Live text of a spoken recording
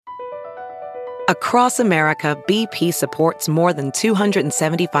Across America, BP supports more than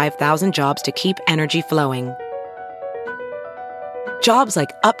 275,000 jobs to keep energy flowing. Jobs like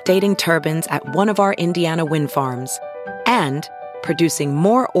updating turbines at one of our Indiana wind farms and producing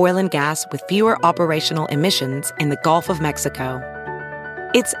more oil and gas with fewer operational emissions in the Gulf of Mexico.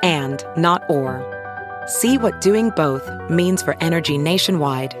 It's and, not or. See what doing both means for energy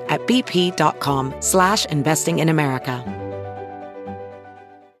nationwide at bp.com/investing in America.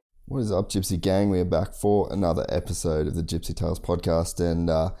 What is up, Gypsy Gang? We are back for another episode of the Gypsy Tales podcast, and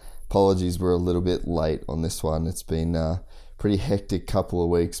apologies we're a little bit late on this one. It's been a pretty hectic couple of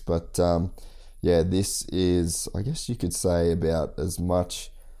weeks, but this is, I guess you could say, about as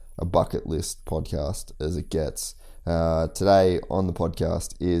much a bucket list podcast as it gets. Today on the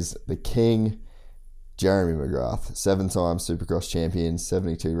podcast is the King, Jeremy McGrath, 7-time Supercross champion,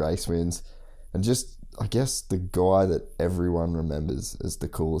 72 race wins, and just, I guess, the guy that everyone remembers as the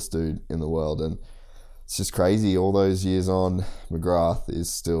coolest dude in the world. And it's just crazy. All those years on, McGrath is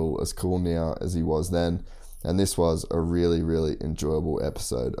still as cool now as he was then. And this was a really, really enjoyable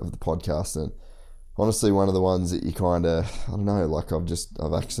episode of the podcast. And honestly, one of the ones that you kind of, I don't know, like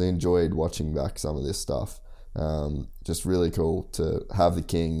I've actually enjoyed watching back some of this stuff. Just really cool to have the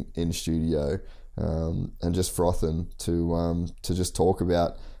King in studio and just frothing to just talk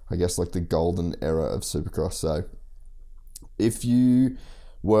about, I guess, like the golden era of Supercross. So if you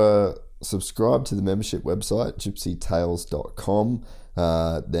were subscribed to the membership website, gypsytales.com,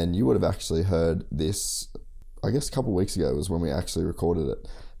 then you would have actually heard this, I guess a couple of weeks ago was when we actually recorded it.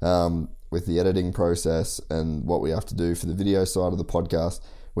 With the editing process and what we have to do for the video side of the podcast,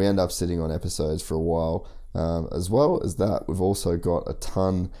 we end up sitting on episodes for a while. As well as that, we've also got a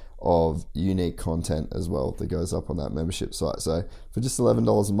ton of unique content as well that goes up on that membership site. So for just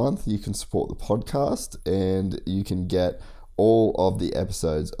 $11 a month, you can support the podcast and you can get all of the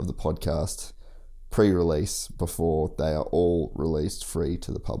episodes of the podcast pre-release before they are all released free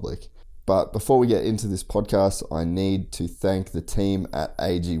to the public. But before we get into this podcast, I need to thank the team at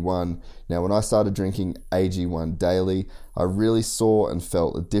AG1. Now, when I started drinking AG1 daily, I really saw and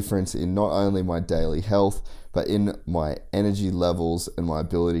felt a difference in not only my daily health, but in my energy levels and my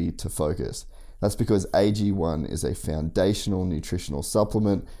ability to focus. That's because AG1 is a foundational nutritional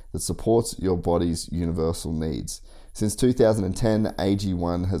supplement that supports your body's universal needs. Since 2010,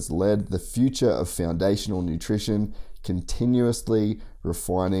 AG1 has led the future of foundational nutrition, continuously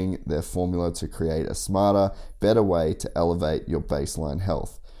refining their formula to create a smarter, better way to elevate your baseline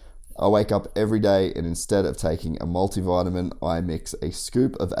health. I wake up every day and instead of taking a multivitamin, I mix a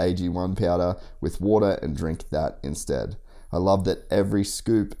scoop of AG1 powder with water and drink that instead. I love that every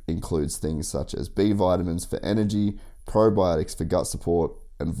scoop includes things such as B vitamins for energy, probiotics for gut support,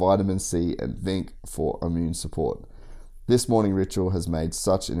 and vitamin C and zinc for immune support. This morning ritual has made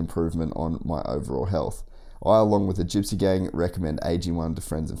such an improvement on my overall health. I, along with the Gypsy Gang, recommend AG1 to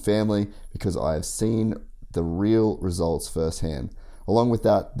friends and family because I have seen the real results firsthand. Along with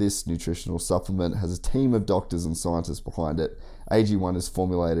that, this nutritional supplement has a team of doctors and scientists behind it. AG1 is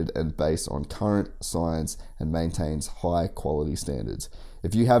formulated and based on current science and maintains high quality standards.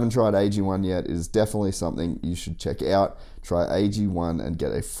 If you haven't tried AG1 yet, it is definitely something you should check out. Try AG1 and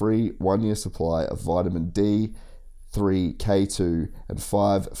get a free 1-year supply of vitamin D, 3 K2 and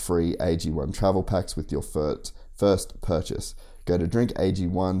 5 free AG1 travel packs with your first purchase. Go to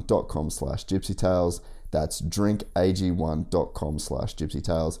drinkag1.com/gypsytales. That's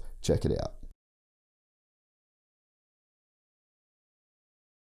drinkag1.com/gypsytales. Check it out.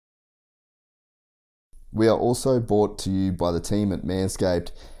 We are also brought to you by the team at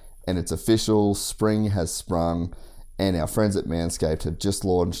Manscaped, and it's official, spring has sprung, and our friends at Manscaped have just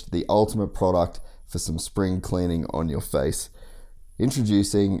launched the ultimate product for some spring cleaning on your face.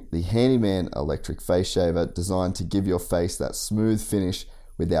 Introducing the Handyman Electric Face Shaver, designed to give your face that smooth finish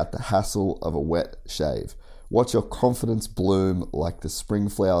without the hassle of a wet shave. Watch your confidence bloom like the spring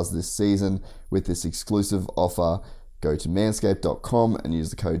flowers this season with this exclusive offer. Go to manscaped.com and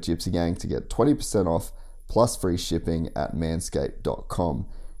use the code GYPSYGANG to get 20% off plus free shipping at manscaped.com.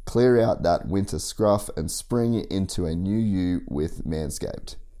 Clear out that winter scruff and spring into a new you with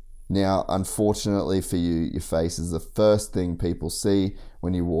Manscaped. Now, unfortunately for you, your face is the first thing people see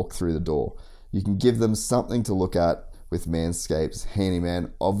when you walk through the door. You can give them something to look at with Manscaped's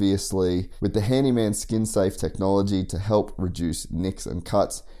Handyman, obviously. With the Handyman skin-safe technology to help reduce nicks and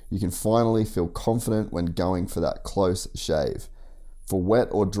cuts, you can finally feel confident when going for that close shave. For wet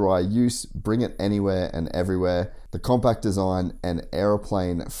or dry use, bring it anywhere and everywhere. The compact design and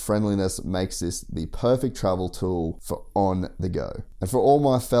aeroplane friendliness makes this the perfect travel tool for on the go. And for all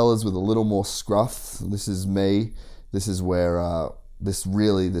my fellas with a little more scruff, this is me. This is where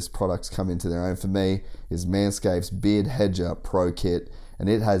this product's come into their own for me is Manscaped's Beard Hedger Pro Kit, and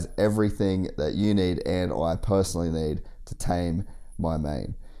it has everything that you need and I personally need to tame my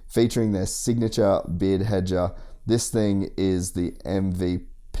mane. Featuring their signature Beard Hedger, this thing is the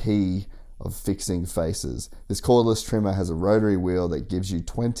MVP of fixing faces. This cordless trimmer has a rotary wheel that gives you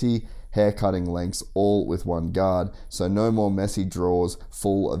 20 hair cutting lengths, all with one guard, so no more messy drawers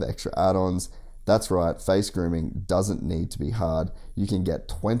full of extra add-ons. That's right, face grooming doesn't need to be hard. You can get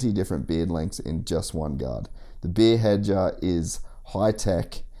 20 different beard lengths in just one guard. The Beard Hedger is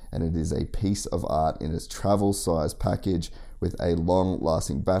high-tech, and it is a piece of art in its travel size package with a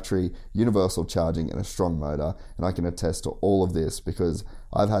long-lasting battery, universal charging, and a strong motor. And I can attest to all of this because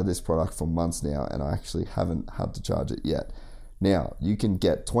I've had this product for months now and I actually haven't had to charge it yet. Now, you can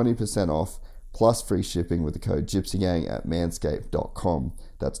get 20% off plus free shipping with the code GYPSYGANG at manscaped.com.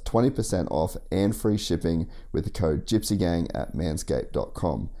 That's 20% off and free shipping with the code GYPSYGANG at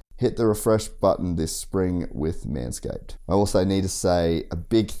manscaped.com. Hit the refresh button this spring with Manscaped. I also need to say a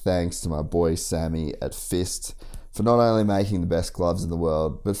big thanks to my boy Sammy at Fist for not only making the best gloves in the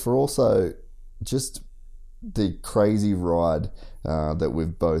world, but for also just the crazy ride that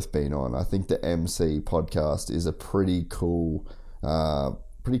we've both been on. I think the MC podcast is a pretty cool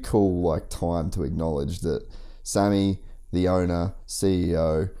like time to acknowledge that Sammy, the owner,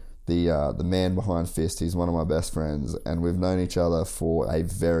 CEO, the man behind Fist, he's one of my best friends, and we've known each other for a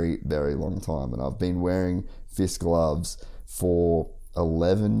very, very long time. And I've been wearing Fist gloves for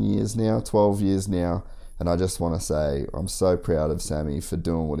 11 years now, 12 years now. And I just want to say I'm so proud of Sammy for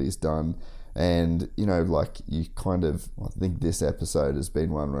doing what he's done. And, I think this episode has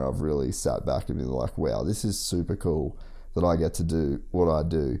been one where I've really sat back and been like, wow, this is super cool that I get to do what I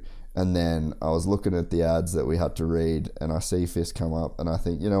do. And then I was looking at the ads that we had to read and I see Fist come up and I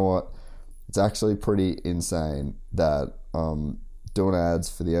think, you know what? It's actually pretty insane that doing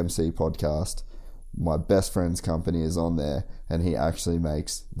ads for the MC podcast, my best friend's company is on there and he actually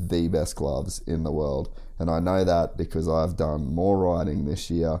makes the best gloves in the world. And I know that because I've done more riding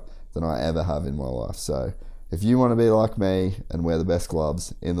this year than I ever have in my life. So if you want to be like me and wear the best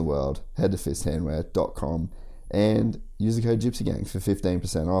gloves in the world, head to fisthandwear.com and use the code GYPSYGANG for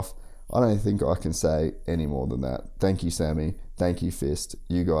 15% off. I don't think I can say any more than that. Thank you, Sammy. Thank you, Fist.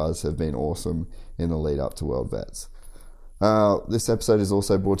 You guys have been awesome in the lead up to World Vets. This episode is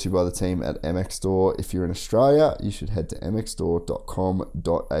also brought to you by the team at MX Store. If you're in Australia, you should head to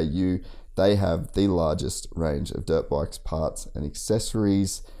mxstore.com.au. They have the largest range of dirt bikes, parts, and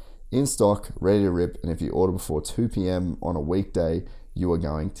accessories in stock, ready to rip. And if you order before 2 p.m. on a weekday, you are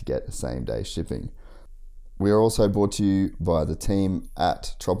going to get same-day shipping. We are also brought to you by the team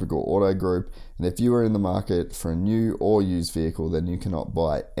at Tropical Auto Group. And if you are in the market for a new or used vehicle, then you cannot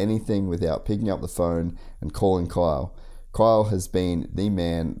buy anything without picking up the phone and calling Kyle. Kyle has been the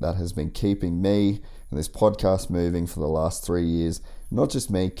man that has been keeping me and this podcast moving for the last 3 years. Not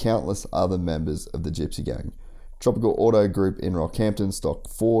just me, countless other members of the Gypsy Gang. Tropical Auto Group in Rockhampton stock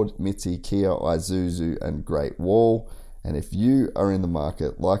Ford, Mitsubishi, Kia, Isuzu, and Great Wall. And if you are in the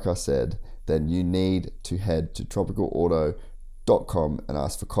market, like I said, then you need to head to tropicalauto.com and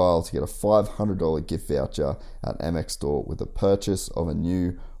ask for Kyle to get a $500 gift voucher at MX Store with the purchase of a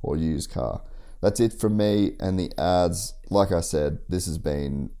new or used car. That's it from me and the ads. Like I said, this has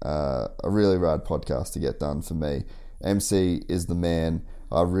been a really rad podcast to get done for me. MC is the man.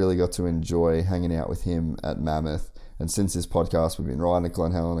 I've really got to enjoy hanging out with him at Mammoth. And since this podcast, we've been riding at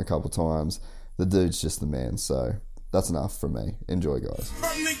Glen Helen a couple times. The dude's just the man. So that's enough from me. Enjoy, guys.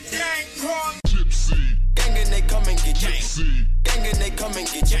 From the gang called Gypsy. Gang and they come and get Gypsy. Gang and they come and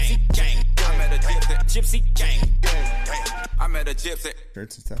get Gypsy. I'm at a Gypsy gang. I'm at a Gypsy.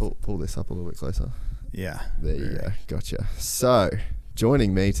 Pull this up a little bit closer. Yeah. There you go. Gotcha. So,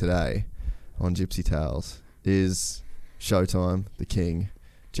 joining me today on Gypsy Tales is Showtime, the king,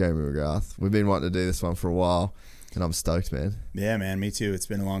 Jeremy McGrath. We've been wanting to do this one for a while, and I'm stoked, man. Yeah, man, me too. It's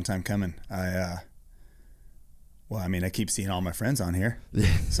been a long time coming. I keep seeing all my friends on here.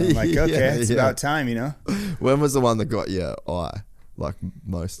 So I'm like, okay, it's about time, When was the one that got your eye? Like,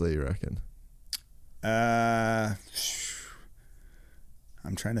 mostly, you reckon? I'm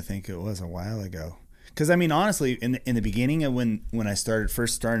trying to think. It was a while ago. Because, honestly, in the beginning of when I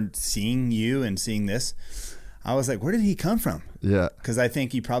first started seeing you and seeing this, I was like, where did he come from? Yeah. Because I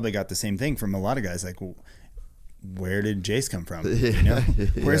think you probably got the same thing from a lot of guys. Like, well, where did Jace come from? Yeah.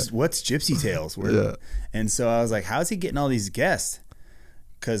 What's Gypsy Tales? And so I was like, how's he getting all these guests?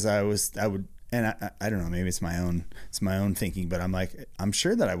 Because I don't know, maybe it's my own thinking, but I'm like, I'm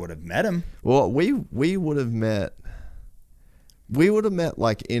sure that I would have met him. Well, we would have met we would have met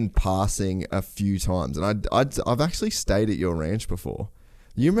like in passing a few times, and I've actually stayed at your ranch before.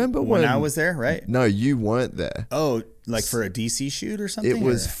 You remember when I was there, right? No, you weren't there. Oh, like for a DC shoot or something? It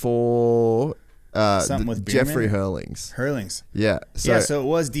was for something with Jeffrey Beerman? Hurlings. Yeah. So it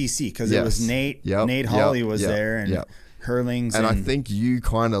was DC because it was Nate. Nate Hawley was there, and Hurlings. And I think you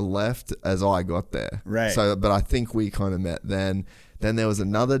kind of left as I got there. Right. So, but I think we kind of met then. Then there was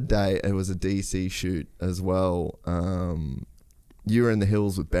another day. It was a DC shoot as well. You were in the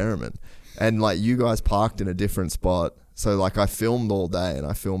hills with Berriman, and like you guys parked in a different spot. So like I filmed all day and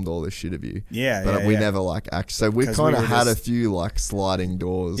I filmed all this shit of you. Yeah, but we never like actually. So we kind of had a few like sliding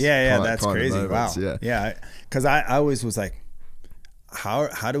doors. Yeah, that's crazy. Moments. Wow. Yeah. Because I always was like,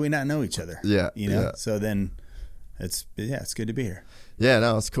 how do we not know each other? Yeah, Yeah. So then, it's good to be here. Yeah,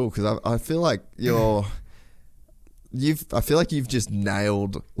 no, it's cool because I feel like I feel like you've just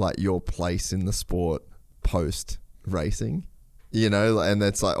nailed like your place in the sport post racing, and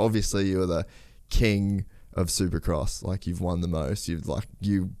it's like obviously you're the king of Supercross, like you've won the most,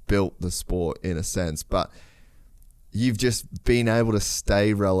 you built the sport in a sense, but you've just been able to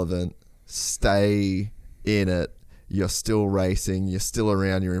stay relevant, stay in it. You're still racing, you're still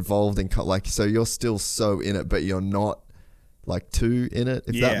around, you're involved in so you're still so in it, but you're not like too in it,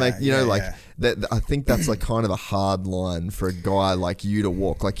 if that makes that. I think that's like kind of a hard line for a guy like you to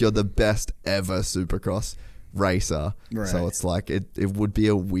walk. Like you're the best ever Supercross racer, right. So it's like it would be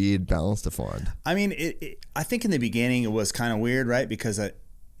a weird balance to find. I mean, I think in the beginning it was kind of weird, right? Because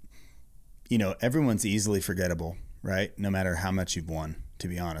everyone's easily forgettable, right? No matter how much you've won, to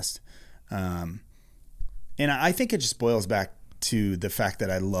be honest. And I think it just boils back to the fact that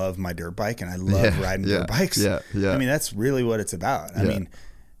I love my dirt bike and I love riding dirt bikes. Yeah. I mean, that's really what it's about. I mean,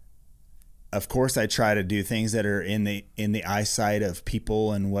 of course, I try to do things that are in the eyesight of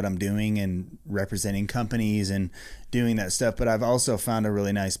people and what I'm doing and representing companies and doing that stuff. But I've also found a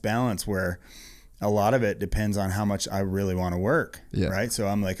really nice balance where a lot of it depends on how much I really want to work. Yeah. Right. So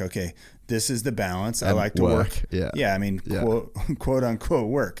I'm like, okay, this is the balance. I like to work. Yeah. Yeah. I mean, quote unquote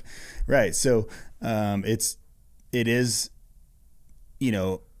work. Right. So it is,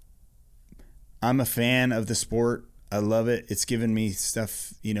 I'm a fan of the sport. I love it. It's given me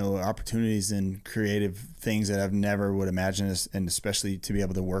stuff, opportunities and creative things that I've never would imagine, and especially to be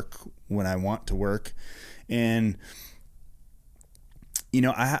able to work when I want to work. And,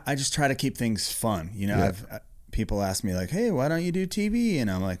 I just try to keep things fun. People ask me like, hey, why don't you do TV? And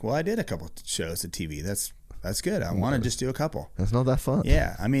I'm like, well, I did a couple shows of TV. That's good. I want to just do a couple. That's not that fun.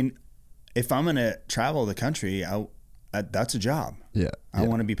 Yeah. I mean, if I'm going to travel the country, that's a job. Yeah. I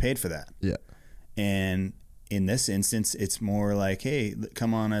want to be paid for that. Yeah. And in this instance, it's more like, hey,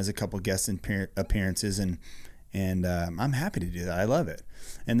 come on as a couple guest appearances, and I'm happy to do that. I love it.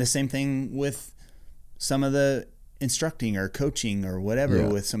 And the same thing with some of the instructing or coaching or whatever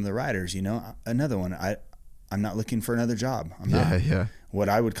with some of the riders. Another one. I'm not looking for another job. I'm not what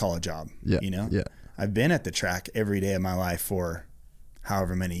I would call a job. Yeah. Yeah. I've been at the track every day of my life for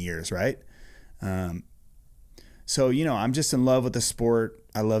however many years, right? So I'm just in love with the sport.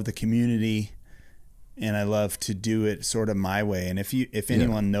 I love the community. And I love to do it sort of my way. And if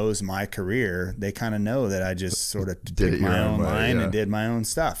anyone knows my career, they kind of know that I just sort of took my own line and did my own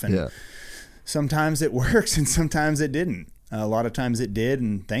stuff. And sometimes it works and sometimes it didn't. A lot of times it did,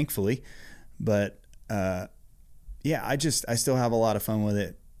 and thankfully. But I still have a lot of fun with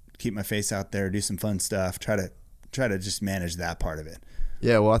it. Keep my face out there, do some fun stuff. Try to just manage that part of it.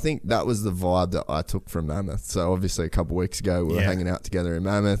 Yeah, well, I think that was the vibe that I took from Mammoth. So obviously a couple of weeks ago we were hanging out together in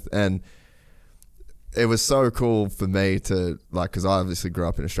Mammoth, and it was so cool for me to, because I obviously grew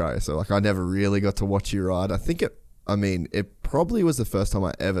up in Australia, so I never really got to watch you ride. I think it probably was the first time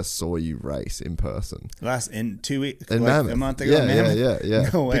I ever saw you race in person. In 2 weeks, in Mammoth. A month ago. Yeah.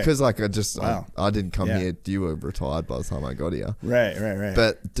 No way. Because I didn't come here. You were retired by the time I got here. Right.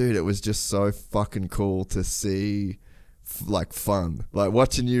 But dude, it was just so fucking cool to see. Fun,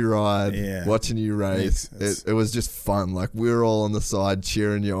 watching you ride, watching you race. It was just fun. We were all on the side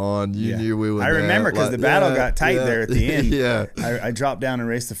cheering you on. You knew we were. I remember because the battle got tight there at the end. Yeah, I dropped down and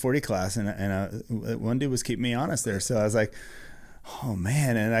raced the 40 class, and one dude was keeping me honest there. So I was like, oh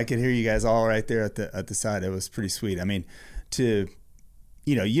man, and I could hear you guys all right there at the side. It was pretty sweet. I mean,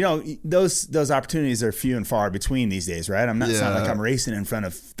 those opportunities are few and far between these days, right? It's not like I'm racing in front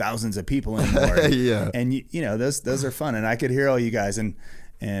of thousands of people anymore. And those are fun, and I could hear all you guys, and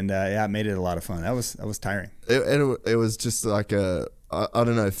it made it a lot of fun. That was tiring. It was just like I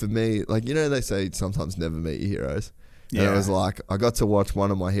don't know, for me, they say sometimes never meet your heroes. And it was like I got to watch one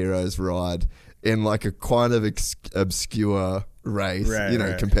of my heroes ride in a kind of obscure race,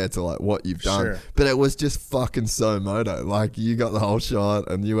 compared to like what you've done. Sure. But it was just fucking so moto. Like you got the whole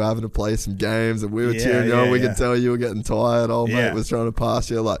shot and you were having to play some games and we were cheering you on. We could tell you were getting tired. Old mate was trying to pass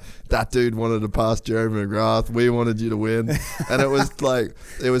you. Like that dude wanted to pass Jeremy McGrath. We wanted you to win. And it was like,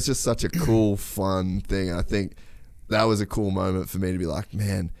 it was just such a cool, fun thing. I think that was a cool moment for me to be like,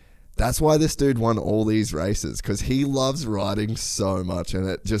 man, that's why this dude won all these races, because he loves riding so much, and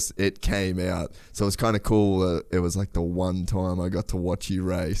it came out. So it was kind of cool that it was like the one time I got to watch you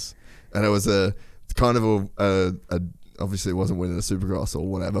race, and it was a kind of a obviously it wasn't winning a Supercross or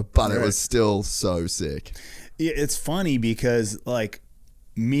whatever, but it was still so sick. It's funny because like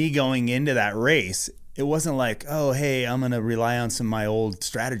me going into that race, it wasn't like, oh, hey, I'm going to rely on some of my old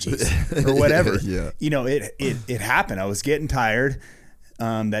strategies or whatever. It happened. I was getting tired.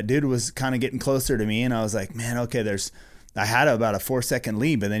 That dude was kind of getting closer to me, and I was like, man, okay, I had about a 4-second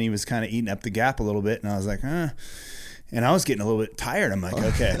lead, but then he was kind of eating up the gap a little bit, and I was like, and I was getting a little bit tired. I'm like,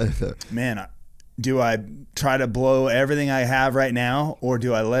 okay, man, do I try to blow everything I have right now, or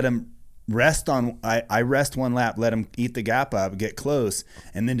do I let him rest on, I rest one lap, let him eat the gap up, get close,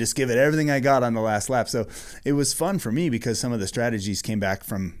 and then just give it everything I got on the last lap. So it was fun for me because some of the strategies came back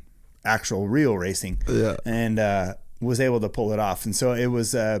from actual real racing. Yeah. And, was able to pull it off. And so it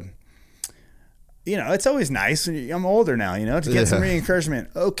was, it's always nice. I'm older now, to get some re-encouragement.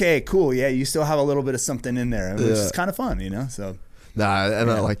 Okay, cool. Yeah, you still have a little bit of something in there, which is kind of fun, so.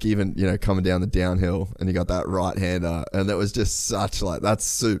 Like even, coming down the downhill and you got that right-hander, and that was just such like,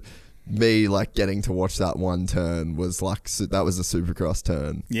 that's me like getting to watch that one turn was like, that was a Supercross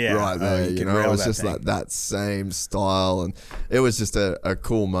turn right there, it was just like that same style, and it was just a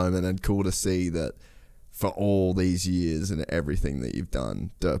cool moment and cool to see that for all these years and everything that you've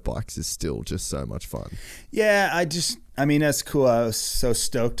done, dirt bikes is still just so much fun. Yeah, that's cool. I was so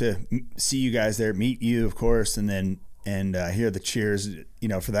stoked to see you guys there, meet you, of course, and then hear the cheers,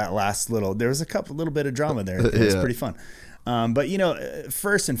 for that last there was a little bit of drama there. It was pretty fun. But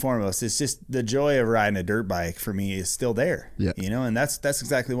first and foremost, it's just the joy of riding a dirt bike for me is still there. Yeah. And that's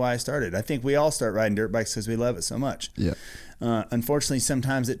exactly why I started. I think we all start riding dirt bikes because we love it so much. Yeah. Unfortunately,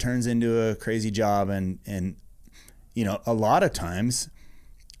 sometimes it turns into a crazy job, and a lot of times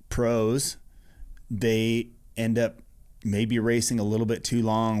pros, they end up maybe racing a little bit too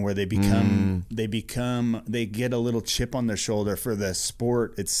long, where they get a little chip on their shoulder for the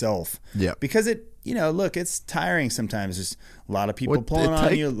sport itself. Yeah. Because it's tiring sometimes. There's a lot of people pulling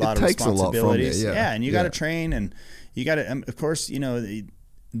on you, a lot of responsibilities. And you got to train, and you got to, of course,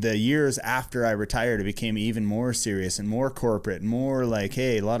 the years after I retired, it became even more serious and more corporate, more like,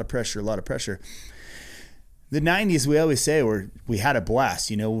 hey, a lot of pressure. The 90s, we always say we had a blast.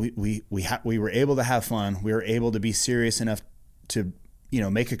 We were able to have fun. We were able to be serious enough to,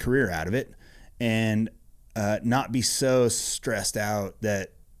 make a career out of it, and not be so stressed out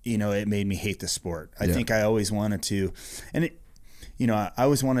that, it made me hate the sport. I think I always wanted to, and I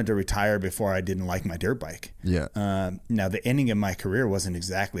always wanted to retire before I didn't like my dirt bike. Yeah. Now the ending of my career wasn't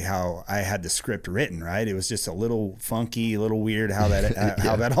exactly how I had the script written, right? It was just a little funky, a little weird how that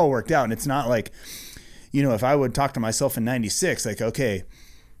how that all worked out. And it's not like, if I would talk to myself in 96, like, okay,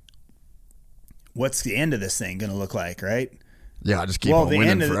 what's the end of this thing going to look like, right? Yeah, I just keep on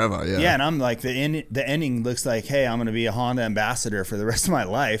winning forever. Yeah, and I'm like, the ending looks like, hey, I'm going to be a Honda ambassador for the rest of my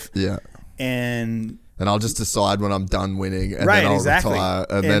life. Yeah. And I'll just decide when I'm done winning, and then I'll retire,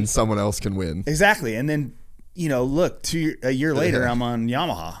 and then someone else can win. Exactly. And then, look, a year later, I'm on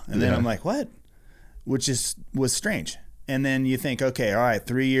Yamaha. And then I'm like, what? Which was strange. And then you think, okay, all right,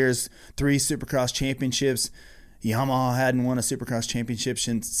 3 years, 3 Supercross championships. Yamaha hadn't won a Supercross championship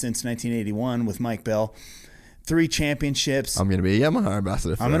since 1981 with Mike Bell. 3 championships. I'm going to be a Yamaha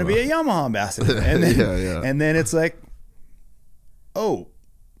ambassador. I'm going to be a Yamaha ambassador. And then, and then it's like, oh,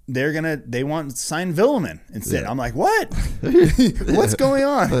 they want to sign Villeman instead. I'm like, what? What's going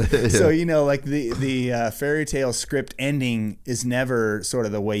on? So, like the fairy tale script ending is never sort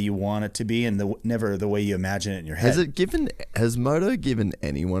of the way you want it to be, and never the way you imagine it in your head. Has Moto given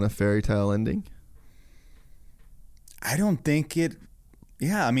anyone a fairy tale ending? I don't think it.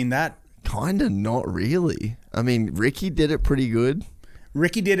 Yeah, I mean that. Kind of not really. I mean, Ricky did it pretty good.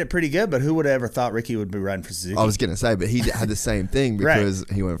 But who would have ever thought Ricky would be riding for Suzuki? I was going to say, but he had the same thing because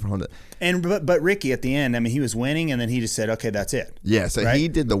he went for Honda. But Ricky at the end, I mean, he was winning, and then he just said, okay, that's it. Yeah, so he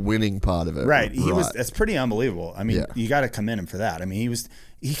did the winning part of it. Right. That's pretty unbelievable. I mean, you got to commend him for that. I mean,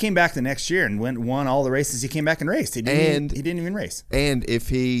 he came back the next year and won all the races. He came back and raced. He didn't even race. And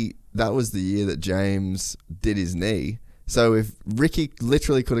that was the year that James did his knee. So if Ricky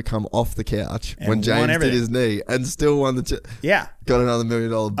literally could have come off the couch And when James won did everything. his knee and still won the got another $1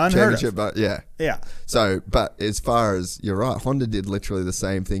 million Unheard championship. of. But yeah. So, but as far as you're right, Honda did literally the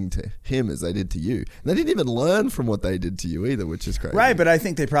same thing to him as they did to you. And they didn't even learn from what they did to you either, which is crazy. Right, but I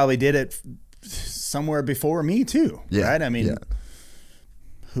think they probably did it somewhere before me too. Yeah, Right? I mean, yeah.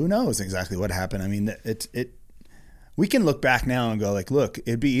 who knows exactly what happened? I mean, we can look back now and go like, look,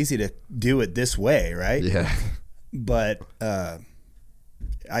 it'd be easy to do it this way, right? Yeah. But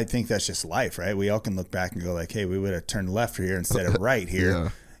I think that's just life, right? We all can look back and go like, hey, we would have turned left here instead of right here. Yeah.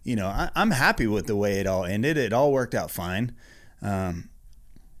 You know, I'm happy with the way it all ended. It all worked out fine.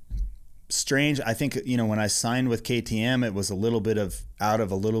 Strange. I think, you know, when I signed with KTM, it was out of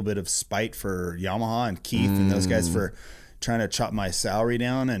a little bit of spite for Yamaha and Keith and those guys for trying to chop my salary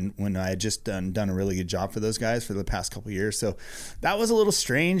down. And when I had just done a really good job for those guys for the past couple of years. So that was a little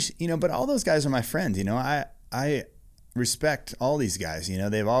strange, you know, but all those guys are my friends. You know, I respect all these guys. You know,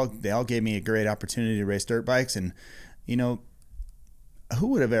 they all gave me a great opportunity to race dirt bikes, and you know, who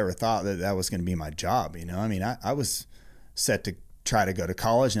would have ever thought that was going to be my job? You know, I mean, I was set to try to go to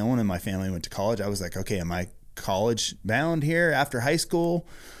college. No one in my family went to college. I was like, okay, am I college bound here after high school,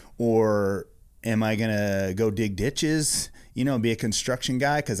 or am I going to go dig ditches? You know, be a construction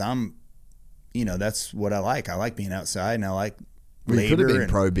guy, because you know, that's what I like. I like being outside, and I like. Well, you could have been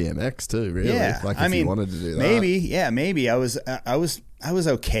pro BMX too, really. Yeah, like if you wanted to do that. Maybe I was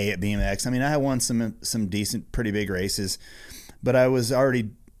okay at BMX. I mean, I won some decent, pretty big races, but I was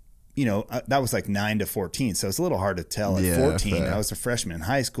already, you know, that was like 9 to 14, so it's a little hard to tell at 14. Fair. I was a freshman in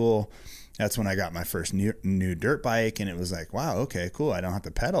high school. That's when I got my first new dirt bike, and it was like, wow, okay, cool. I don't have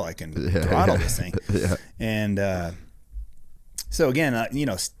to pedal. I can throttle this thing. Yeah. And so again, you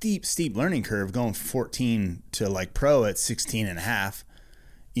know, steep learning curve going from 14 to like pro at 16 and a half,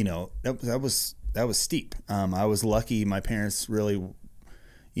 you know, that was steep. I was lucky. My parents really,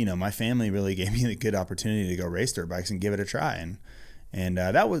 you know, my family really gave me a good opportunity to go race dirt bikes and give it a try. And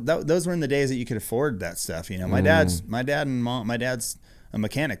those were in the days that you could afford that stuff. You know, my dad's a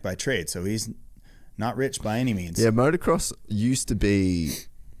mechanic by trade, so he's not rich by any means. Yeah. Motocross used to be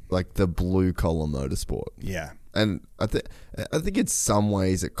like the blue collar motorsport. Yeah. And I think in some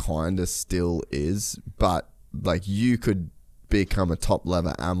ways it kind of still is, but like you could become a top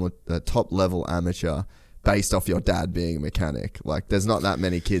level amateur based off your dad being a mechanic. Like there's not that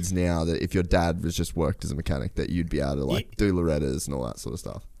many kids now that if your dad was just worked as a mechanic that you'd be able to like do Lorettas and all that sort of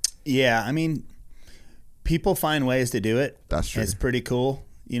stuff. Yeah, I mean, people find ways to do it. That's true. It's pretty cool.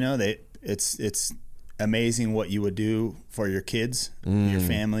 You know, it's amazing what you would do for your kids, your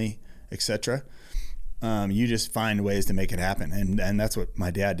family, etc. You just find ways to make it happen, and that's what my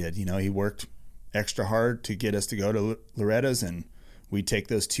dad did. You know, he worked extra hard to get us to go to Lorettas, and we'd take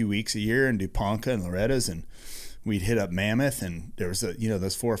those 2 weeks a year and do Ponca and Lorettas, and we'd hit up Mammoth, and there was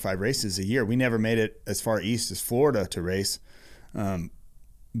those 4 or 5 races a year. We never made it as far east as Florida to race,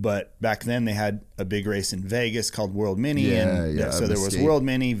 but back then they had a big race in Vegas called World Mini, so there was World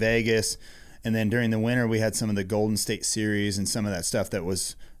Mini, Vegas, and then during the winter we had some of the Golden State Series and some of that stuff that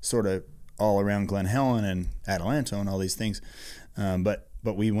was sort of all around Glen Helen and Adelanto and all these things. But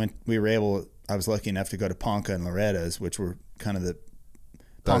I was lucky enough to go to Ponca and Lorettas, which were kind of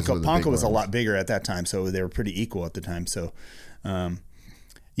Ponca was a lot bigger at that time, so they were pretty equal at the time. So, I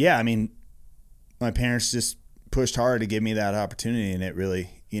mean, my parents just pushed hard to give me that opportunity, and it really,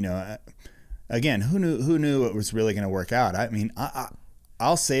 you know, again, who knew it was really going to work out? I mean,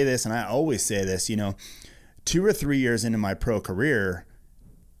 I'll say this, and I always say this, you know, 2 or 3 years into my pro career,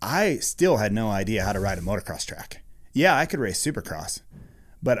 I still had no idea how to ride a motocross track. Yeah, I could race supercross,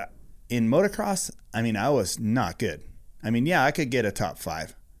 but in motocross, I mean, I was not good. I mean, yeah, I could get a top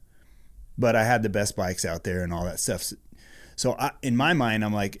 5, but I had the best bikes out there and all that stuff. So in my mind,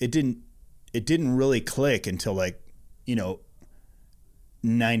 I'm like, it didn't really click until like, you know,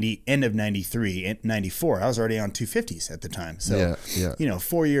 end of 93, 94. I was already on 250s at the time. So, you know,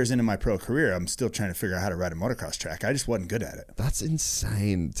 4 years into my pro career, I'm still trying to figure out how to ride a motocross track. I just wasn't good at it. That's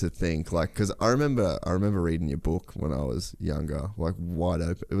insane to think. Like, because I remember reading your book when I was younger, like Wide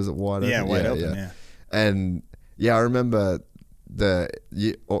Open. It was Wide Open. Yeah, Wide Open. Yeah. And yeah, I remember the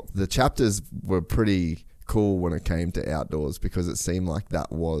chapters were pretty cool when it came to outdoors, because it seemed like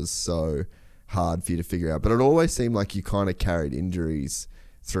that was so hard for you to figure out. But it always seemed like you kind of carried injuries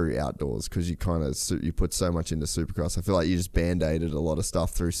through outdoors, because you put so much into Supercross. I feel like you just band-aided a lot of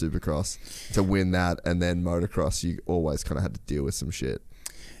stuff through Supercross to win that, and then motocross you always kind of had to deal with some shit.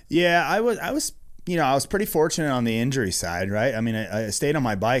 Yeah, I was you know, I was pretty fortunate on the injury side, right? I mean, I stayed on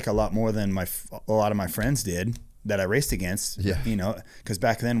my bike a lot more than a lot of my friends did. that I raced against. Yeah. You know, because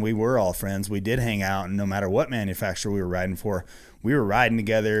back then we were all friends. We did hang out, and no matter what manufacturer we were riding for, we were riding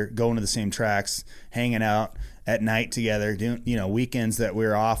together, going to the same tracks, hanging out at night together, doing, you know, weekends that we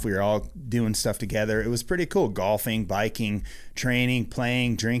were off, we were all doing stuff together. It was pretty cool. Golfing, biking, training,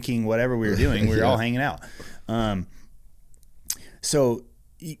 playing, drinking, whatever we were doing, we were all hanging out. So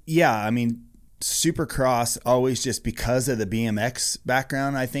yeah, I mean, Supercross always, just because of the BMX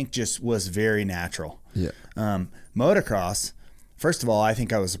background, I think just was very natural. Yeah. Motocross, first of all, I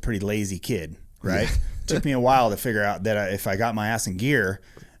think I was a pretty lazy kid, right? Yeah. It took me a while to figure out that if I got my ass in gear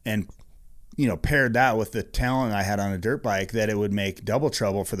and, you know, paired that with the talent I had on a dirt bike, that it would make double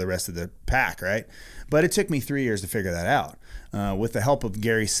trouble for the rest of the pack, right? But it took me 3 years to figure that out. With the help of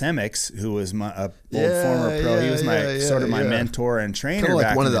Gary Semix, who was my old former pro. He was my sort of my mentor and trainer. Kind of like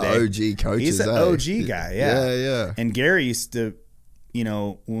back one in of the day. OG coaches. He's an OG guy, Yeah. And Gary used to, you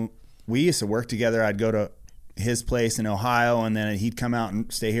know, we used to work together. I'd go to his place in Ohio, and then he'd come out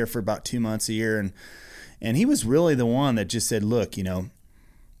and stay here for about 2 months a year. And he was really the one that just said, look, you know,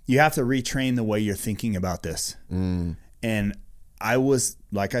 you have to retrain the way you're thinking about this. And I was,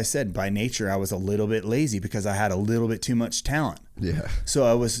 like I said, by nature, I was a little bit lazy because I had a little bit too much talent. Yeah. So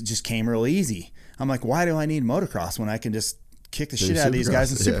I just came real easy. I'm like, why do I need motocross when I can just kick the shit out of these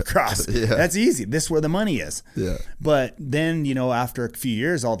guys in Supercross? That's easy. This is where the money is. Yeah. But then, you know, after a few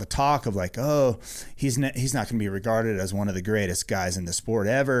years, all the talk of like, oh, he's not going to be regarded as one of the greatest guys in the sport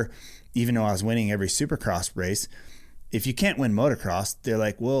ever, even though I was winning every Supercross race. If you can't win motocross, they're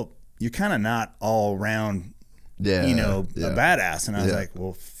like, well, you're kind of not all around, you know, a badass. And I was like,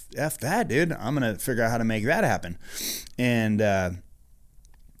 well, F that, dude. I'm going to figure out how to make that happen. And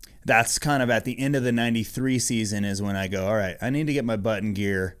that's kind of at the end of the 93 season is when I go, all right, I need to get my butt in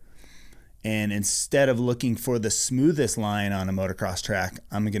gear. And instead of looking for the smoothest line on a motocross track,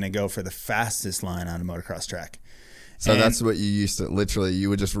 I'm going to go for the fastest line on a motocross track. So that's what you used to, literally, you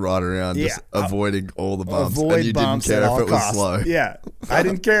would just ride around just avoiding all the bumps. Avoid and bumps you didn't care at if it all was costs. slow. Yeah. I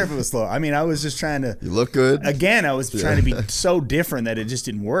didn't care if it was slow. I mean, I was just trying to. You look good. Again, I was trying to be so different that it just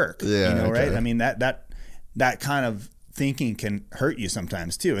didn't work. Yeah. You know, right? I mean, that kind of thinking can hurt you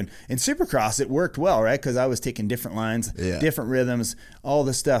sometimes too. And in Supercross, it worked well, right? Because I was taking different lines, different rhythms, all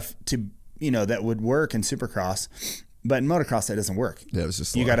the stuff to, you know, that would work in Supercross. But in motocross, that doesn't work. Yeah, it was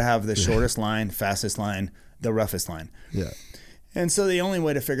just slow. You got to have the shortest line, fastest line, the roughest line. Yeah. And so the only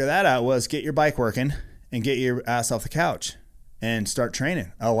way to figure that out was get your bike working and get your ass off the couch and start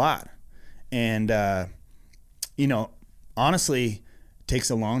training a lot. And, you know, honestly, it takes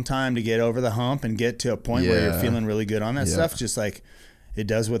a long time to get over the hump and get to a point where you're feeling really good on that stuff. Just like it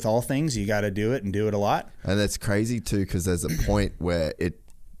does with all things, you got to do it and do it a lot. And that's crazy too, because there's a point where it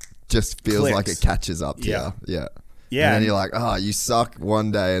just feels like it catches up to you. Yeah. Yeah. And then you're like, oh, you suck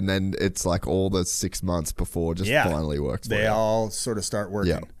one day, and then it's like all the 6 months before just finally works. They all sort of start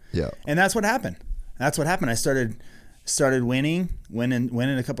working. Yeah. And that's what happened. I started winning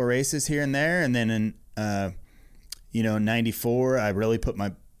a couple of races here and there, and then in you know, 94, I really put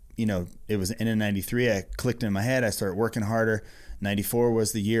my, you know, it was in 93, I clicked in my head, I started working harder. 94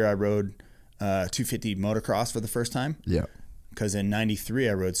 was the year I rode 250 motocross for the first time. Yeah. Because in 93,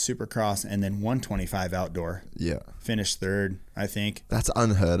 I rode Supercross and then 125 outdoor. Yeah. Finished third, I think. That's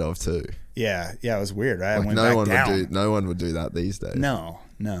unheard of, too. Yeah. Yeah, it was weird. I went no back down. No one would do that these days. No.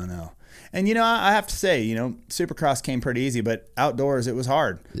 And, you know, I have to say, you know, Supercross came pretty easy, but outdoors, it was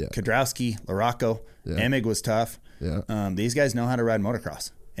hard. Yeah. Kudrowski, Larocco, Emig was tough. Yeah. These guys know how to ride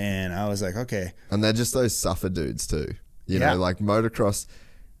motocross. And I was like, okay. And they're just those suffer dudes, too. You know, like motocross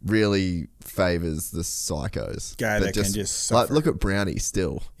really favors the psychos. Guy that can just suffer. Like, look at Brownie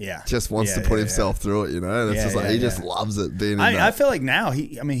still. Yeah. Just wants to put himself through it, you know? And it's just like, he just loves it being in that. I feel like now,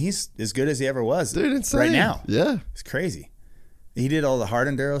 he's as good as he ever was. Dude, insane. Right now. Yeah. It's crazy. He did all the hard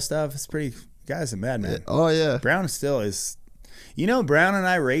enduro stuff. It's pretty, guy's a madman. Yeah. Oh, yeah. Brown still is, you know, Brown and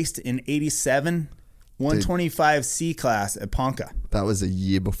I raced in 87, 125 C class at Ponca. That was a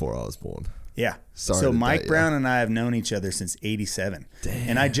year before I was born. Yeah. So Mike Brown and I have known each other since 87. Damn.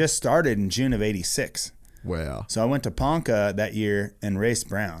 And I just started in June of 86. Wow. So I went to Ponca that year and raced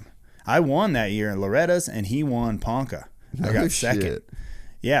Brown. I won that year in Loretta's, and he won Ponca. I got second. Shit.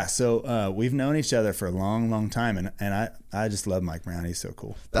 Yeah, so we've known each other for a long, long time, and I just love Mike Brown. He's so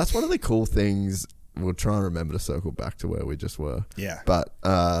cool. That's one of the cool things. We'll try and remember to circle back to where we just were. Yeah. But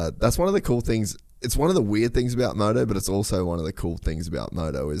that's one of the cool things. It's one of the weird things about moto, but it's also one of the cool things about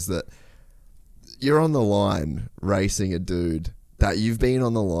moto is that you're on the line racing a dude that you've been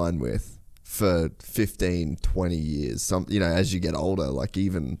on the line with for 15, 20 years. Some, you know, as you get older, like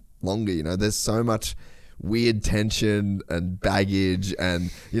even longer, you know, there's so much weird tension and baggage,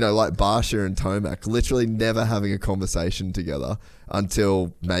 and like Barsha and Tomac literally never having a conversation together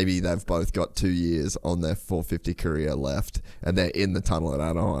until maybe they've both got 2 years on their 450 career left, and they're in the tunnel at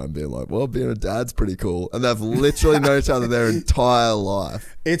Anaheim being like, well, being a dad's pretty cool, and they've literally known each other their entire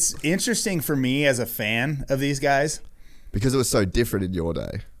life. It's interesting for me as a fan of these guys because it was so different in your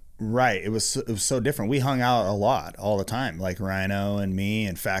day. Right. It was so different. We hung out a lot all the time, like Rhino and me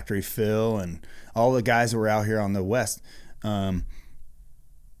and Factory Phil and all the guys that were out here on the West.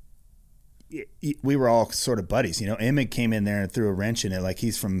 We were all sort of buddies. Emmett came in there and threw a wrench in it. Like,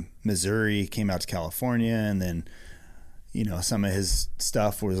 he's from Missouri, came out to California, and then, some of his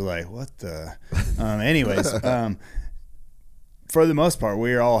stuff was like, what the? Anyways, for the most part,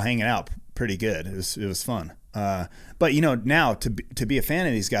 we were all hanging out pretty good. It was fun. But now to be a fan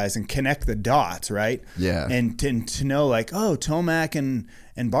of these guys and connect the dots, right? Yeah. And to know, like, oh, Tomac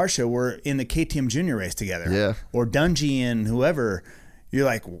and Barsha were in the KTM Junior race together. Yeah. Or Dungy and whoever. You're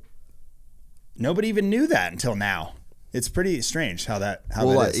like, nobody even knew that until now. It's pretty strange how that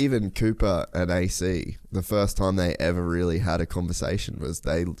is. Even Cooper and AC, the first time they ever really had a conversation was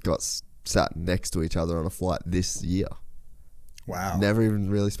they got sat next to each other on a flight this year. Wow. Never even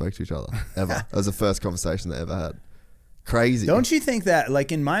really spoke to each other, ever. That was the first conversation they ever had. Crazy. Don't you think that,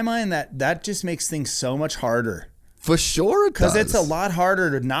 like, in my mind, that just makes things so much harder? For sure it does. Because it's a lot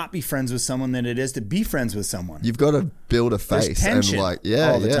harder to not be friends with someone than it is to be friends with someone. You've got to build a face. There's tension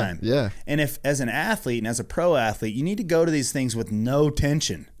all the time. Yeah. And if, as an athlete and as a pro athlete, you need to go to these things with no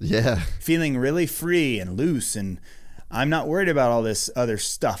tension. Yeah. Feeling really free and loose, and I'm not worried about all this other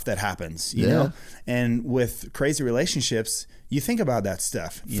stuff that happens, you know? And with crazy relationships, you think about that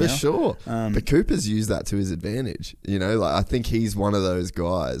stuff. For sure. But Cooper's used that to his advantage. I think he's one of those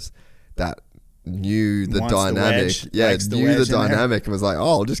guys that knew the dynamic. Knew the dynamic and was like,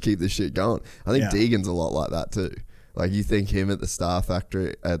 oh, I'll just keep this shit going. I think Deegan's a lot like that too. Like, you think him at the Star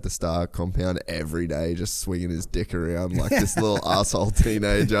Factory, at the Star compound every day, just swinging his dick around like this little asshole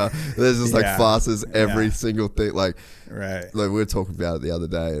teenager. There's just like fastest every single thing. Like we were talking about it the other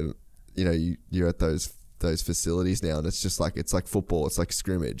day, and you're at those facilities now, and it's like football. It's like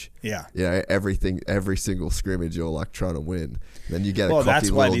scrimmage. Yeah. Every single scrimmage you're like trying to win. Then you get a cocky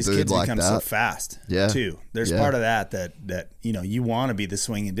that's why little these dude kids like become that. so fast. Too. There's part of that you want to be the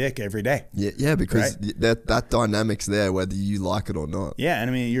swinging dick every day. Yeah, because that dynamic's there whether you like it or not. Yeah, and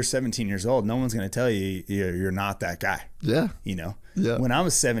I mean, you're 17 years old. No one's going to tell you you're not that guy. Yeah. Yeah. When I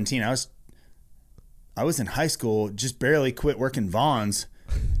was 17, I was in high school, just barely quit working Vaughn's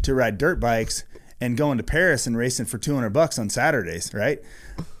to ride dirt bikes and going to Paris and racing for $200 on Saturdays, right?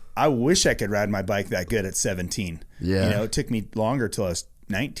 I wish I could ride my bike that good at 17. Yeah. It took me longer till I was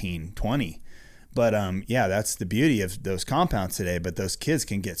 19, 20. But that's the beauty of those compounds today. But those kids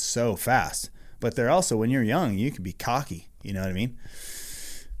can get so fast. But they're also, when you're young, you can be cocky. You know what I mean?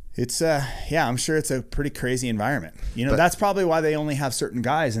 It's I'm sure it's a pretty crazy environment. But that's probably why they only have certain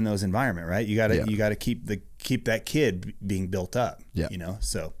guys in those environments, right? You gotta keep that kid being built up. Yeah.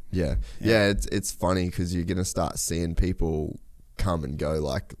 So. Yeah. It's funny because you're gonna start seeing people come and go.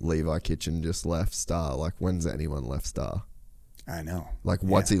 Like Levi Kitchen just left Star. Like, when's anyone left Star? I know. Like,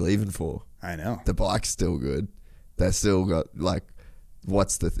 what's he leaving for? I know. The bike's still good. They're still got like.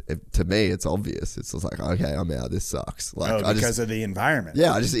 To me, it's obvious. It's just like, okay, I'm out. This sucks. Like, because of the environment.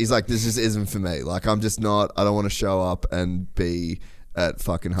 Yeah, he's like, this just isn't for me. Like, I'm just not. I don't want to show up and be at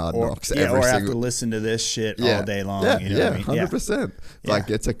fucking Hard Knocks or have to listen to this shit all day long. Yeah, you know what I mean? 100%. Like,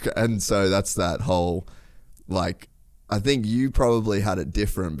 and so that's that whole, like, I think you probably had it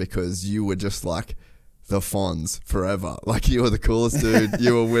different because you were just like the Fonz forever. Like, you were the coolest dude.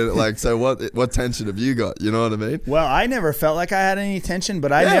 You were with, like, so what tension have you got? You know what I mean? Well, I never felt like I had any tension,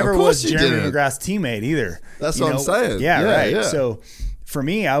 but I never was Jeremy McGrath's teammate either. That's what I'm saying. Yeah, right. Yeah. So for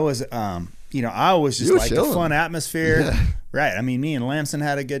me, I was, I was just like chilling. The fun atmosphere. Yeah. Right. I mean, me and Lamson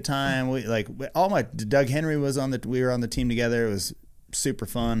had a good time. We Doug Henry we were on the team together. It was super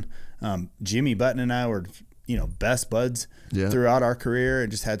fun. Jimmy Button and I were, best buds throughout our career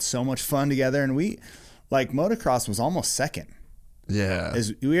and just had so much fun together. And motocross was almost second. Yeah.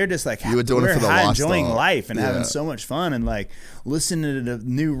 We were just like, you were doing it for the lifestyle. Enjoying life and having so much fun and like listening to the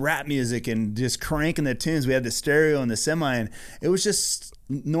new rap music and just cranking the tunes. We had the stereo and the semi, and it was just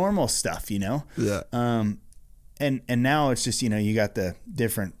normal stuff, Yeah. And now it's just, you got the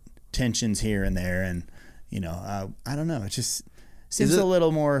different tensions here and there, and I don't know. It just seems a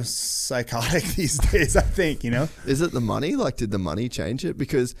little more psychotic these days, I think, Is it the money? Like, did the money change it?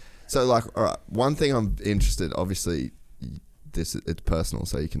 Because so, like, all right, one thing I'm interested, obviously, it's personal,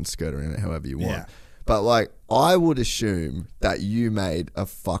 so you can skirt around it however you want. Yeah. But, like, I would assume that you made a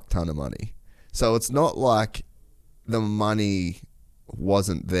fuck ton of money. So it's not like the money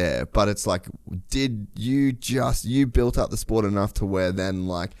wasn't there, but it's like, did you built up the sport enough to where then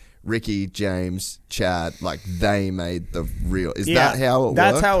like Ricky, James, Chad, like they made the real. Is that how it worked?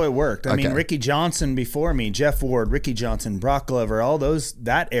 That's how it worked. I Okay. mean, Ricky Johnson before me, Jeff Ward, Ricky Johnson, Brock Glover, all those,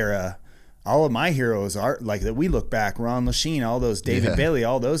 that era, all of my heroes are like that. We look back, Ron Lachine, all those, David Bailey,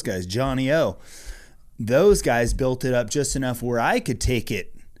 all those guys, Johnny O. Those guys built it up just enough where I could take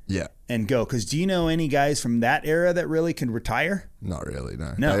it and go. Because do you know any guys from that era that really could retire? Not really,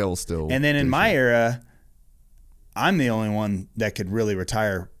 no. No. They all still. And then in my era, I'm the only one that could really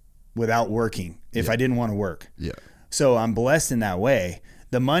retire without working if I didn't want to work. Yeah. So I'm blessed in that way.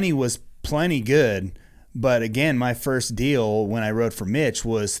 The money was plenty good, but again, my first deal when I rode for Mitch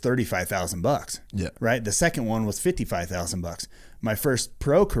was $35,000. Yeah. Right. The second one was $55,000. My first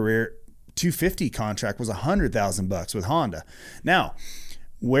pro career 250 contract was $100,000 with Honda. Now,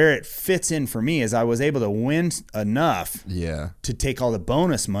 where it fits in for me is I was able to win enough to take all the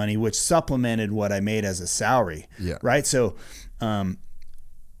bonus money, which supplemented what I made as a salary. Yeah. Right. So,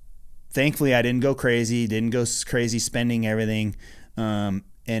 thankfully, I didn't go crazy spending everything,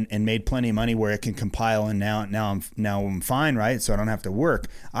 and made plenty of money where it can compile. And now I'm fine, right? So I don't have to work.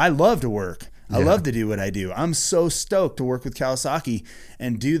 I love to work. I love to do what I do. I'm so stoked to work with Kawasaki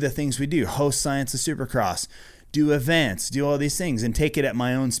and do the things we do: host Science of Supercross, do events, do all these things, and take it at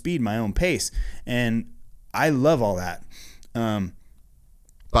my own speed, my own pace. And I love all that.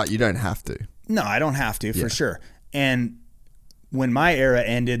 But you don't have to. No, I don't have to, for sure. And when my era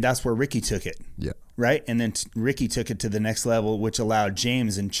ended, that's where Ricky took it. Yeah. Right? And then Ricky took it to the next level, which allowed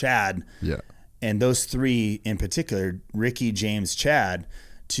James and Chad, and those three in particular, Ricky, James, Chad,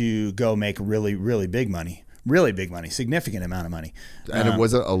 to go make really, really big money, significant amount of money. And it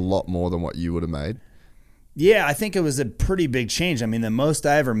was a lot more than what you would have made? Yeah, I think it was a pretty big change. I mean, the most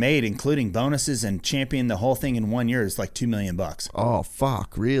I ever made, including bonuses and championing the whole thing in 1 year, is like $2 million. Oh,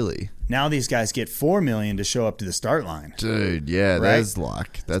 fuck, really? Now these guys get $4 million to show up to the start line. Dude, yeah, right?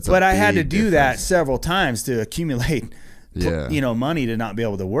 That's But a I had to big do that difference. several times to accumulate money to not be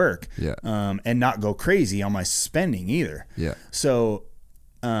able to work, and not go crazy on my spending either. Yeah. So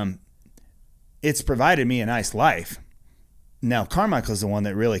it's provided me a nice life. Now, Carmichael's the one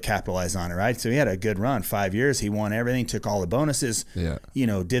that really capitalized on it, right? So he had a good run, 5 years. He won everything, took all the bonuses,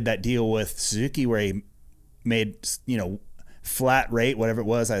 did that deal with Suzuki where he made, flat rate, whatever it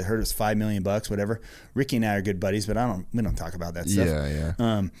was. I heard it was $5 million, whatever. Ricky and I are good buddies, but we don't talk about that stuff.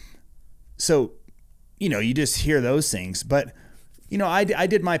 Yeah. So, you just hear those things, but I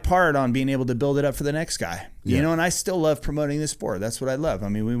did my part on being able to build it up for the next guy, and I still love promoting the sport. That's what I love. I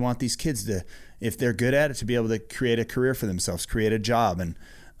mean, we want these kids to, if they're good at it, to be able to create a career for themselves, create a job,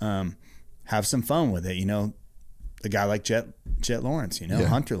 and have some fun with it. A guy like Jet Lawrence,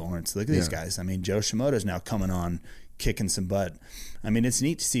 Hunter Lawrence. Look at these guys. I mean, Joe Shimoda's now coming on, kicking some butt. I mean, it's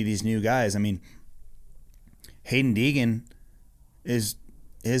neat to see these new guys. I mean, Hayden Deegan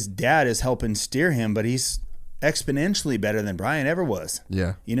his dad is helping steer him, but he's exponentially better than Brian ever was.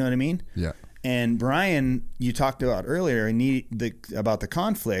 Yeah. You know what I mean? Yeah. And Brian, you talked about earlier, about the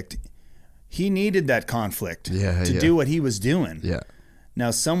conflict. He needed that conflict to do what he was doing. Yeah.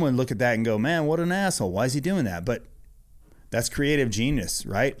 Now, someone look at that and go, man, what an asshole. Why is he doing that? But that's creative genius,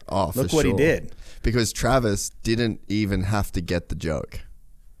 right? Oh, look for what sure. he did. Because Travis didn't even have to get the joke.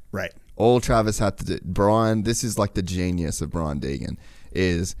 Right. All Travis had to do, Brian, this is like the genius of Brian Deegan,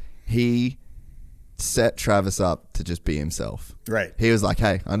 is he set Travis up to just be himself. Right. He was like,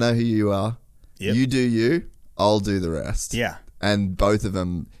 hey, I know who you are. Yep. You do you. I'll do the rest. Yeah. And both of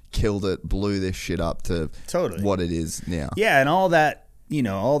them killed it, blew this shit up to what it is now. Yeah, and all that,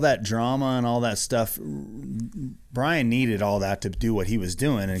 all that drama and all that stuff, Brian needed all that to do what he was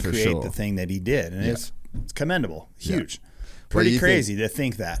doing and create the thing that he did. And it's commendable. Huge. Yeah. Pretty crazy to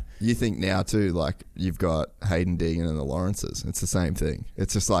think that. You think now too, like you've got Hayden Deegan and the Lawrences. It's the same thing.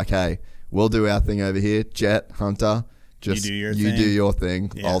 It's just like, hey, we'll do our thing over here. Jet, Hunter, just you do your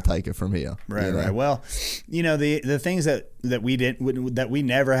thing. Yeah. I'll take it from here. Right, right. Well, the things that we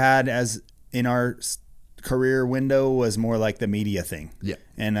never had as in our career window was more like the media thing. Yeah.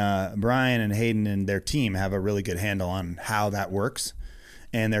 And Brian and Hayden and their team have a really good handle on how that works,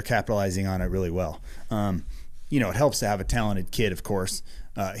 and they're capitalizing on it really well. It helps to have a talented kid, of course.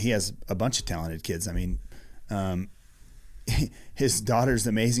 He has a bunch of talented kids. I mean, his daughter's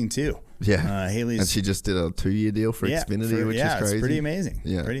amazing too. Yeah. Haley's, and she just did a 2-year deal for Xfinity, which is crazy. It's pretty amazing.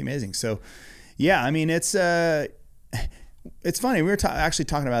 Yeah. Pretty amazing. So, I mean, it's funny. We were actually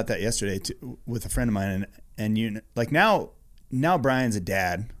talking about that yesterday with a friend of mine, and now Brian's a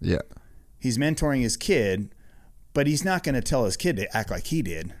dad. Yeah. He's mentoring his kid, but he's not going to tell his kid to act like he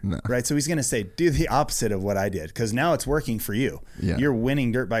did, right? So he's going to say, do the opposite of what I did, because now it's working for you. Yeah. You're a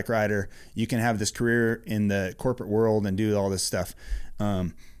winning dirt bike rider. You can have this career in the corporate world and do all this stuff,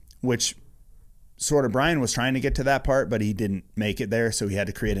 which sort of Brian was trying to get to that part, but he didn't make it there, so he had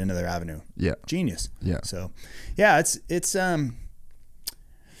to create another avenue. Yeah. Genius. Yeah. So, yeah, it's it's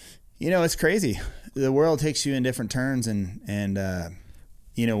crazy. The world takes you in different turns, and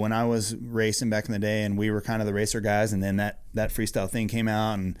when I was racing back in the day and we were kind of the racer guys, and then that freestyle thing came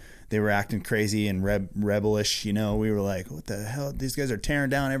out and they were acting crazy and rebellish, we were like, what the hell? These guys are tearing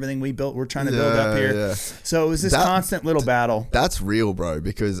down everything we built. We're trying to build up here. Yeah. So it was this constant little battle. That's real, bro,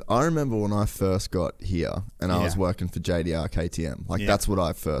 because I remember when I first got here and I was working for JDR KTM. That's what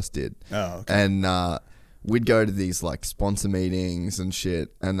I first did. Oh, okay. And we'd go to these sponsor meetings and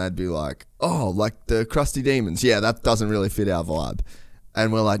shit, and they'd be like, oh, like the Crusty Demons. Yeah, that doesn't really fit our vibe.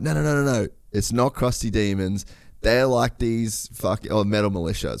 And we're like, no. It's not Crusty Demons. They're like these Metal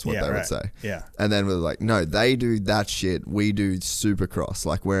Militia is what they would say. Yeah. And then we're like, no, they do that shit. We do Supercross.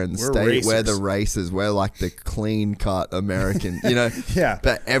 Like we're in the state, racers. we're the racers. We're like the clean cut American, Yeah.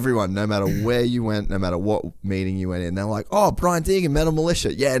 But everyone, no matter where you went, no matter what meeting you went in, they're like, oh, Brian Deegan, Metal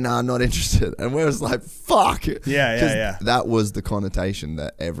Militia. Yeah, no, I'm not interested. And we're just like, fuck. Yeah. That was the connotation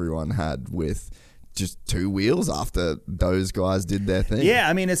that everyone had with just two wheels after those guys did their thing. Yeah,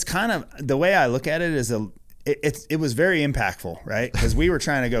 I mean, it's kind of the way I look at it is it was very impactful, right? Because we were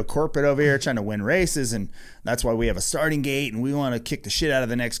trying to go corporate over here, trying to win races, and that's why we have a starting gate, and we want to kick the shit out of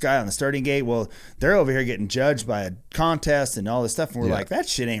the next guy on the starting gate. Well, they're over here getting judged by a contest and all this stuff, and we're like, that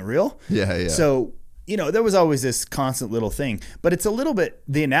shit ain't real. Yeah. So, there was always this constant little thing, but it's a little bit,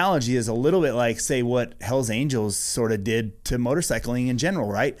 the analogy is a little bit like, say, what Hell's Angels sort of did to motorcycling in general,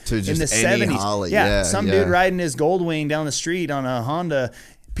 right? To just in the any 70s. Harley. Yeah, some dude riding his Goldwing down the street on a Honda.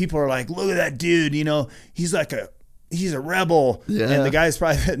 People are like, look at that dude, he's a rebel. Yeah. And the guy's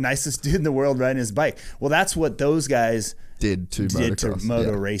probably the nicest dude in the world riding his bike. Well, that's what those guys did to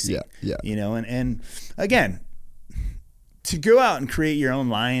moto racing. Yeah. And again, to go out and create your own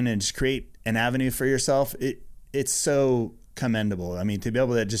line and just create an avenue for yourself, it's so commendable. I mean, to be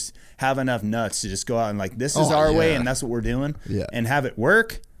able to just have enough nuts to just go out and this is our way and that's what we're doing, and have it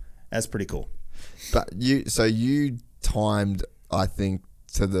work, that's pretty cool. But you timed, I think,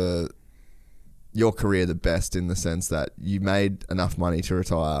 to your career the best, in the sense that you made enough money to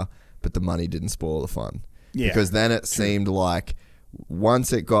retire, but the money didn't spoil the fun. Yeah, because then it seemed like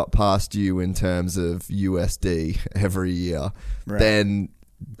once it got past you in terms of USD every year, then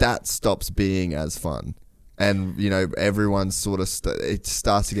that stops being as fun. And, everyone's sort of, it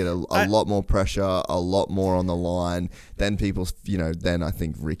starts to get a lot more pressure, a lot more on the line. Then people's, then I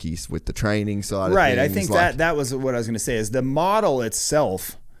think Ricky's with the training side of things. Right. I think that was what I was going to say, is the model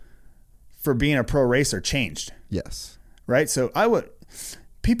itself for being a pro racer changed. Yes. Right. So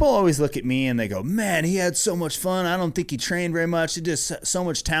people always look at me and they go, man, he had so much fun. I don't think he trained very much. He just so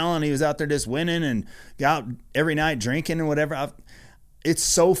much talent. He was out there just winning and got out every night drinking and whatever. It's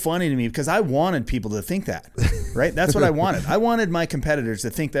so funny to me because I wanted people to think that, right? That's what I wanted. I wanted my competitors to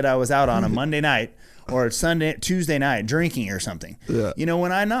think that I was out on a Monday night or Tuesday night drinking or something. Yeah.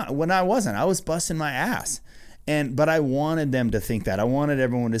 When I wasn't, I was busting my ass. But I wanted them to think that. I wanted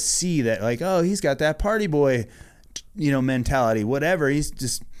everyone to see that, oh, he's got that party boy, mentality, whatever. He's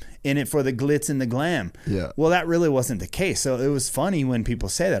just in it for the glitz and the glam. Yeah. Well, that really wasn't the case. So it was funny when people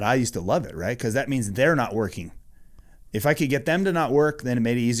say that. I used to love it, right? Because that means they're not working. If I could get them to not work, then it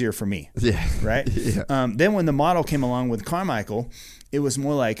made it easier for me. Yeah. Right? Yeah. Then when the model came along with Carmichael, it was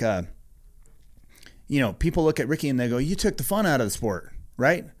more like, people look at Ricky and they go, you took the fun out of the sport,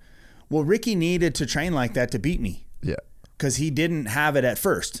 right? Well, Ricky needed to train like that to beat me. Yeah. Because he didn't have it at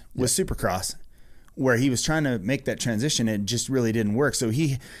first with Supercross, where he was trying to make that transition. It just really didn't work. So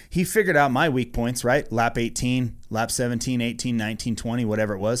he figured out my weak points, right? Lap 18, lap 17, 18, 19, 20,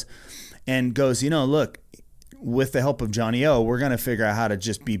 whatever it was, and goes, look, with the help of Johnny O, we're going to figure out how to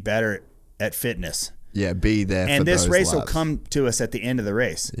just be better at fitness. Yeah, be there and for this those race laps. will come to us at the end of the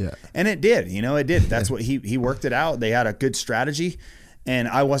race. Yeah. And it did. It did. That's what he worked it out. They had a good strategy, and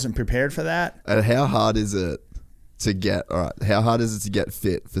I wasn't prepared for that. And how hard is it to get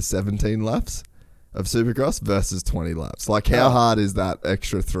fit for 17 laps of Supercross versus 20 laps? How hard is that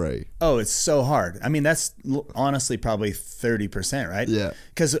extra 3? Oh, it's so hard. I mean, that's honestly probably 30%, right? Yeah.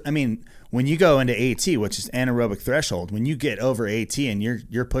 Because, when you go into AT, which is anaerobic threshold, when you get over AT and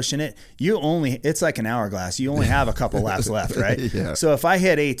you're pushing it, it's like an hourglass. You only have a couple laps left, right? Yeah. So if I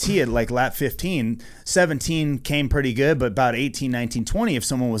hit AT at lap 15, 17 came pretty good, but about 18, 19, 20, if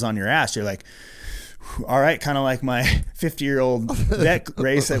someone was on your ass, you're like, all right, kind of like my 50-year-old vet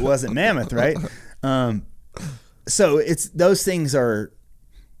race that wasn't Mammoth, right? So it's those things are,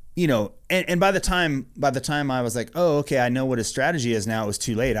 and by the time I was like, oh, okay, I know what his strategy is now, it was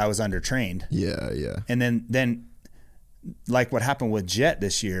too late. I was undertrained. Yeah. And then like what happened with Jet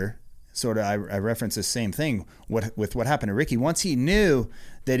this year, sort of, I referenced the same thing with what happened to Ricky. Once he knew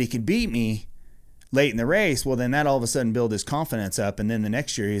that he could beat me late in the race, well, then that all of a sudden built his confidence up. And then the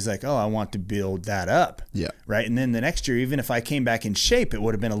next year he's like, oh, I want to build that up. Yeah. Right. And then the next year, even if I came back in shape, it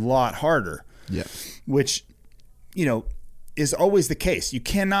would have been a lot harder. Yeah. Which, is always the case. You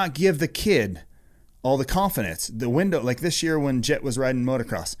cannot give the kid all the confidence. The window, like this year when Jet was riding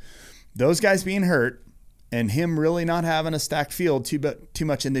motocross, those guys being hurt and him really not having a stacked field too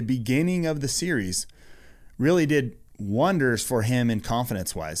much in the beginning of the series really did wonders for him in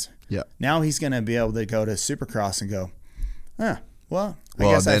confidence-wise. Yeah. Now he's going to be able to go to Supercross and go, I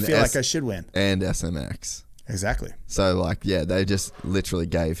guess I feel like I should win. And SMX. Exactly. So, they just literally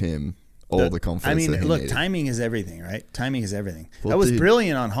gave him all the confidence that he needed. Timing is everything, right? Timing is everything. Well, that was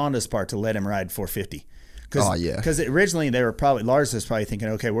brilliant on Honda's part to let him ride 450. Because originally they were Lars was probably thinking,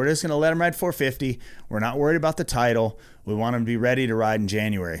 okay, we're just going to let him ride 450. We're not worried about the title. We want him to be ready to ride in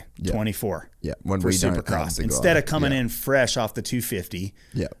January 24. Yeah, when for we Supercross instead of coming in fresh off the 250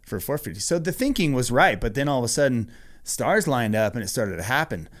 for 450. So the thinking was right, but then all of a sudden stars lined up and it started to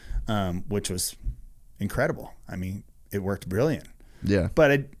happen, which was incredible. I mean, it worked brilliant. Yeah,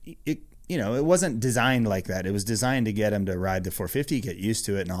 but it wasn't designed like that. It was designed to get him to ride the 450, get used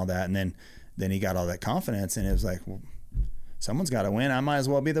to it and all that, and then he got all that confidence, and it was like, well, someone's got to win. I might as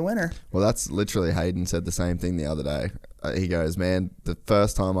well be the winner. Well, that's literally Hayden said the same thing the other day. He goes, man, the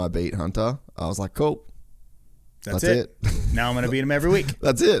first time I beat Hunter, I was like, cool. That's it. Now I'm going to beat him every week.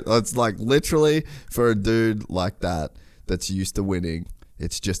 That's it. It's like literally for a dude like that's used to winning,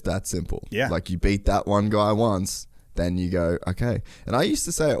 it's just that simple. Yeah. Like you beat that one guy once, then you go, okay. And I used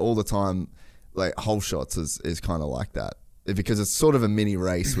to say it all the time, like whole shots is kind of like that. Because it's sort of a mini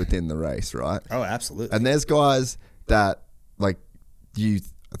race within the race, right? Oh, absolutely. And there's guys that like you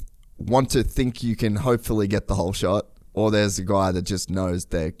want to think you can hopefully get the whole shot, or there's a guy that just knows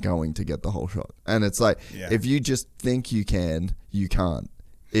they're going to get the whole shot. And it's like, if you just think you can, you can't.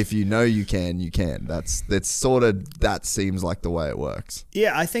 If you know you can, you can. That's sort of, that seems like the way it works.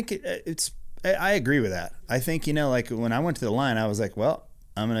 Yeah, I think I agree with that. I think, like when I went to the line, I was like, well,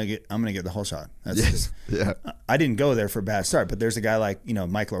 I'm gonna get the whole shot. That's just, I didn't go there for a bad start, but there's a guy like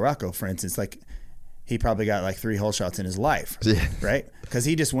Mike LaRocco, for instance, like he probably got like 3 whole shots in his life, right? Because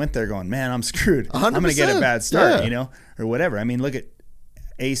he just went there going, man, I'm screwed. 100%. I'm gonna get a bad start, or whatever. I mean, look at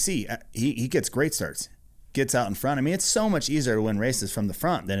AC. He gets great starts, gets out in front. I mean, it's so much easier to win races from the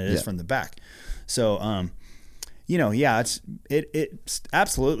front than it is from the back. So, it's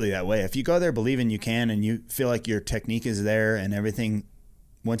absolutely that way. If you go there believing you can and you feel like your technique is there and everything.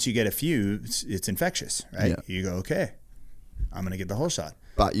 Once you get a few, it's infectious, right? Yeah. You go, okay, I'm going to get the whole shot.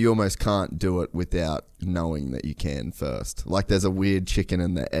 But you almost can't do it without knowing that you can first. Like there's a weird chicken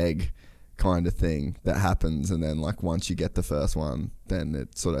and the egg kind of thing that happens, and then like once you get the first one, then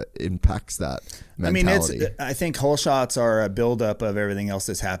it sort of impacts that mentality. I think whole shots are a buildup of everything else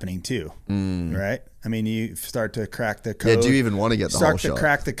that's happening too, right? I mean, you start to crack the code. Yeah, do you even want to get the whole shot? Start to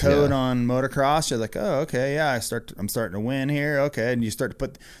crack the code on motocross. You're like, oh, okay, yeah, I'm starting to win here. Okay, and you start to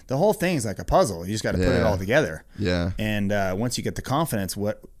put the whole thing's like a puzzle. You just got to put it all together. Yeah. And once you get the confidence,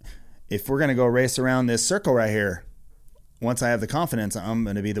 if we're gonna go race around this circle right here? Once I have the confidence, I'm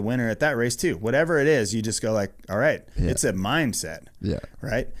going to be the winner at that race too. Whatever it is, you just go like, all right, it's a mindset. Yeah.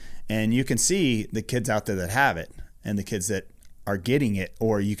 Right. And you can see the kids out there that have it and the kids that are getting it,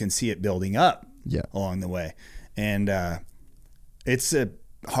 or you can see it building up along the way. And it's a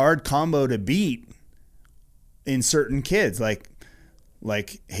hard combo to beat in certain kids, like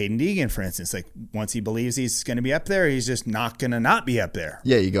Hayden Deegan, for instance. Like once he believes he's going to be up there, he's just not going to not be up there.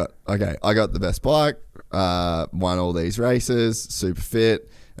 Yeah, I got the best bike, won all these races, super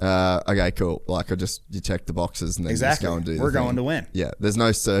fit. Okay, cool. Like you check the boxes and then just go and do the thing. We're going to win. Yeah, there's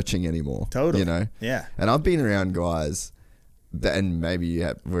no searching anymore. Totally. Yeah. And I've been around guys and maybe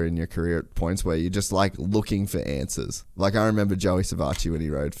we're in your career at points where you're just like looking for answers. Like I remember Joey Savacci when he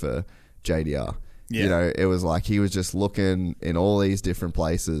rode for JDR. Yeah. It was like he was just looking in all these different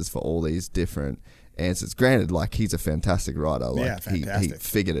places for all these different answers. Granted, like he's a fantastic rider. Like he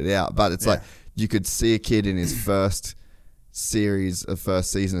figured it out. But it's like you could see a kid in his first season of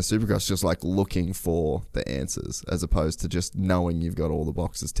Supercross just like looking for the answers as opposed to just knowing you've got all the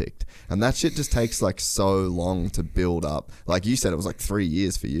boxes ticked. And that shit just takes like so long to build up. Like you said, it was like 3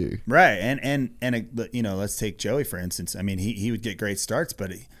 years for you. Right. And let's take Joey, for instance. I mean, he would get great starts,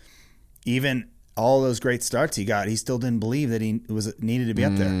 but even all those great starts he got, he still didn't believe that he was needed to be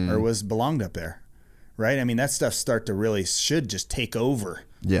up there or was belonged up there, right? I mean, that stuff should just take over.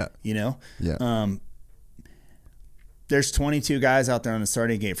 Yeah. You know? Yeah. There's 22 guys out there on the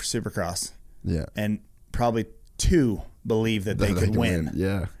starting gate for Supercross. Yeah. And probably 2 believe that they could win.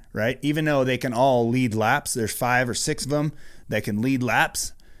 Yeah. Right? Even though they can all lead laps, there's 5 or 6 of them that can lead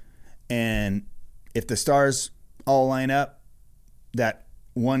laps. And if the stars all line up, that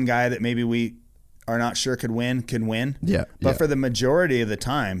one guy that maybe we are not sure could win can win. Yeah. But for the majority of the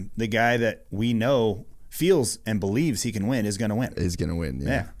time, the guy that we know feels and believes he can win is going to win. Is going to win.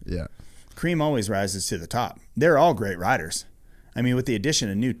 Yeah. Yeah. Cream always rises to the top. They're all great riders. I mean, with the addition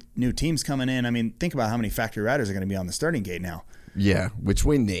of new teams coming in, I mean, think about how many factory riders are going to be on the starting gate now. Yeah, which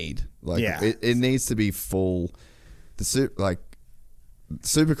we need. Like, it needs to be full. Supercross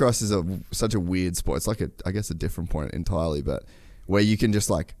is such a weird sport. It's like I guess a different point entirely, but where you can just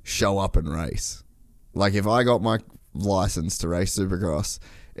like show up and race. Like if I got my license to race Supercross,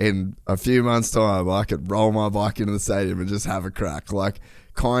 in a few months' time, I could roll my bike into the stadium and just have a crack. Like,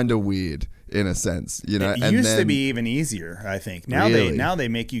 kind of weird in a sense, you know. It used to be even easier, I think. Now they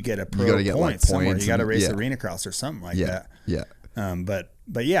make you get a pro point somewhere. You got to race arena cross or something like that. Yeah.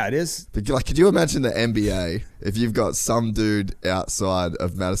 But yeah, it is. But like, could you imagine the NBA if you've got some dude outside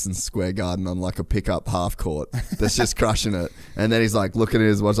of Madison Square Garden on like a pickup half court that's just crushing it, and then he's like looking at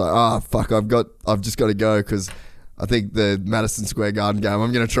his watch like, fuck, I've just got to go because I think the Madison Square Garden game,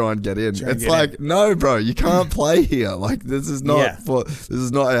 I'm going to try and get in. It's like, no, bro, you can't play here. Like, this is not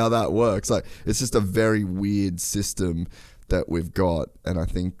how that works. Like, it's just a very weird system that we've got. And I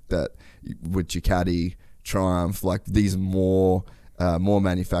think that with Ducati, Triumph, like these more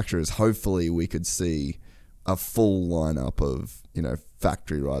manufacturers, hopefully we could see a full lineup of, you know,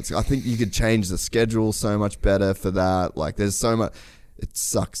 factory rides. I think you could change the schedule so much better for that. Like, there's so much. It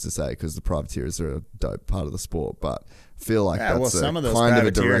sucks to say because the privateers are a dope part of the sport, but I feel like some of those kind of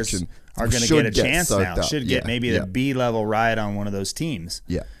a direction are going to get a chance now. Should get maybe the B-level ride on one of those teams.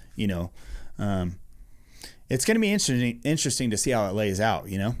 Yeah. You know, it's going to be interesting to see how it lays out.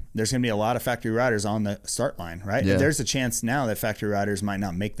 You know, there's going to be a lot of factory riders on the start line, right? Yeah. There's a chance now that factory riders might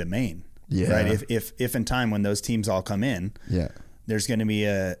not make the main. Yeah. Right. If in time when those teams all come in, there's going to be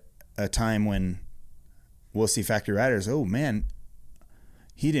a time when we'll see factory riders. Oh man,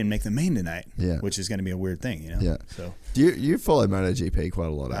 he didn't make the main tonight. Yeah. Which is going to be a weird thing, you know. Yeah. So do you follow MotoGP quite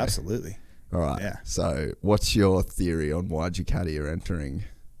a lot? Absolutely. All right. Yeah. So what's your theory on why Ducati are entering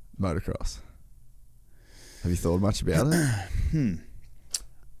motocross? Have you thought much about it?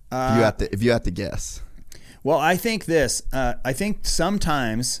 If you had to guess. Well, I think this. I think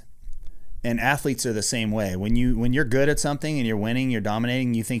sometimes, and athletes are the same way. When you're good at something and you're winning, you're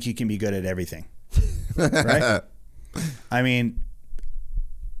dominating, you think you can be good at everything, right? I mean,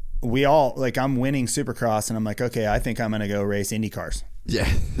 we all I'm winning Supercross, and I'm like, okay, I think I'm going to go race Indy cars.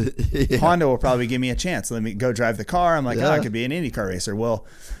 Yeah. Honda will probably give me a chance. Let me go drive the car. I'm like, I could be an IndyCar racer. Well,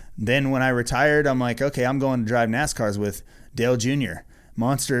 then when I retired, I'm like, okay, I'm going to drive NASCARs with Dale Jr.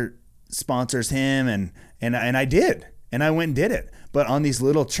 Monster sponsors him, and I did, and I went and did it. But on these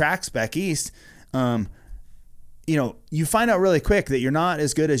little tracks back east, you know, you find out really quick that you're not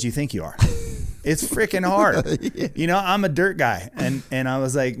as good as you think you are. It's freaking hard. Yeah. You know, I'm a dirt guy, and I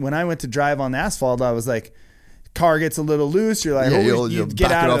was like, when I went to drive on the asphalt, I was like, car gets a little loose. You're like, you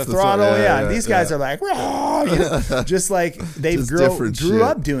get out of the throttle. These guys are like, you know, just like they grew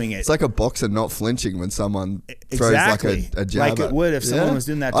up doing it. It's like a boxer not flinching when someone throws like a jab. Like it would if someone was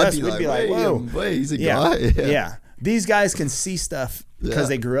doing that to us. We'd be like, whoa, he's a guy. Yeah. These guys can see stuff because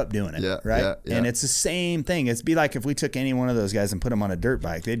they grew up doing it, right? Yeah. And it's the same thing. It'd be like if we took any one of those guys and put them on a dirt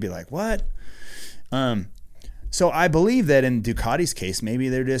bike, they'd be like, what? So I believe that in Ducati's case, maybe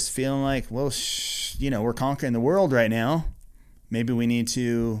they're just feeling like, well, you know, we're conquering the world right now. Maybe we need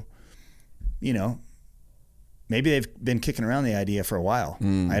to, you know, maybe they've been kicking around the idea for a while.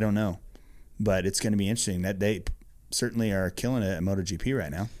 I don't know. But it's going to be interesting that they certainly are killing it at MotoGP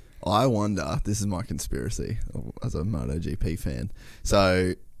right now. I wonder, this is my conspiracy as a MotoGP fan.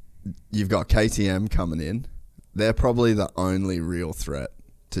 So you've got KTM coming in. They're probably the only real threat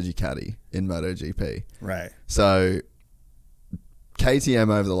to Ducati in MotoGP. Right. So KTM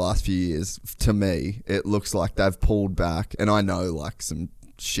over the last few years, to me, it looks like they've pulled back, and I know like some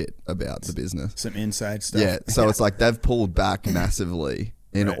shit about the business. Some inside stuff. Yeah, so it's like they've pulled back massively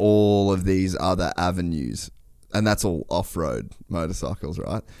in all of these other avenues, and that's all off-road motorcycles,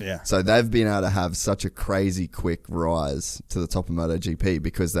 right? Yeah. So they've been able to have such a crazy quick rise to the top of MotoGP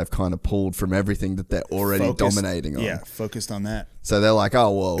because they've kind of pulled from everything that they're already dominating on. Yeah, focused on that. So they're like,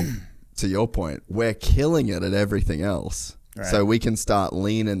 oh, well, to your point, we're killing it at everything else. Right. So we can start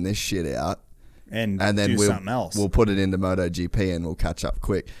leaning this shit out and then do we'll, something else. We'll put it into MotoGP and we'll catch up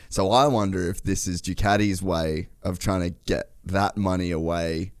quick. So I wonder if this is Ducati's way of trying to get that money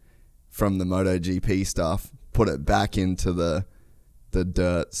away from the MotoGP stuff, put it back into the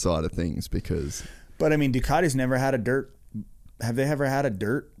dirt side of things, because... But I mean, Ducati's never had a dirt... Have they ever had a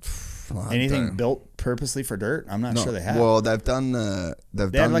dirt... Anything built purposely for dirt? I'm not sure they have. Well, they've done...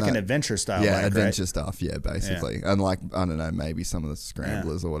 They had like an adventure style. Yeah, bike, adventure right? stuff, yeah, basically. Yeah. And like, I don't know, maybe some of the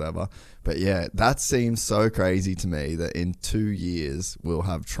scramblers or whatever. But yeah, that seems so crazy to me that in 2 years we'll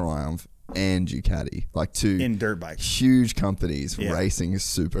have Triumph and Ducati. Like two... In dirt bikes. Huge companies racing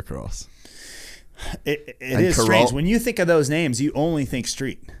Supercross. It is strange. When you think of those names, you only think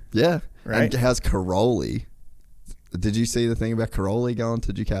street. Yeah. Right? And how's Caroli? Did you see the thing about Caroli going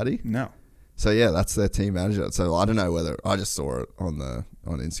to Ducati? No. So yeah, that's their team manager. So I don't know whether I just saw it on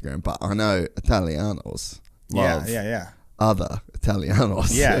Instagram, but I know Italianos love other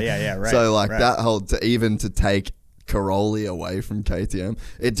Italianos. Yeah, right. So like right. that whole even to take Caroli away from KTM,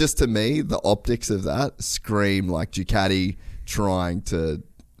 it just, to me, the optics of that scream like Ducati trying to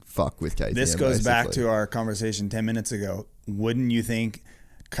fuck with KTM. This goes back to our conversation 10 minutes ago. Wouldn't you think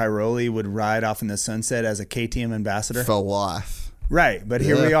Cairoli would ride off in the sunset as a KTM ambassador? For life. Right, but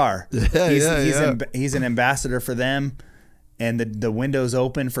here we are. Yeah, he's an ambassador for them, and the window's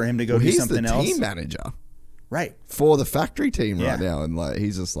open for him to go do something else. He's the team manager. Right. For the factory team right now, and like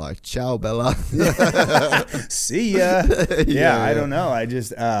he's just like, ciao, Bella. See ya. Yeah, I don't know. I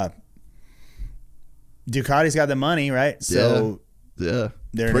just... Ducati's got the money, right? So... Yeah.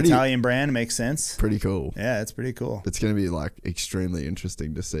 They're an Italian brand. Makes sense. Pretty cool. Yeah, it's pretty cool. It's going to be like extremely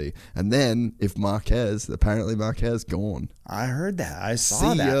interesting to see. And then if apparently Marquez gone. I heard that. I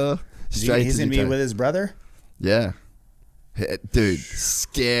saw that. See ya. He's going to be with his brother? Yeah. Dude,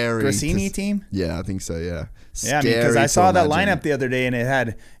 scary. Grassini team? Yeah, I think so, yeah. Yeah, because I saw that lineup the other day and it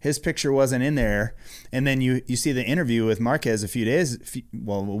had his picture wasn't in there. And then you see the interview with Marquez a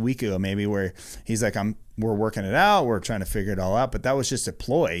week ago maybe, where he's like, we're working it out, we're trying to figure it all out. But that was just a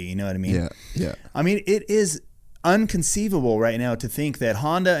ploy, you know what I mean? Yeah. I mean, it is unconceivable right now to think that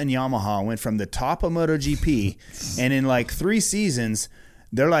Honda and Yamaha went from the top of MotoGP and in like 3 seasons,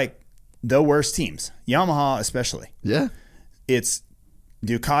 they're like the worst teams. Yamaha especially. Yeah. It's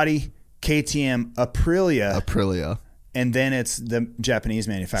Ducati, KTM, Aprilia, and then it's the Japanese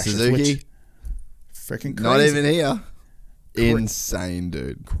manufacturers. Suzuki, freaking crazy. Not even here. Insane,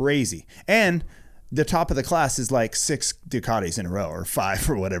 dude. Crazy. And the top of the class is like 6 Ducatis in a row, or 5,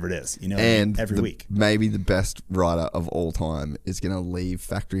 or whatever it is. You know, and every week. Maybe the best rider of all time is going to leave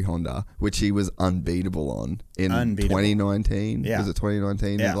factory Honda, which he was unbeatable on in 2019. Yeah. Was it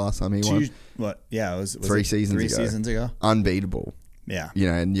 2019 the last time he won? What? Yeah, it was 3 seasons ago. Unbeatable. Yeah. You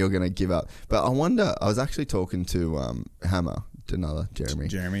know, and you're going to give up. But I wonder, I was actually talking to Hammer,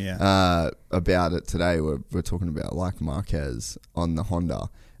 Jeremy, about it today. We're talking about like Marquez on the Honda,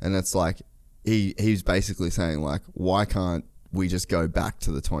 and it's like he's basically saying like, why can't we just go back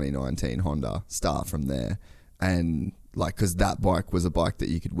to the 2019 Honda, start from there, and like, because that bike was a bike that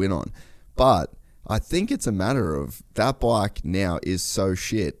you could win on. But I think it's a matter of that bike now is so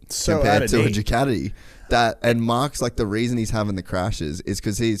shit compared to a Ducati that, and Mark's like, the reason he's having the crashes is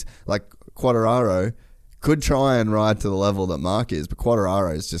because he's like, Quartararo could try and ride to the level that Mark is, but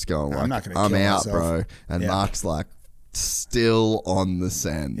Quartararo is just going like, I'm out, bro. And Mark's like still on the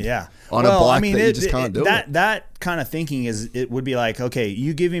send. Yeah. On a bike that you just can't do it. That kind of thinking it would be like, okay,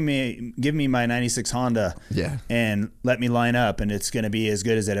 you give me my 96 Honda and let me line up and it's going to be as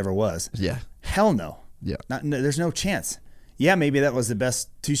good as it ever was. Yeah. Hell no. Yeah. There's no chance. Yeah, maybe that was the best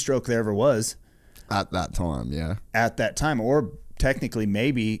 2-stroke there ever was. At that time, yeah. At that time. Or technically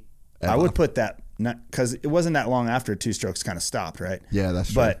maybe I would put that, because it wasn't that long after 2-strokes kind of stopped, right? Yeah,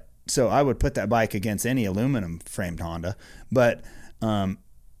 that's true. But so I would put that bike against any aluminum framed Honda. But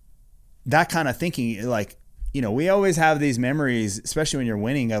that kind of thinking, like, you know, we always have these memories, especially when you're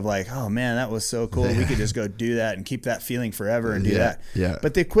winning, of like, oh man, that was so cool. We could just go do that and keep that feeling forever and do that. Yeah.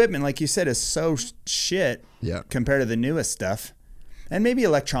 But the equipment, like you said, is so shit compared to the newest stuff. And maybe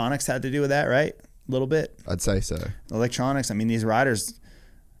electronics had to do with that, right? A little bit. I'd say so. Electronics. I mean, these riders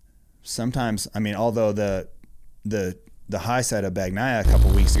sometimes, I mean, although the high side of Bagnaia a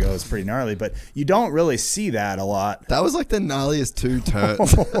couple weeks ago was pretty gnarly, but you don't really see that a lot. That was like the gnarliest 2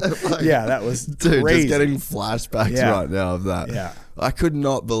 turns. Like, yeah, that was dude, crazy. Just getting flashbacks right now of that. Yeah. I could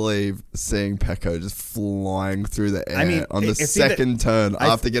not believe seeing Pecco just flying through the air on the second turn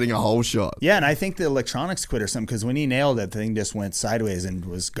after getting a whole shot. Yeah, and I think the electronics quit or something, because when he nailed it, the thing just went sideways and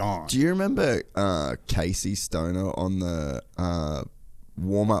was gone. Do you remember Casey Stoner on the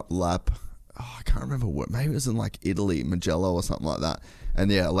warm-up lap I can't remember what, maybe it was in like Italy, Mugello or something like that. And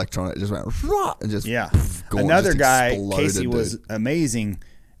yeah, electronic just went and just gone, Another just guy, exploded, Casey, was dude. amazing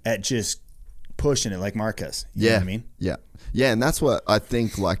at just pushing it like Marquez. You know what I mean? Yeah. Yeah, and that's what I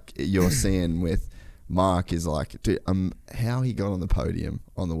think like you're seeing with Mark is like, dude, how he got on the podium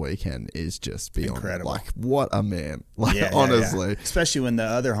on the weekend is just beyond incredible. Like, what a man. Like, honestly. Especially when the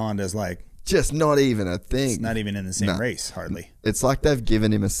other Honda's like, just not even a thing. it's not even in the same race, hardly. It's like they've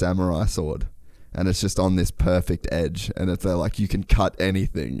given him a samurai sword. And it's just on this perfect edge, and they're like, you can cut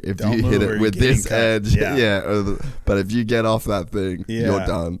anything if you hit it with this edge. Yeah. But if you get off that thing, you're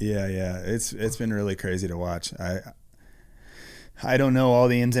done. Yeah. It's been really crazy to watch. I don't know all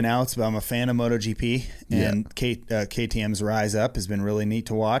the ins and outs, but I'm a fan of MotoGP, and KTM's rise up has been really neat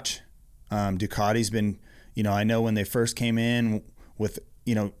to watch. Ducati's been, I know when they first came in with,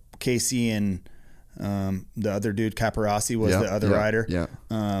 Casey and the other dude, Caparossi was the other rider. Yeah.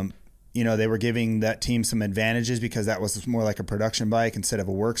 They were giving that team some advantages because that was more like a production bike instead of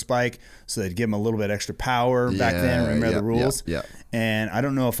a works bike. So they'd give them a little bit extra power back then. Remember the rules? Yeah. And I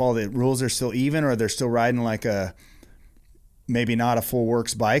don't know if all the rules are still even or they're still riding like maybe not a full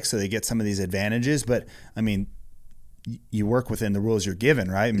works bike. So they get some of these advantages. But, I mean, you work within the rules you're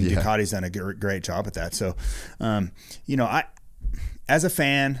given, right? I mean, Ducati's done a great job at that. So, as a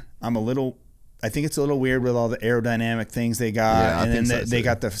fan, I think it's a little weird with all the aerodynamic things they got, and then they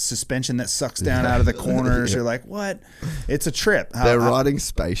got the suspension that sucks down out of the corners. You're like, what? It's a trip. They're riding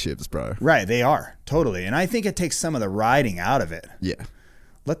spaceships, bro. Right, they are, totally. And I think it takes some of the riding out of it. Yeah.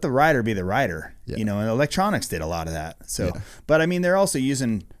 Let the rider be the rider. Yeah. And electronics did a lot of that. So, but I mean, they're also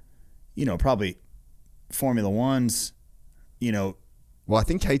using, probably Formula Ones, Well, I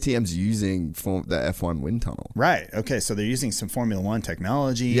think KTM's using the F1 wind tunnel. Right. Okay. So they're using some Formula One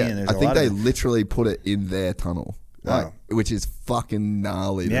technology. Yeah. And there's I think they literally put it in their tunnel, which is fucking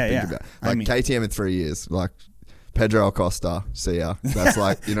gnarly to think about. Like KTM in 3 years, like Pedro Acosta, see ya. That's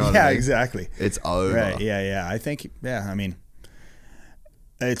like, what I mean? Yeah, exactly. It's over. Right. Yeah. I think, I mean,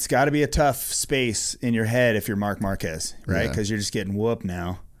 it's got to be a tough space in your head if you're Marc Marquez, right? Because you're just getting whooped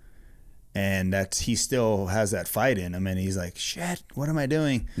now. And he still has that fight in him, and he's like, "Shit, what am I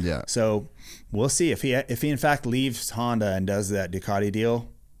doing?" Yeah. So we'll see if he in fact leaves Honda and does that Ducati deal,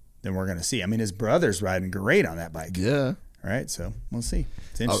 then we're gonna see. I mean, his brother's riding great on that bike. Yeah. Right. So we'll see.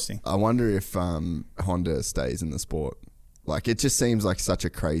 It's interesting. I wonder if Honda stays in the sport. Like, it just seems like such a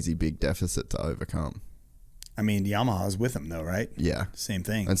crazy big deficit to overcome. I mean, Yamaha's with him though, right? Yeah. Same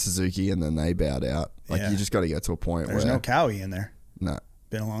thing. And Suzuki, and then they bowed out. Like, you just got to get to a point There's where no Cowie in there. No.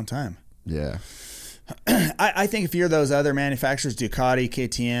 Been a long time. Yeah. I think if you're those other manufacturers, Ducati,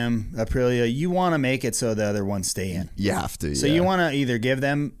 KTM, Aprilia, you want to make it so the other ones stay in. You have to. So you want to either give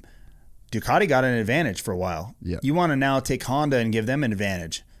them Ducati got an advantage for a while. Yeah. You want to now take Honda and give them an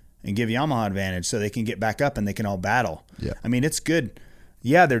advantage and give Yamaha an advantage so they can get back up and they can all battle. Yeah. I mean, it's good.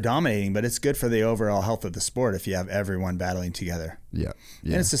 Yeah, they're dominating, but it's good for the overall health of the sport if you have everyone battling together. Yeah.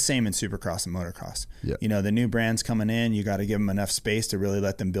 And it's the same in Supercross and Motocross. Yeah. The new brands coming in, you got to give them enough space to really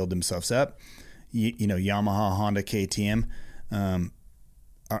let them build themselves up. Yamaha, Honda, KTM,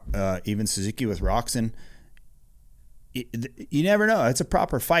 even Suzuki with Roxon. You never know. It's a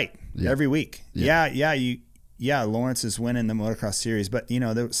proper fight every week. Yeah. Lawrence is winning the motocross series, but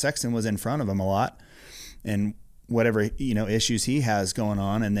the Sexton was in front of him a lot, and whatever issues he has going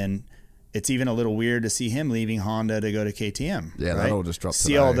on, and then it's even a little weird to see him leaving Honda to go to KTM. Yeah, right? that'll just drop.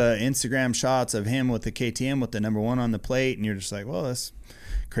 See all the Instagram shots of him with the KTM with the number 1 on the plate, and you're just like, well, that's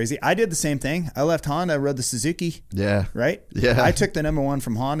crazy. I did the same thing. I left Honda, rode the Suzuki. Yeah. Right? Yeah. I took the number 1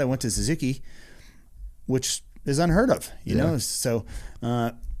 from Honda, went to Suzuki, which is unheard of, you know? So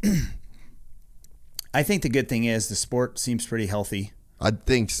I think the good thing is the sport seems pretty healthy. I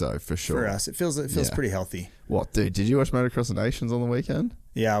think so, for sure. For us. It feels pretty healthy. What, dude? Did you watch Motocross of Nations on the weekend?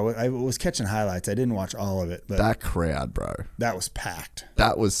 Yeah, I was catching highlights. I didn't watch all of it. But that crowd, bro. That was packed.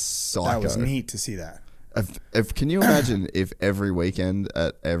 That was psycho. That was neat to see that. Can you imagine if every weekend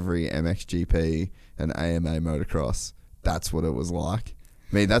at every MXGP and AMA motocross, that's what it was like?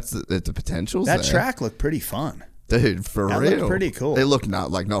 I mean, that's the potential. That track looked pretty fun. Dude, for real. That looked pretty cool. It looked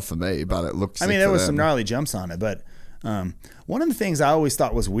not for me, but it looked sick. I mean, there was some gnarly jumps on it, but one of the things I always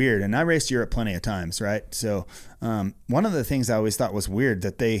thought was weird, and I raced Europe plenty of times, right? So one of the things I always thought was weird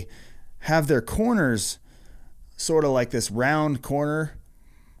that they have their corners sort of like this round corner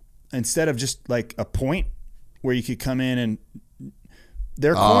instead of just like a point where you could come in, and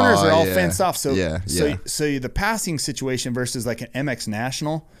their corners are all fenced off. So the passing situation versus like an MX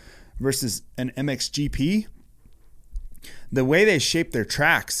National versus an MX GP, the way they shape their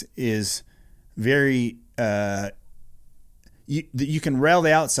tracks is very you can rail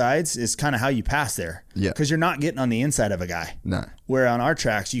the outsides is kind of how you pass there. Yeah. Because you're not getting on the inside of a guy. No. Where on our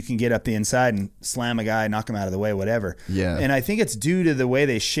tracks, you can get up the inside and slam a guy, knock him out of the way, whatever. Yeah. And I think it's due to the way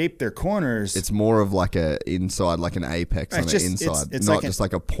they shape their corners. It's more of like a inside, like an apex on the inside, it's not like just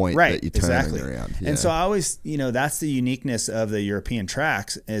like a point right, that you're turning exactly. around. Yeah. And so I always, that's the uniqueness of the European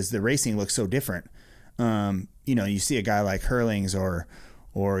tracks is the racing looks so different. You see a guy like Hurlings or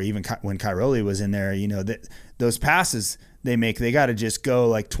even when Cairoli was in there, that those passes they make, they got to just go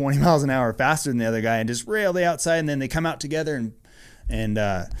like 20 miles an hour faster than the other guy and just rail the outside, and then they come out together and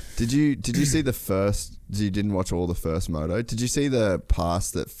did you see the first? You didn't watch all the first moto. Did you see the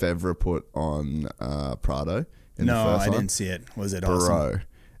pass that Fevre put on Prado? No, I didn't see it. Was it awesome? Bro,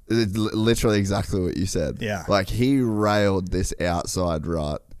 it's literally exactly what you said. Yeah, like he railed this outside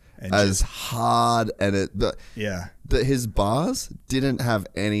right as hard, and his bars didn't have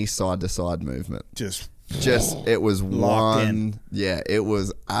any side to side movement. Just it was one in. Yeah, it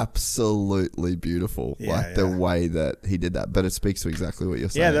was absolutely beautiful. The way that he did that. But it speaks to exactly what you're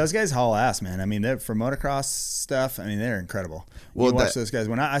saying. Yeah, those guys haul ass, man. I mean, for motocross stuff, they're incredible. You watch those guys.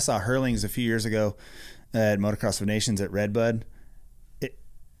 When I saw Hurlings a few years ago at Motocross of Nations at Redbud,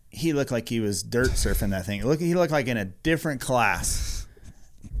 he looked like he was dirt surfing that thing. He looked like in a different class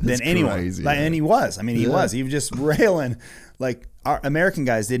than anyone. Crazy, and he was. He was. He was just railing. Like our American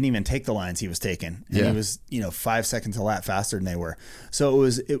guys didn't even take the lines he was taking, and he was 5 seconds a lap faster than they were. So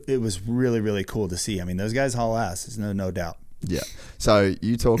it was really, really cool to see. Those guys haul ass. There's no doubt. Yeah. So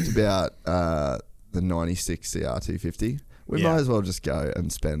you talked about the 96 CR250. We might as well just go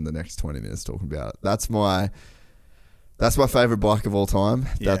and spend the next 20 minutes talking about it. That's my favorite bike of all time.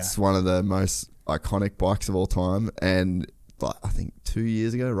 Yeah. That's one of the most iconic bikes of all time. And I think 2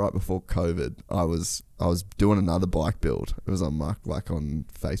 years ago, right before COVID, I was doing another bike build. It was on on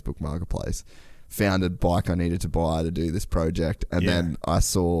Facebook Marketplace. Found a bike I needed to buy to do this project, and then I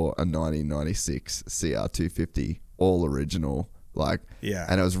saw a 1996 CR250, all original, and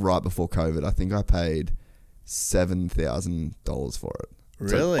it was right before COVID. I think I paid $7,000 for it.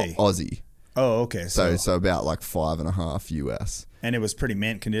 Really? So, Aussie. Oh, okay. So about $5.5 US. And it was pretty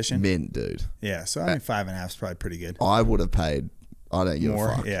mint condition? Mint, dude. Yeah, so $5.5 is probably pretty good. I would have paid, I don't give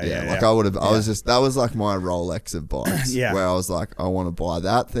more. a fuck. Yeah. I would have, I was just, that was like my Rolex of bikes. Where I was like, I want to buy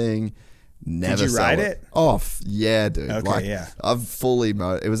that thing, never Did you sell ride it? it? Oh, yeah, dude. Okay, I've fully,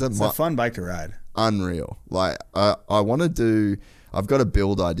 it's a fun bike to ride. Unreal. I want to do, I've got a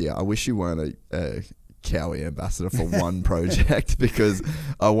build idea. I wish you weren't a Cowie ambassador for one project, because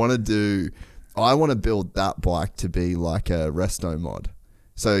I want to build that bike to be like a resto mod.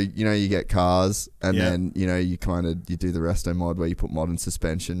 So, you get cars, and then, you do the resto mod where you put modern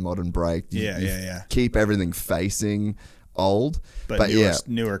suspension, modern brake. You keep everything facing old. But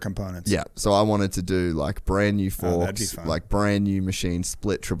newer components. Yeah. So I wanted to do like brand new forks, like brand new machine,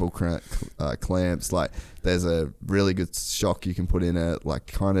 split triple clamps. Like there's a really good shock you can put in it, like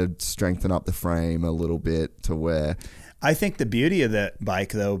kind of strengthen up the frame a little bit to where... I think the beauty of that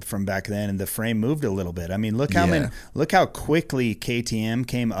bike, though, from back then, and the frame moved a little bit. Look how quickly KTM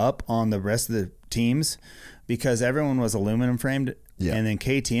came up on the rest of the teams, because everyone was aluminum framed, and then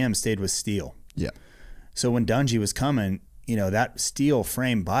KTM stayed with steel. Yeah. So when Dungey was coming, that steel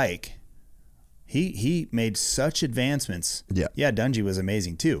frame bike, he made such advancements. Yeah. Yeah, Dungey was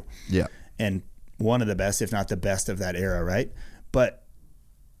amazing too. Yeah. And one of the best, if not the best of that era, right? But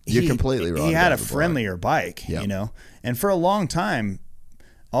you're completely right. He had a friendlier bike, and for a long time,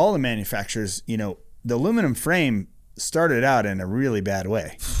 all the manufacturers, the aluminum frame started out in a really bad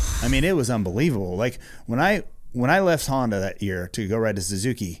way. It was unbelievable. Like when I left Honda that year to go ride to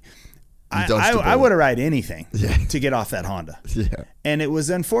Suzuki, I would have ride anything to get off that Honda. Yeah. And it was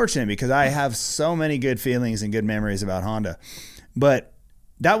unfortunate because I have so many good feelings and good memories about Honda, but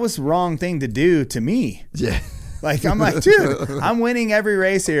that was the wrong thing to do to me. Yeah. Like, I'm like, dude, I'm winning every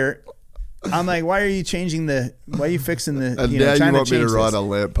race here. I'm like, why are you fixing the, and now you want me to ride a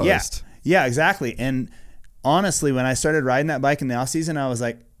lamppost. Yeah, exactly. And honestly, when I started riding that bike in the off season, I was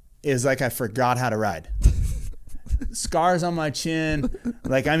like, it was like I forgot how to ride. Scars on my chin.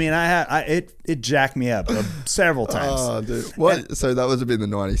 Like, it jacked me up several times. Oh, dude. What? So that would have been the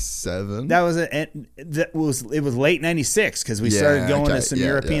 97? That was it was late 96 because we started going to some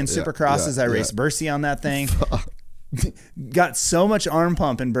European supercrosses. I raced Bercy on that thing. Got so much arm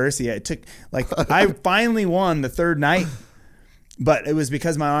pump in Bercy. It took, I finally won the third night. But it was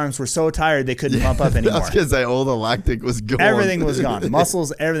because my arms were so tired they couldn't pump up anymore. I was going to say all the lactic was gone. Everything was gone.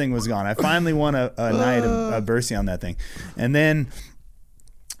 Muscles, everything was gone. I finally won a night of Bercy on that thing. And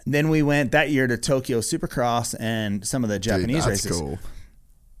then we went that year to Tokyo Supercross and some of the Japanese races. Cool.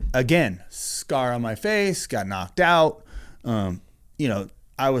 Again, scar on my face, got knocked out.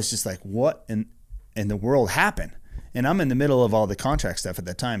 I was just like, what in the world happened? And I'm in the middle of all the contract stuff at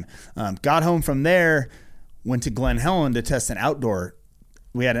that time. Got home from there, went to Glen Helen to test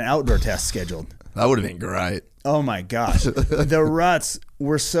we had an outdoor test scheduled. That would have been great. Oh my gosh. The ruts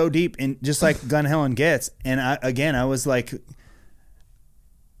were so deep, and just like Glen Helen gets. And I was like,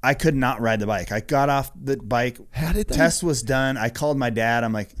 I could not ride the bike. I got off the bike. How did that? Test was done. I called my dad.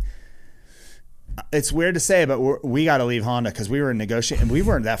 I'm like, it's weird to say, but we got to leave Honda because we were negotiating. We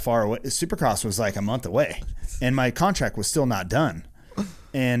weren't that far away. Supercross was like a month away, and my contract was still not done.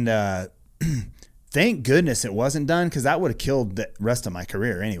 And thank goodness it wasn't done, because that would have killed the rest of my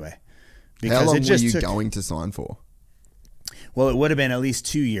career anyway. Because how long were you going to sign for? Well, it would have been at least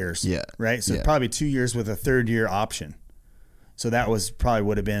 2 years. Yeah. Right? So probably 2 years with a third year option. So that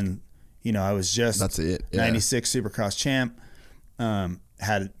would have been, I was just that's it. Yeah. 96 Supercross champ,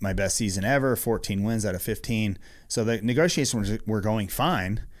 had my best season ever, 14 wins out of 15. So the negotiations were going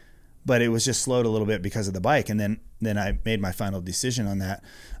fine, but it was just slowed a little bit because of the bike. And then I made my final decision on that.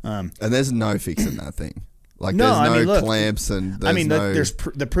 And there's no fixing that thing. Like there's no clamps and there's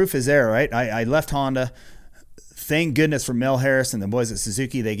the proof is there, right? I left Honda. Thank goodness for Mel Harris and the boys at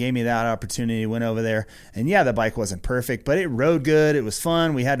Suzuki. They gave me that opportunity, went over there. And yeah, the bike wasn't perfect, but it rode good. It was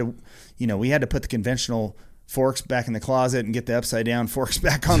fun. We had to put the conventional forks back in the closet and get the upside down forks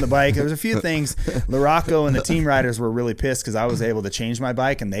back on the bike. There was a few things. Larocco and the team riders were really pissed because I was able to change my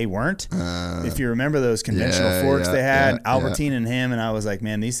bike and they weren't. If you remember those conventional forks they had, Albertine and him, and I was like,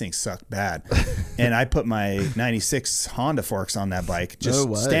 man, these things suck bad. And I put my 96 Honda forks on that bike,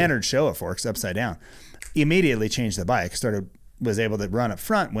 just standard Showa forks upside down. Immediately changed the bike. Was able to run up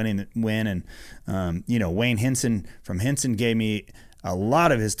front, win, and Wayne Hinson from Hinson gave me a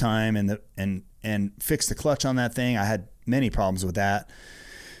lot of his time and fixed the clutch on that thing. I had many problems with that.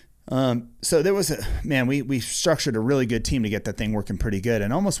 So there was we structured a really good team to get that thing working pretty good,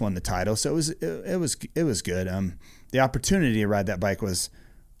 and almost won the title. So it was good. The opportunity to ride that bike was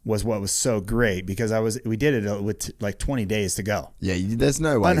what was so great, because we did it with like 20 days to go. Yeah, there's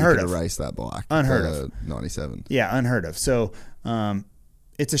no way you could erase that bike. Unheard of. 97. Yeah, unheard of. So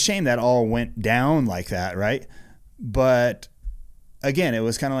it's a shame that all went down like that, right? But again, it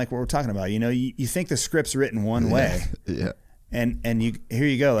was kind of like what we're talking about. You think the script's written one way. Yeah. And here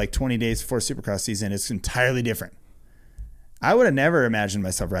you go, like 20 days before Supercross season, it's entirely different. I would have never imagined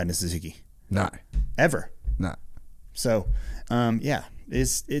myself riding a Suzuki. No. Ever. No. So,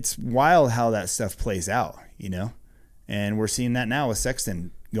 it's wild how that stuff plays out, and we're seeing that now with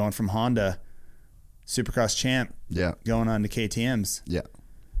Sexton going from Honda Supercross champ, going on to KTM's. Yeah.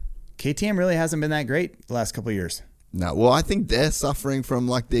 KTM really hasn't been that great the last couple of years. No, well, I think they're suffering from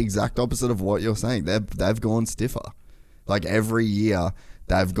like the exact opposite of what you're saying. They've gone stiffer. Like every year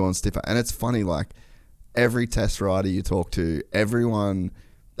they've gone stiffer. And it's funny, like every test rider you talk to, everyone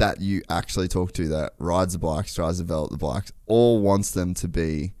that you actually talk to that rides the bikes, tries to develop the bikes, all wants them to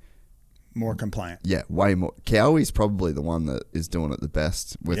be more compliant. Yeah, way more. Cowie's probably the one that is doing it the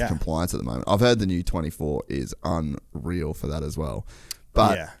best with compliance at the moment. I've heard the new 24 is unreal for that as well.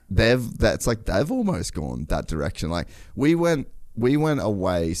 But they've almost gone that direction. Like we went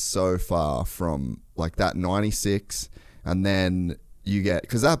away so far from like that 96, and then you get,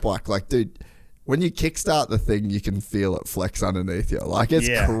 because that bike, like, dude, when you kickstart the thing, you can feel it flex underneath you. Like it's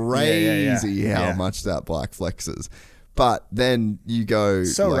crazy how much that bike flexes. But then you go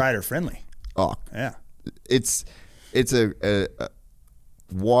rider friendly. Oh yeah, it's a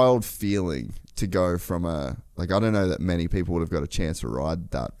wild feeling to go from I don't know that many people would have got a chance to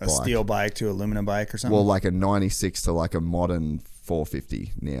ride that a steel bike to aluminum bike or something. Well, like a 96 to like a modern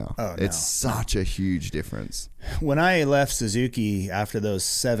 450 now. It's such a huge difference. When I left Suzuki after those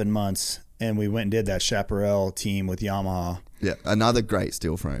 7 months and we went and did that Chaparral team with Yamaha. Yeah, another great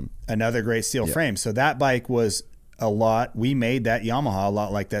steel frame. Frame. So that bike was a lot. We made that Yamaha a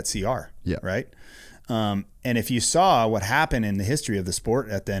lot like that CR. Yeah. Right. And if you saw what happened in the history of the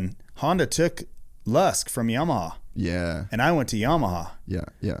sport, then Honda took Lusk from Yamaha. Yeah. And I went to Yamaha. Yeah.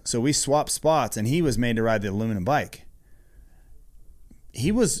 Yeah. So we swapped spots, and he was made to ride the aluminum bike.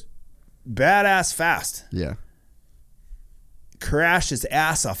 He was badass fast. Yeah. Crashed his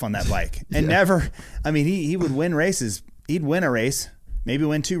ass off on that bike. And he would win races. He'd win a race, maybe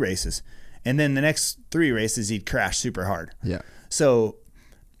win 2 races. And then the next 3 races, he'd crash super hard. Yeah. So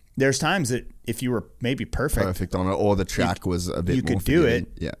there's times that if you were maybe perfect on it, or the track was a bit more, you could do it.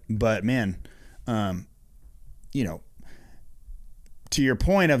 Yeah. But man, to your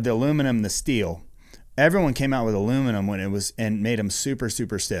point of the aluminum, the steel, everyone came out with aluminum when it was, and made them super,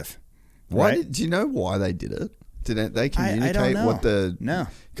 super stiff. Why? Right? Do you know why they did it? Didn't they communicate I don't know. what the... No.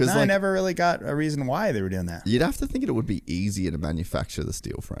 Because I never really got a reason why they were doing that. You'd have to think it would be easier to manufacture the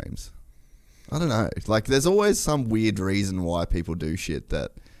steel frames. I don't know. Like, there's always some weird reason why people do shit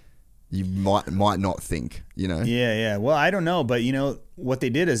that you might not think, you know? Yeah. Well, I don't know. But, what they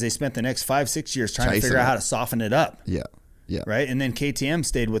did is they spent the next 5-6 years trying to figure out how to soften it up. Yeah. Right? And then KTM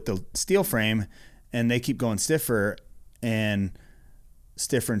stayed with the steel frame, and they keep going stiffer and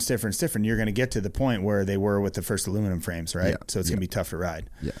stiffer and stiffer and stiffer. And you're going to get to the point where they were with the first aluminum frames, right? Yeah. So it's going to be tough to ride.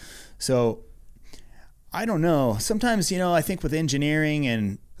 Yeah. So I don't know. Sometimes, I think with engineering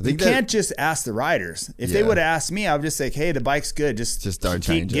and you can't just ask the riders. If they would have asked me, I would just say, hey, the bike's good. Just don't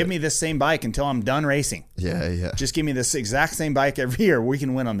change it. Give me this same bike until I'm done racing. Yeah. Just give me this exact same bike every year. We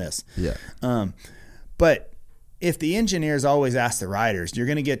can win on this. Yeah. But if the engineers always ask the riders, you're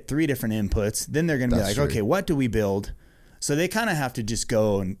going to get 3 different inputs. Then they're going to be like, okay, what do we build? So they kind of have to just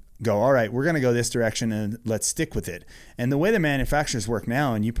go, all right, we're going to go this direction and let's stick with it. And the way the manufacturers work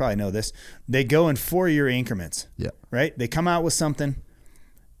now, and you probably know this, they go in 4-year increments. Yeah. Right? They come out with something,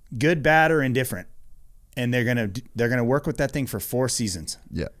 good, bad, or indifferent. And they're gonna work with that thing for 4 seasons.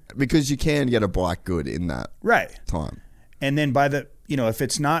 Yeah. Because you can get a bike good in that time. And then by the, if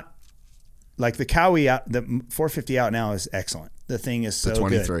it's not, like the Cowie out, the 450 out now is excellent. The thing is so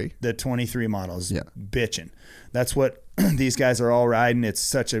good. The 23 model is bitching. That's what these guys are all riding. It's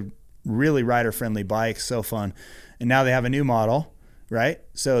such a really rider-friendly bike, so fun. And now they have a new model, right?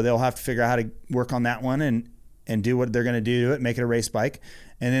 So they'll have to figure out how to work on that one and do what they're going to do to it, make it a race bike.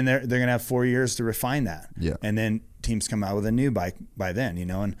 And then they're going to have 4 years to refine that. Yeah. And then teams come out with a new bike by then,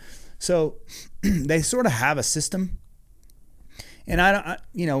 And so they sort of have a system. And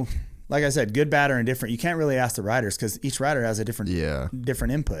like I said, good, bad, or indifferent. You can't really ask the riders because each rider has a different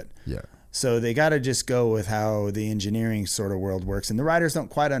input. Yeah. So they got to just go with how the engineering sort of world works. And the riders don't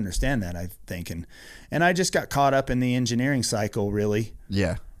quite understand that, I think. And I just got caught up in the engineering cycle, really.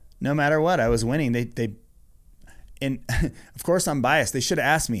 Yeah. No matter what, I was winning. And of course I'm biased. They should have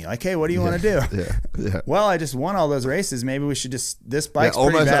asked me, like, hey, what do you want to do? Yeah. Well, I just won all those races. Maybe we should this bike's pretty badass.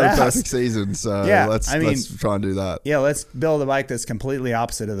 Almost had a perfect season. So let's try and do that. Yeah, let's build a bike that's completely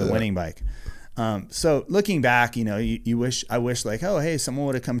opposite of the winning bike. So looking back, I wish like, oh, hey, someone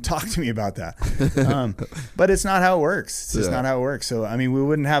would have come talk to me about that. But it's not how it works. It's just not how it works. So, we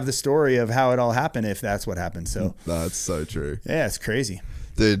wouldn't have the story of how it all happened if that's what happened. So that's so true. Yeah, it's crazy.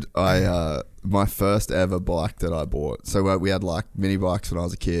 Dude, my first ever bike that I bought. So we had like mini bikes when I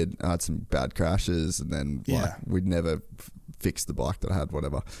was a kid. I had some bad crashes, and then we'd never fixed the bike that I had,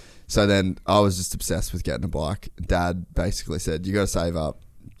 whatever. So then I was just obsessed with getting a bike. Dad basically said, you got to save up,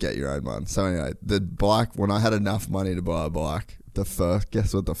 get your own one. So anyway, the bike, when I had enough money to buy a bike,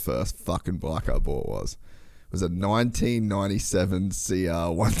 guess what the first fucking bike I bought was? It was a 1997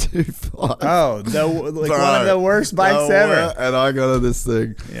 CR125. Oh, one of the worst bikes ever. And I got on this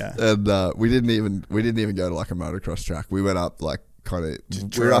thing. Yeah. And we didn't even go to like a motocross track. We went up like we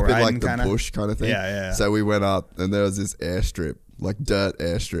were up in like the bush kind of thing. Yeah. So we went up, and there was this airstrip, like dirt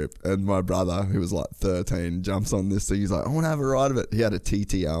airstrip, and my brother, who was like 13, jumps on this thing. He's like, I want to have a ride of it. He had a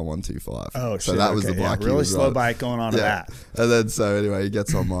TTR 125. Oh, shit. So that was the bike. Yeah. Really slow bike going on to that. And then so anyway, he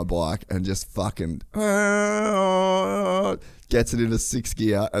gets on my bike and just fucking gets it into 6th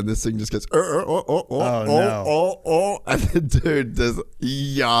gear, and this thing just goes and then dude, there's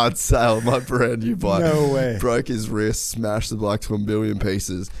yard sale my brand new bike. No way. Broke his wrist, smashed the bike to a million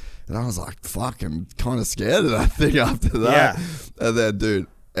pieces. And I was like, fucking kind of scared of that thing after that. Yeah. And then, dude,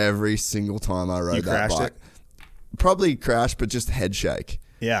 every single time I rode that bike, probably crashed, but just head shake.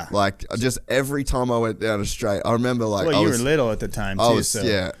 Yeah. Like, just every time I went down a straight, I remember like... Well, you were little at the time, too.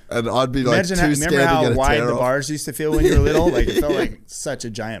 Yeah. And I'd be like too scared to get a tear off. Remember how wide the bars used to feel when you were little? Like, it felt like such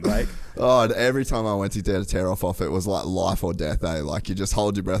a giant bike. Oh, and every time I went to get a tear off it was like life or death, eh? Like, you just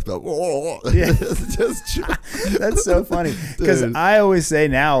hold your breath, but... Yeah. That's so funny. Because I always say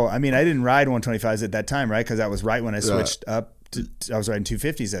now, I didn't ride 125s at that time, right? Because that was right when I switched up to... I was riding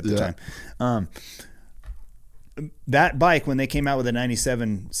 250s at the time. That bike, when they came out with a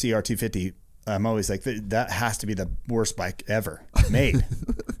 97 CR250, I'm always like, that has to be the worst bike ever made.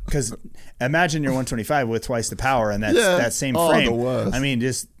 Because imagine your 125 with twice the power and that same frame. The worst.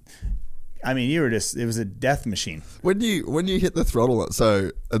 You were just, it was a death machine. When you hit the throttle,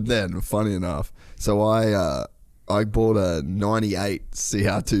 and then, funny enough, so I bought a 98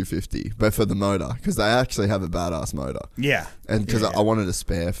 CR250, but for the motor, because they actually have a badass motor. Yeah. And because I wanted a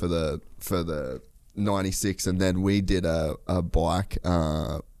spare for the 96, and then we did a bike.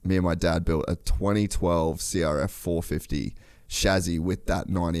 Me and my dad built a 2012 CRF 450 chassis with that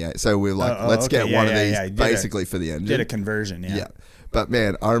 98. So we were like, let's get one of these basically for the engine. Did a conversion, yeah. But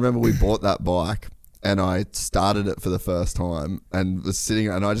man, I remember we bought that bike, and I started it for the first time and was sitting,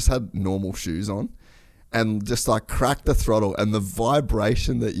 and I just had normal shoes on. And just like crack the throttle and the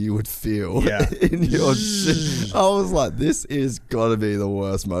vibration that you would feel in your shit. I was like, this is got to be the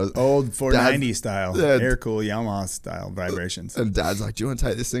worst motor. Old 490 style, air cool Yamaha style vibrations. And Dad's like, do you want to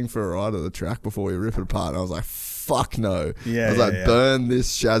take this thing for a ride on the track before we rip it apart? And I was like, fuck no. I was like, burn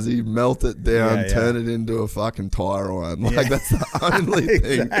this chassis, melt it down, turn it into a fucking tire iron. Like that's the only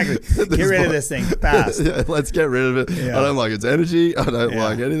thing. Exactly. Get rid of this thing fast. Let's get rid of it. I don't like its energy. I don't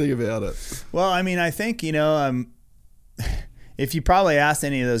like anything about it. Well, I mean, I think, if you probably asked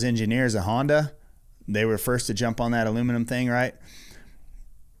any of those engineers at Honda, they were first to jump on that aluminum thing, right?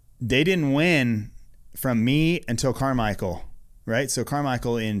 They didn't win from me until Carmichael. Right, so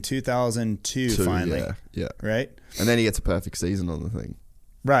Carmichael in 2002 finally. Yeah. Right, and then he gets a perfect season on the thing.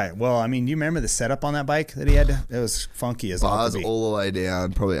 Right. Well, I mean, you remember the setup on that bike that he had? It was funky as bars all the way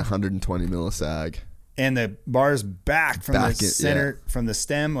down, probably 120 mil sag, and the bars back from the center from the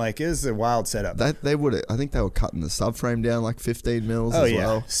stem. Like, it was a wild setup. I think they were cutting the subframe down like 15 mils. Oh, as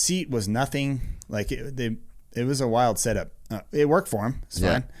well. Seat was nothing. Like it was a wild setup. It worked for him. It's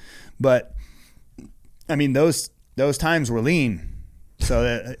fine, but I mean those times were lean. So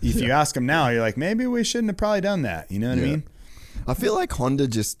that if you ask them now, you're like, maybe we shouldn't have probably done that. You know what I mean? I feel like Honda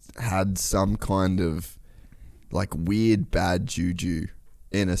just had some kind of like weird bad juju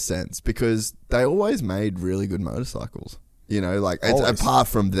in a sense, because they always made really good motorcycles. Like it's, apart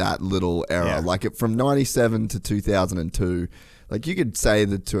from that little era, like from 97 to 2002, like you could say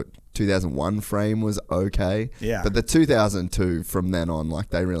the 2001 frame was okay. Yeah. But the 2002 from then on, like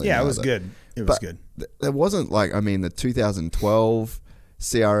they really it was good. It was good. There wasn't the 2012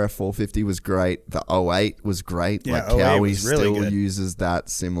 CRF 450 was great. The 08 was great. Yeah, like Cowie really still good. uses that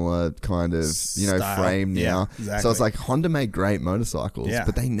similar kind of style. Frame now. Yeah, exactly. So it's like Honda made great motorcycles,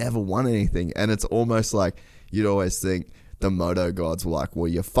 but they never won anything. And it's almost like you'd always think the moto gods were like, well,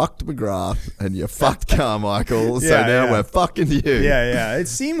 you fucked McGrath and you fucked Carmichael, so now we're fucking you. Yeah. It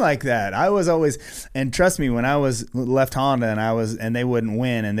seemed like that. I was always, and trust me, when I was left Honda and they wouldn't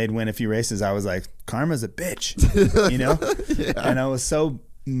win and they'd win a few races, I was like, karma's a bitch, And I was so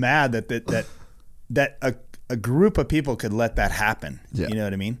mad that a group of people could let that happen. Yeah. You know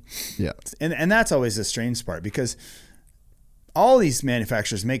what I mean? Yeah. And that's always the strange part, because all these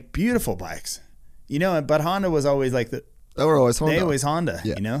manufacturers make beautiful bikes, but Honda was always like they were always Honda.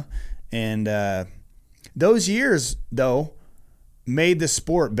 And those years, though, made the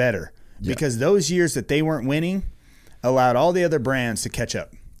sport better because those years that they weren't winning allowed all the other brands to catch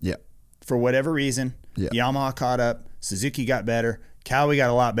up. Yeah. For whatever reason, Yamaha caught up, Suzuki got better, Cowie got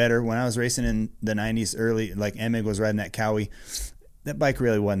a lot better. When I was racing in the 90s early, like Emig was riding that Cowie, that bike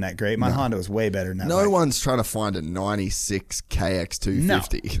really wasn't that great. My Honda was way better than that bike. One's trying to find a 96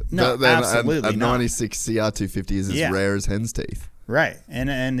 KX250. No, absolutely a 96 CR250 is as rare as hen's teeth. Right.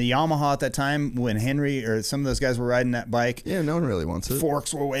 And the Yamaha at that time, when Henry or some of those guys were riding that bike. Yeah, no one really wants it.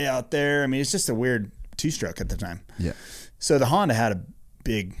 Forks were way out there. I mean, it's just a weird two-stroke at the time. Yeah. So the Honda had a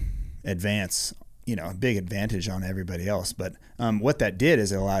big advance, a big advantage on everybody else. But what that did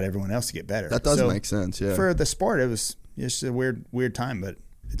is it allowed everyone else to get better. That does make sense, yeah. For the sport, it was just a weird time, but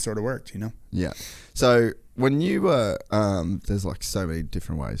it sort of worked, Yeah. So when you were, there's like so many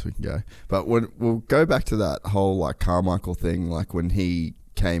different ways we can go, but we'll go back to that whole like Carmichael thing, like when he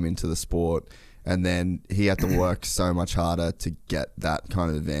came into the sport and then he had to work so much harder to get that kind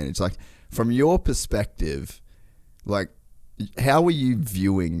of advantage. Like from your perspective, like how were you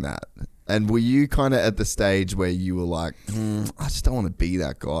viewing that? And were you kind of at the stage where you were like, I just don't want to be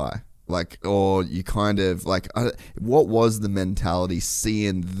that guy? Like, or you kind of like, what was the mentality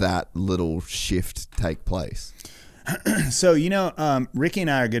seeing that little shift take place? So, Ricky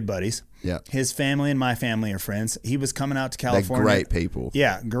and I are good buddies. Yeah. His family and my family are friends. He was coming out to California. They're great people.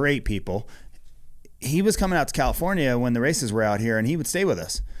 Yeah, great people. He was coming out to California when the races were out here, and he would stay with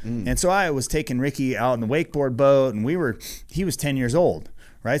us. And so I was taking Ricky out in the wakeboard boat, and he was 10 years old.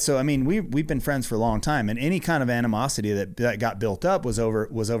 Right. So, I mean, we've been friends for a long time, and any kind of animosity that got built up was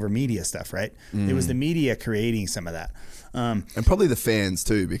over media stuff. Right. It was the media creating some of that. And probably the fans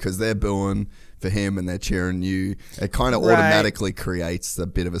too, because they're booing for him and they're cheering you. It kind of automatically creates a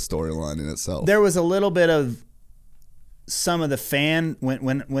bit of a storyline in itself. There was a little bit of some of the fan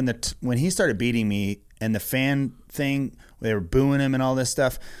when he started beating me and the fan thing, they were booing him and all this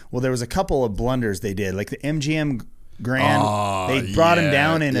stuff. Well, there was a couple of blunders they did, like the MGM Grand, they brought him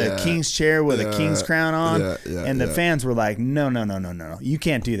down in a king's chair with a king's crown on, and the fans were like, no, you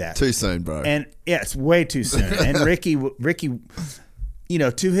can't do that. Too soon, bro. And it's way too soon. And Ricky,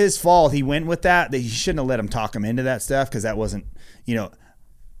 to his fault, he went with that. He shouldn't have let him talk him into that stuff, because that wasn't,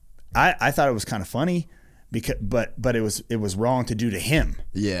 I thought it was kind of funny because, but it was wrong to do to him.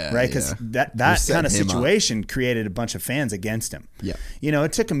 Yeah. Right. Because that kind of situation created a bunch of fans against him. Yeah.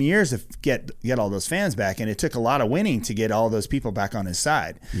 It took him years to get all those fans back, and it took a lot of winning to get all those people back on his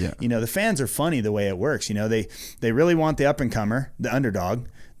side. Yeah. The fans are funny the way it works. They really want the up and comer, the underdog.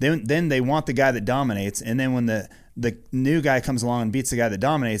 Then they want the guy that dominates, and then when the new guy comes along and beats the guy that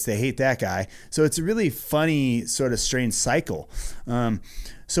dominates, they hate that guy. So it's a really funny sort of strange cycle.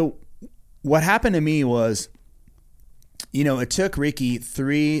 So what happened to me was, it took Ricky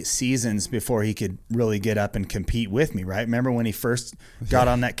 3 seasons before he could really get up and compete with me, right? Remember when he first got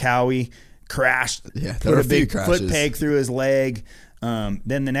on that Cowie, crashed, put a big foot peg through his leg. Then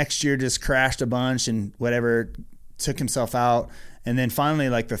the next year just crashed a bunch and whatever, took himself out. And then finally,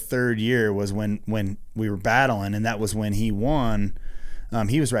 like the 3rd year was when we were battling, and that was when he won.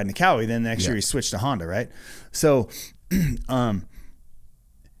 He was riding the Cowie. Then the next year he switched to Honda, right? So,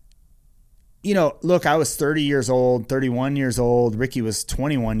 look, I was 30 years old, 31 years old. Ricky was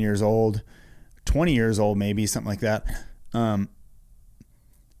 21 years old, 20 years old, maybe something like that.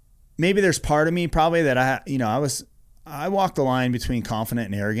 Maybe there's part of me probably that I walked the line between confident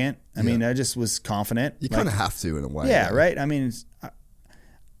and arrogant. I mean, I just was confident. You kind of have to in a way. Yeah, right. I mean,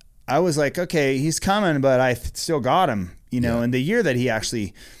 I was like, okay, he's coming, but I still got him, And the year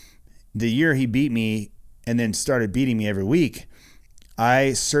he beat me and then started beating me every week,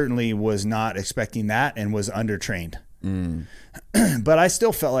 I certainly was not expecting that and was undertrained. But I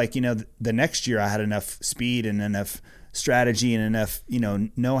still felt like, the next year I had enough speed and enough strategy and enough,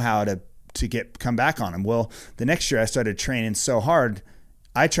 know-how to come back on him. Well, the next year I started training so hard,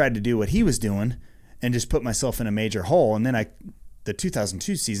 I tried to do what he was doing and just put myself in a major hole. And then the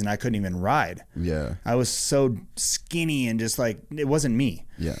 2002 season, I couldn't even ride. Yeah. I was so skinny and just like, it wasn't me.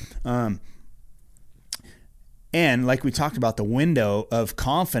 Yeah. And like we talked about, the window of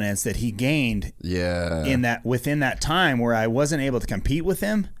confidence that he gained within that time where I wasn't able to compete with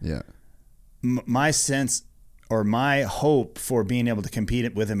him. Yeah. My sense or my hope for being able to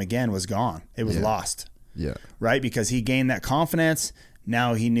compete with him again was gone. It was lost. Yeah. Right? Because he gained that confidence.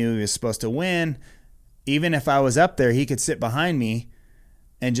 Now he knew he was supposed to win. Even if I was up there, he could sit behind me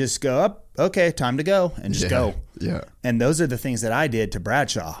and just go up, okay, time to go, and just go. Yeah. And those are the things that I did to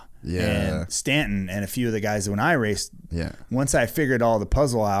Bradshaw and Stanton and a few of the guys when I raced. Yeah. Once I figured all the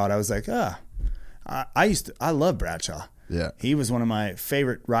puzzle out, I was like, I love Bradshaw. Yeah. He was one of my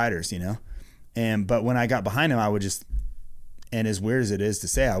favorite riders, but when I got behind him, I would just, and as weird as it is to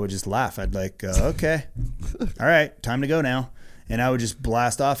say, I would just laugh. I'd like, okay, all right, time to go now. And I would just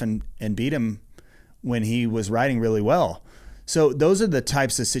blast off and beat him when he was riding really well. So those are the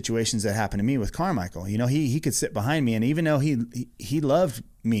types of situations that happened to me with Carmichael. He could sit behind me, and even though he loved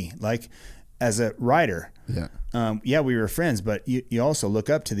me, like as a rider, we were friends, but you also look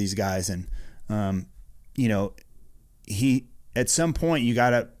up to these guys, and he, at some point you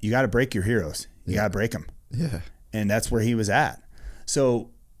gotta break your heroes. You gotta break them. Yeah. And that's where he was at.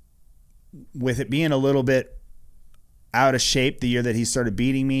 So with it being a little bit out of shape the year that he started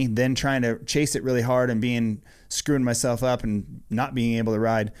beating me, then trying to chase it really hard and screwing myself up and not being able to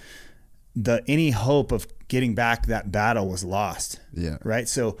ride, any hope of getting back that battle was lost. Yeah. Right.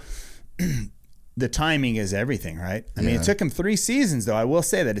 So the timing is everything, right? I mean, it took him 3 seasons though. I will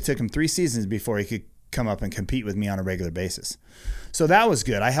say that it took him 3 seasons before he could come up and compete with me on a regular basis. So that was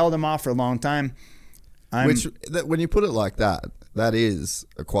good. I held him off for a long time. When you put it like that, that is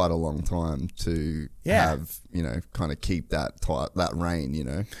quite a long time to have, kind of keep that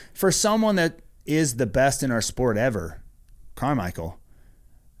reign, For someone that is the best in our sport ever, Carmichael,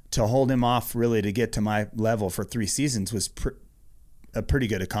 to hold him off really to get to my level for 3 seasons was a pretty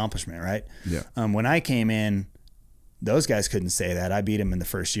good accomplishment, right? Yeah. When I came in, those guys couldn't say that. I beat him in the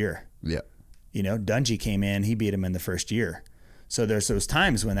first year. Yeah. Dungy came in, he beat him in the first year. So there's those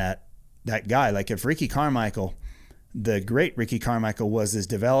times when that guy, like if Ricky Carmichael, the great Ricky Carmichael, was as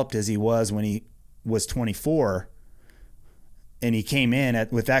developed as he was when he was 24, and he came in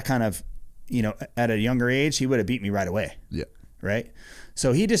with that kind of, at a younger age, he would have beat me right away. Yeah. Right.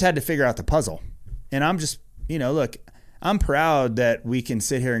 So he just had to figure out the puzzle. And I'm just, look, I'm proud that we can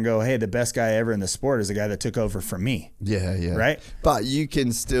sit here and go, hey, the best guy ever in the sport is the guy that took over from me. Yeah, yeah. Right? But you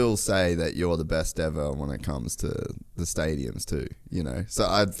can still say that you're the best ever when it comes to the stadiums too, So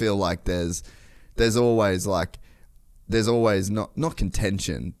I feel like there's always not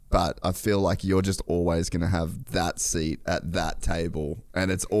contention, but I feel like you're just always going to have that seat at that table.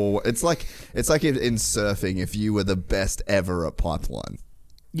 And it's like in surfing, if you were the best ever at pipeline.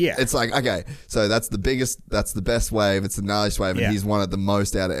 Yeah. It's like, okay, so that's the best wave. It's the gnarliest wave, and he's won it the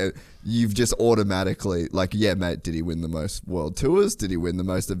most out of it. You've just automatically, like, yeah, mate, did he win the most world tours? Did he win the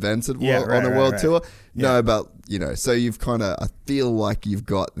most events on a world tour? Yeah. No, but, so you've kind of, I feel like you've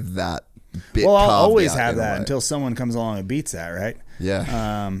got that bit. Well, I'll always have that until someone comes along and beats that, right?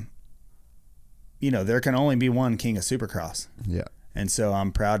 Yeah. There can only be one king of Supercross. Yeah. And so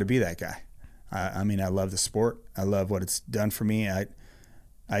I'm proud to be that guy. I love the sport. I love what it's done for me.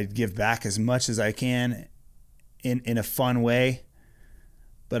 I give back as much as I can in a fun way.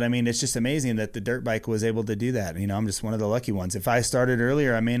 But it's just amazing that the dirt bike was able to do that. I'm just one of the lucky ones. If I started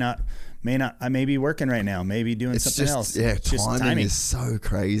earlier, I may be working right now, maybe doing something else. Yeah, it's just timing is so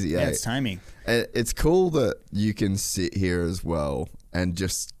crazy. Yeah, it's timing. It's cool that you can sit here as well and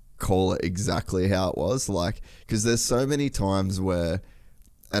just call it exactly how it was. Like, because there's so many times where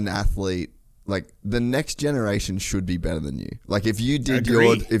an athlete, like, the next generation should be better than you. Like, if you did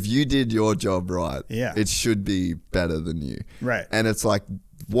your job right, it should be better than you. Right. And it's like,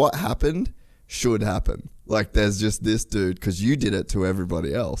 what happened should happen. Like, there's just this dude, because you did it to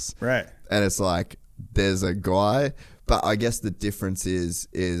everybody else. Right. And it's like, there's a guy, but I guess the difference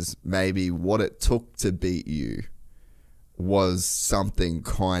is maybe what it took to beat you was something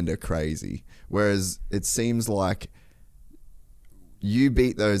kind of crazy. Whereas it seems like you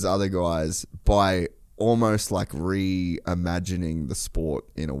beat those other guys by almost like reimagining the sport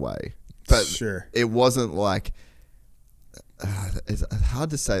in a way. But sure, it wasn't like, it's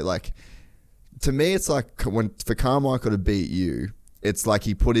hard to say. Like, to me, it's like for Carmichael to beat you, it's like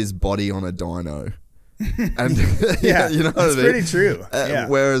he put his body on a dyno. And yeah, you know what I mean? It's pretty true. Yeah.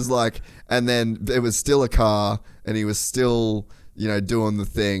 Whereas and then it was still a car, and he was still, doing the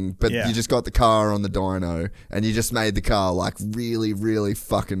thing, but you just got the car on the dyno, and you just made the car like really, really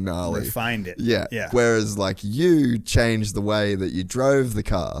fucking gnarly. Refined it. Yeah. Whereas you changed the way that you drove the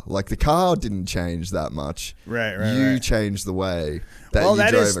car. Like, the car didn't change that much. Right. You changed the way that you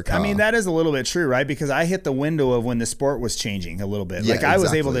drove a car. That is a little bit true, right? Because I hit the window of when the sport was changing a little bit. Yeah, I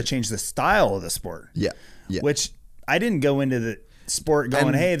was able to change the style of the sport. Yeah. Which I didn't go into the sport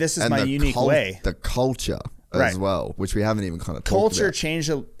going, hey, this is my unique way. The culture as well, which we haven't even kind of talked about. Culture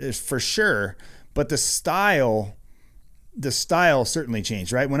changed for sure, but the style certainly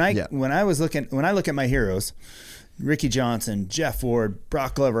changed, right? When I look at my heroes, Ricky Johnson, Jeff Ward,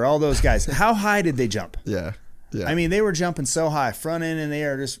 Brock Glover, all those guys, how high did they jump? Yeah. They were jumping so high, front end and they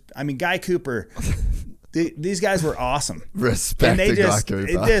are just, Guy Cooper, these guys were awesome. Respect to Guy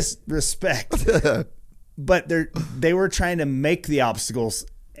Cooper. Just respect. But they were trying to make the obstacles,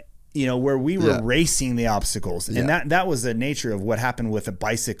 where we were racing the obstacles. And that was the nature of what happened with a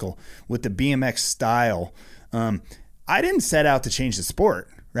bicycle, with the BMX style. I didn't set out to change the sport,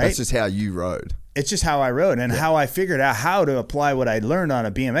 right? That's just how you rode. It's just how I rode and how I figured out how to apply what I learned on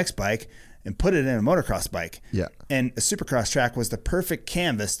a BMX bike and put it in a motocross bike. Yeah. And a supercross track was the perfect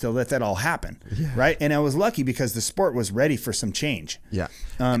canvas to let that all happen. Yeah. Right. And I was lucky because the sport was ready for some change. Yeah.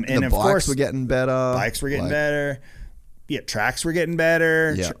 And the of bikes course, were getting better. Bikes were getting better. Yeah, tracks were getting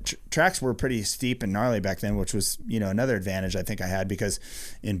better. Yeah. Tracks were pretty steep and gnarly back then, which was, another advantage I think I had, because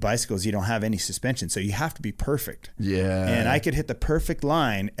in bicycles you don't have any suspension, so you have to be perfect. Yeah. And I could hit the perfect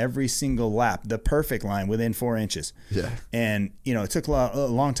line every single lap, the perfect line within 4 inches. Yeah. And it took a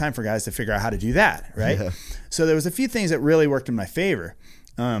long time for guys to figure out how to do that, right? Yeah. So there was a few things that really worked in my favor.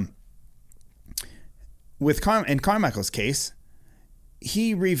 In Carmichael's case,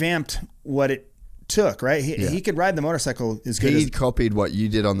 he revamped what it took, right? He could ride the motorcycle as good. He copied what you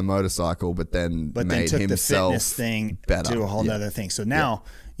did on the motorcycle, but then made took himself the fitness thing better. to a whole nother thing. So now,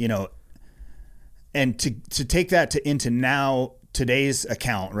 and to take that into today's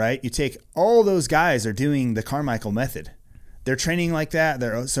account, right? You take all those guys are doing the Carmichael method. They're training like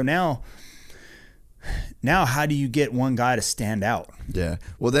that. So now how do you get one guy to stand out? Yeah.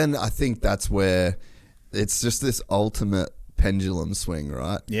 Well, then I think that's where it's just this ultimate pendulum swing,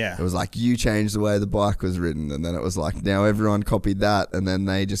 right? Yeah. It was like you changed the way the bike was ridden, and then it was like now everyone copied that, and then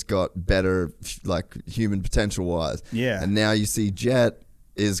they just got better, like human potential wise. Yeah. And now you see Jet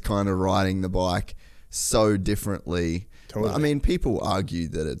is kind of riding the bike so differently. Totally. People argue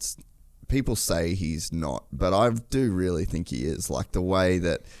that people say he's not, but I do really think he is. Like the way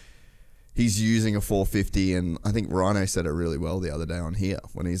that he's using a 450, and I think Rhino said it really well the other day on here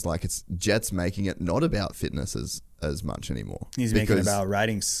when he's like, Jet's making it not about fitness as much anymore. He's making it about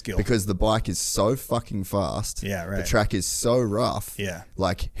riding skill. Because the bike is so fucking fast. Yeah, right. The track is so rough. Yeah.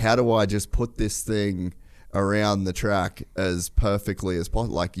 Like, how do I just put this thing around the track as perfectly as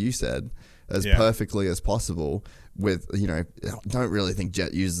possible? Like you said, as perfectly as possible. With, you know, I don't really think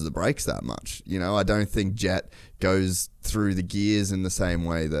Jet uses the brakes that much. You know, I don't think Jet goes through the gears in the same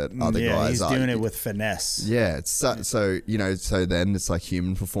way that other guys are. He's doing it with finesse. Yeah, it's so you know, so then it's like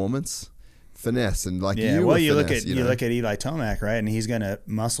human performance, finesse, and like you look at Eli Tomac, right, and he's gonna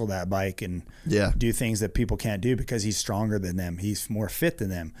muscle that bike and do things that people can't do because he's stronger than them. He's more fit than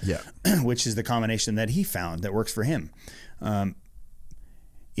them. Yeah, which is the combination that he found that works for him.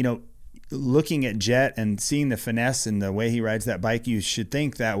 You know, looking at Jet and seeing the finesse and the way he rides that bike, you should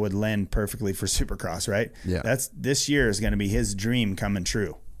think that would lend perfectly for Supercross, right? Yeah. This year is going to be his dream coming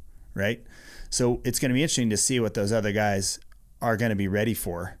true, right? So it's going to be interesting to see what those other guys are going to be ready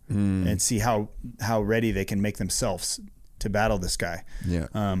for and see how ready they can make themselves to battle this guy.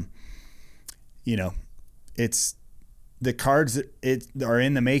 Yeah. You know, it's the cards are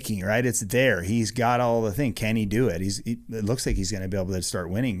in the making, right? It's there. He's got all the thing. Can he do it? It looks like he's going to be able to start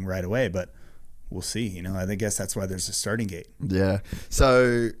winning right away, but we'll see. You know, I guess that's why there's a starting gate. Yeah.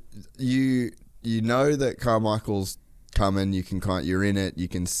 So you know that Carmichael's coming. You're in it. You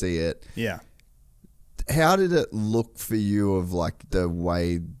can see it. Yeah. How did it look for you of like the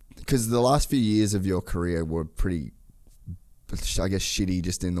way, because the last few years of your career were pretty, I guess, shitty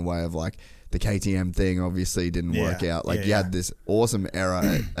just in the way of like, the KTM thing obviously didn't work out. Like you had this awesome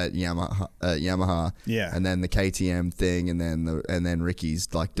era at Yamaha, and then the KTM thing, and then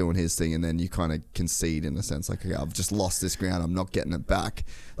Ricky's like doing his thing, and then you kind of concede in a sense, like, okay, I've just lost this ground, I'm not getting it back.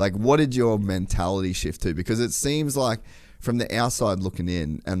 Like, what did your mentality shift to? Because it seems like from the outside looking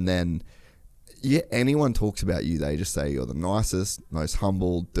in, and then anyone talks about you, they just say you're the nicest, most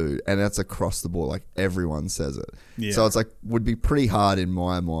humble dude, and that's across the board. Like everyone says it. Yeah. So it's like would be pretty hard in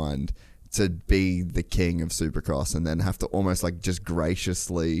my mind to be the king of Supercross and then have to almost like just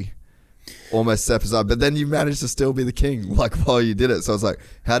graciously almost step aside. But then you managed to still be the king like while you did it. So I was like,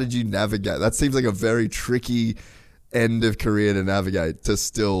 how did you navigate? That seems like a very tricky end of career to navigate, to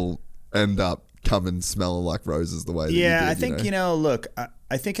still end up coming smelling like roses the way that you did. I think, you know, look,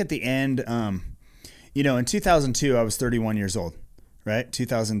 I think at the end, you know, in 2002, I was 31 years old, right?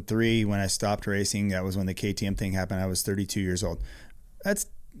 2003, when I stopped racing, that was when the KTM thing happened. I was 32 years old. That's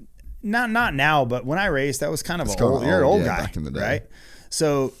not now, but when I raced, that was kind of you're an old guy, back in the day. Right?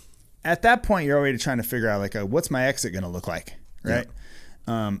 So at that point, you're already trying to figure out like, what's my exit going to look like, right?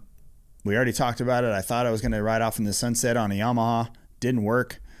 Yeah. We already talked about it. I thought I was going to ride off in the sunset on a Yamaha. Didn't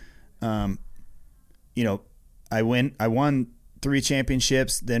work. You know, I won 3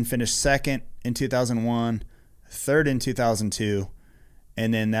 championships, then finished second in 2001, third in 2002,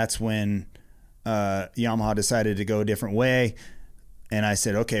 and then that's when Yamaha decided to go a different way. And I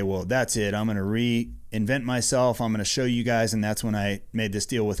said, okay, well, that's it. I'm going to reinvent myself. I'm going to show you guys. And that's when I made this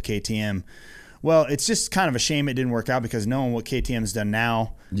deal with KTM. Well, it's just kind of a shame it didn't work out, because knowing what KTM's done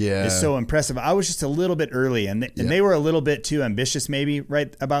now is so impressive. I was just a little bit early, and they were a little bit too ambitious maybe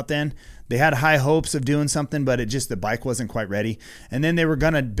right about then. They had high hopes of doing something, but the bike wasn't quite ready. And then they were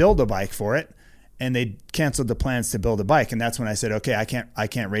going to build a bike for it, and they canceled the plans to build a bike. And that's when I said, okay, I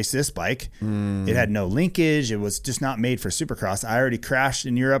can't race this bike. It had no linkage. It was just not made for Supercross. I already crashed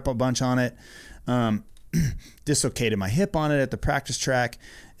in Europe a bunch on it, dislocated my hip on it at the practice track.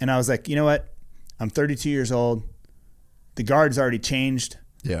 And I was like, you know what? I'm 32 years old. The guard's already changed.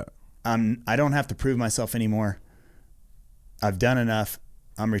 Yeah. I don't have to prove myself anymore. I've done enough.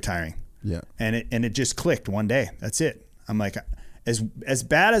 I'm retiring. Yeah. And it just clicked one day. That's it. I'm like, as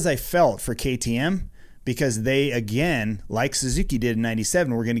bad as I felt for KTM, because they, again, like Suzuki did in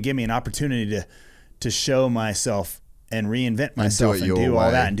 97, were going to give me an opportunity to show myself and reinvent myself and do all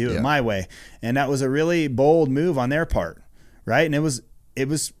that and do it my way. And that was a really bold move on their part, right? And it was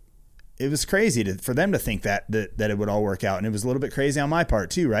crazy for them to think that it would all work out. And it was a little bit crazy on my part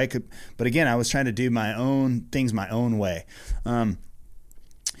too, right? But again, I was trying to do my own things my own way.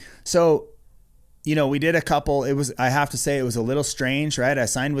 So, you know, we did a couple. I have to say, it was a little strange, right? I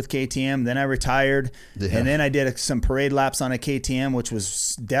signed with KTM, then I retired, and then I did some parade laps on a KTM, which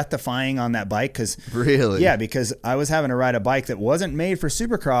was death-defying on that bike. Because I was having to ride a bike that wasn't made for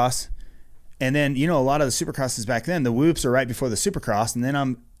Supercross. And then, you know, a lot of the Supercrosses back then, the whoops are right before the Supercross, and then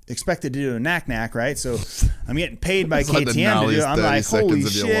I'm expected to do a knack, right? So I'm getting paid by KTM to do it. I'm like, holy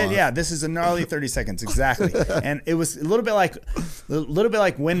shit, yeah, this is a gnarly 30 seconds, exactly. And it was a little bit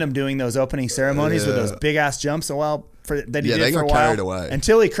like Wyndham doing those opening ceremonies with those big ass jumps. A while that he did for a while,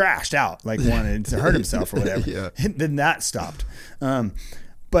 until he crashed out, like wanted to hurt himself or whatever. Then that stopped.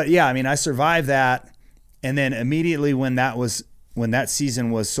 But yeah, I mean, I survived that, and then immediately when that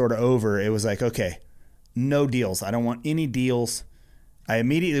season was sort of over, it was like, okay, no deals. I don't want any deals. I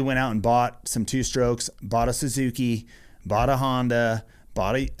immediately went out and bought some 2-strokes, bought a Suzuki, bought a Honda,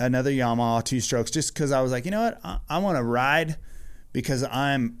 bought another Yamaha 2-strokes just because I was like, you know what? I want to ride because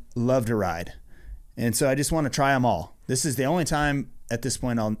love to ride. And so I just want to try them all. This is the only time at this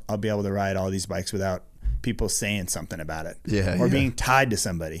point I'll be able to ride all these bikes without people saying something about it or being tied to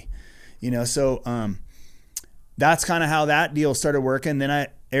somebody, so that's kind of how that deal started working. Then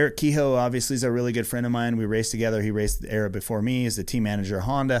Eric Kehoe obviously is a really good friend of mine. We raced together. He raced the era before me. He's the team manager of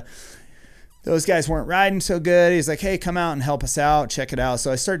Honda. Those guys weren't riding so good. He's like, hey, come out and help us out. Check it out.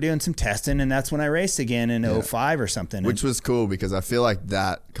 So I started doing some testing, and that's when I raced again in 05 or something. Which was cool because I feel like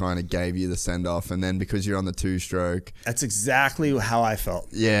that kind of gave you the send-off. And then because you're on the 2-stroke. That's exactly how I felt.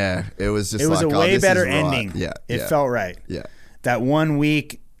 Yeah. It was just it was like, a way better right. ending. Yeah. It felt right. Yeah. That 1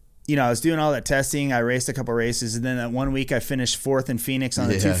 week, I was doing all that testing. I raced a couple races, and then that 1 week I finished 4th in Phoenix on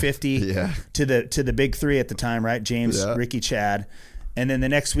the 250 to the big 3 at the time, right? James, Ricky, Chad. And then the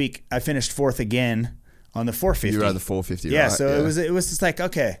next week I finished 4th again on the 450. You rode the 450, yeah, right? So it was just like,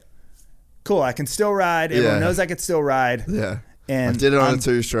 okay, cool. I can still ride. Everyone knows I can still ride. Yeah. And I did it on a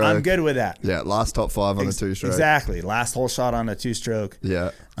 2-stroke. I'm good with that. Yeah, last top 5 on a 2-stroke. Exactly. Last whole shot on a 2-stroke.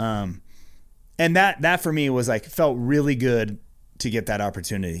 Yeah. And that for me was like, felt really good to get that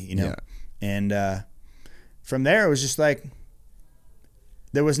opportunity, Yeah. And from there it was just like,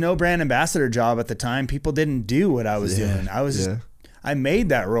 there was no brand ambassador job at the time. People didn't do what I was doing. I was just, I made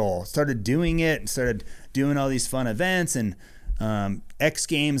that role, started doing it, and started doing all these fun events and X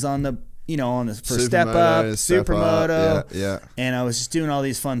Games on the for Step Up, Supermoto. Yeah. And I was just doing all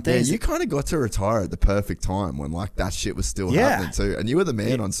these fun things. Yeah, you kind of got to retire at the perfect time when like that shit was still happening too. And you were the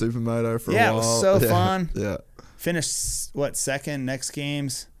man on Supermoto for a while. Yeah, it was so fun. Yeah. Finished second X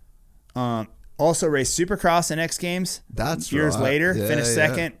Games. Also raced Supercross in X Games. That's years right. later. Yeah, finished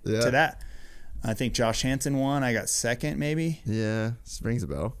second to that. I think Josh Hansen won. I got second, maybe. Yeah, rings a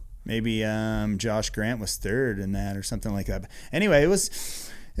bell. Maybe Josh Grant was third in that or something like that. But anyway, it was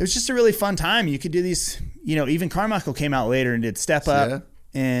just a really fun time. You could do these. Even Carmichael came out later and did Step Up,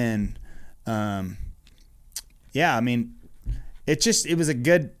 and I mean, it was a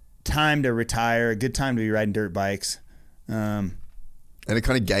good time to retire, a good time to be riding dirt bikes. And it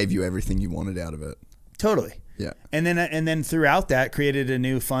kind of gave you everything you wanted out of it. Totally. Yeah. And then throughout that, created a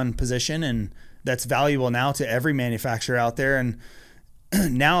new fun position, and that's valuable now to every manufacturer out there. And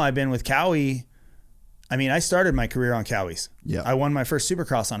now I've been with Cowie. I mean, I started my career on Cowies. Yeah. I won my first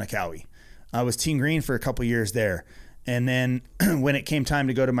Supercross on a Cowie. I was Team Green for a couple years there. And then when it came time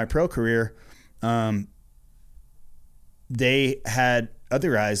to go to my pro career, they had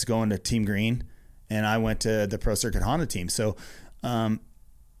other guys going to Team Green, and I went to the Pro Circuit Honda team. So,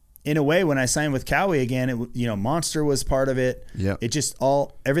 in a way, when I signed with Cowie again, Monster was part of it. Yeah. It just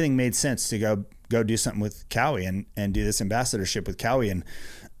everything made sense to go do something with Cowie and do this ambassadorship with Cowie. And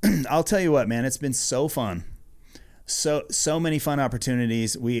I'll tell you what, man, it's been so fun. So many fun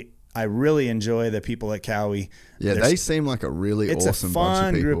opportunities. I really enjoy the people at Cowie. Yeah, they seem like a really awesome bunch of people. It's a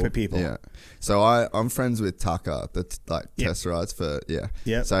fun group of people. Yeah. So I'm friends with Tucker, that's like test rides for,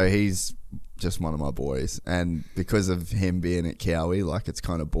 Yep. So he's just one of my boys. And because of him being at Cowie, like it's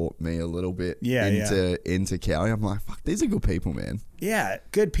kind of brought me a little bit into Cowie. I'm like, fuck, these are good people, man. Yeah,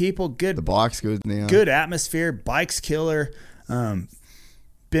 good people, good. The bike's good now. Good atmosphere, bike's killer.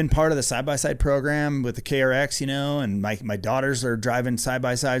 Been part of the side-by-side program with the KRX, and my daughters are driving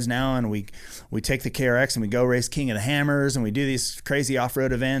side-by-sides now, and we take the KRX and we go race King of the Hammers, and we do these crazy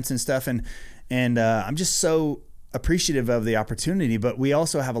off-road events and stuff, and I'm just so appreciative of the opportunity, but we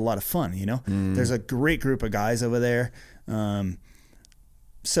also have a lot of fun, There's a great group of guys over there.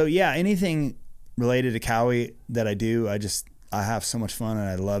 So yeah, anything related to Cowie that I do, I have so much fun, and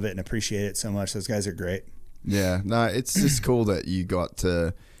I love it and appreciate it so much. Those guys are great. Yeah, no, it's just cool that you got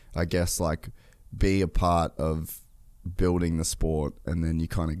to, I guess, like be a part of building the sport, and then you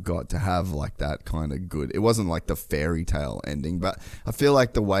kind of got to have like that kind of good. It wasn't like the fairy tale ending, but I feel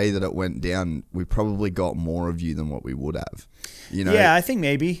like the way that it went down, we probably got more of you than what we would have. Yeah, I think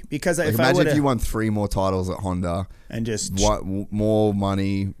maybe because like imagine if you won 3 more titles at Honda and just more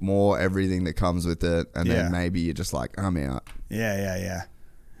money, more everything that comes with it, and then maybe you're just like, I'm out. Yeah.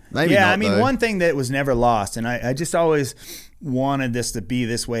 Maybe not, I mean, though. one thing that was never lost, and I just always wanted this to be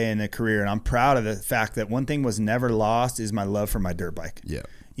this way in the career, and I'm proud of the fact that one thing was never lost is my love for my dirt bike. Yeah.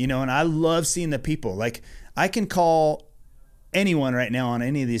 And I love seeing the people. Like, I can call anyone right now on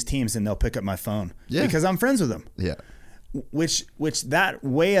any of these teams and they'll pick up my phone because I'm friends with them. Yeah. Which that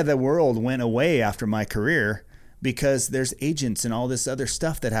way of the world went away after my career because there's agents and all this other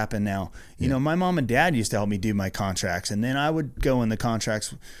stuff that happened now. You know, my mom and dad used to help me do my contracts, and then I would go in the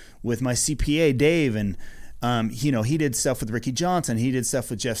contracts with my CPA, Dave, and he did stuff with Ricky Johnson. He did stuff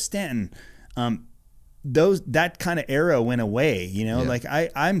with Jeff Stanton. that kind of era went away, you know, like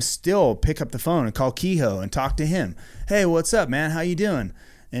I'm still pick up the phone and call Kehoe and talk to him. Hey, what's up, man? How you doing?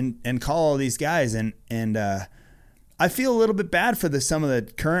 And call all these guys. And I feel a little bit bad for some of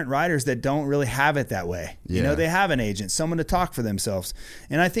the current riders that don't really have it that way. Yeah. You know, they have an agent, someone to talk for themselves.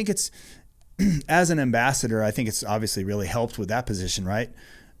 And I think it's, as an ambassador, I think it's obviously really helped with that position, right?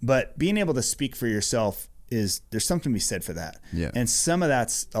 But being able to speak for yourself there's something to be said for that. Yeah. And some of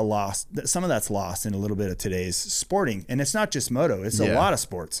that's lost in a little bit of today's sporting. And it's not just moto, it's a lot of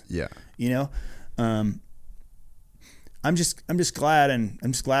sports. Yeah. You know? I'm just glad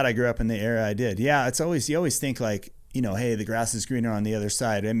I grew up in the era I did. Yeah, you always think like, you know, hey, the grass is greener on the other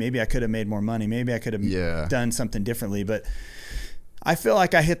side, and maybe I could have made more money, maybe I could have done something differently, but I feel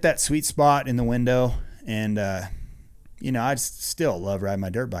like I hit that sweet spot in the window, and you know, I still love riding my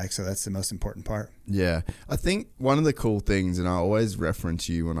dirt bike, so that's the most important part. Yeah. I think one of the cool things, and I always reference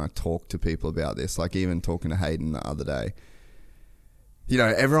you when I talk to people about this, like even talking to Hayden the other day, you know,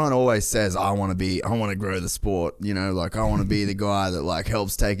 everyone always says, I want to grow the sport, you know, like I want to be the guy that like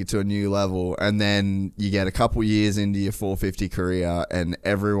helps take it to a new level. And then you get a couple years into your 450 career and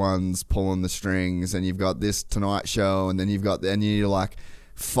everyone's pulling the strings and you've got this Tonight Show and then you're like,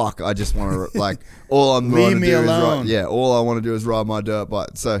 fuck, I just want to like, all I'm going to do all I want to do is ride my dirt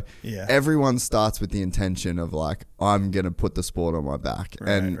bike. So everyone starts with the intention of like, I'm going to put the sport on my back.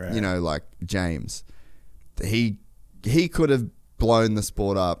 You know, like James, he could have blown the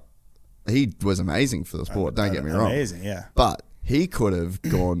sport up. He was amazing for the sport, don't get me wrong. Amazing, yeah. But he could have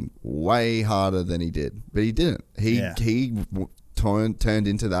gone way harder than he did, but he didn't. He turned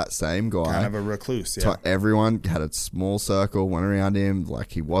into that same guy. Kind of a recluse, yeah. Everyone had a small circle, went around him,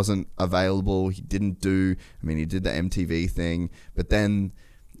 like he wasn't available. He did the MTV thing, but then,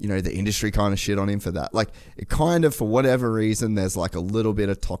 you know, the industry kind of shit on him for that. Like, it kind of, for whatever reason, there's like a little bit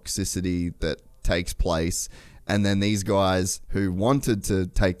of toxicity that takes place. And then these guys who wanted to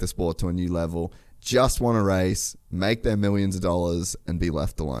take the sport to a new level just want to race, make their millions of dollars, and be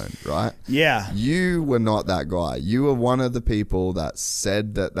left alone, right? Yeah. You were not that guy. You were one of the people that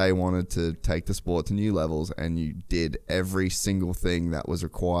said that they wanted to take the sport to new levels, and you did every single thing that was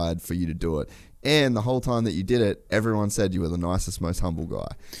required for you to do it. And the whole time that you did it, everyone said you were the nicest, most humble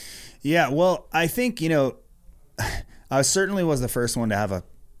guy. Yeah, well, I think, you know, I certainly was the first one to have a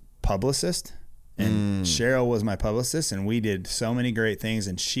publicist. And Cheryl was my publicist, and we did so many great things,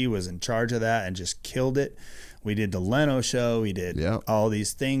 and she was in charge of that and just killed it. We did the Leno show. We did all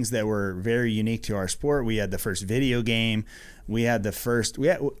these things that were very unique to our sport. We had the first video game. I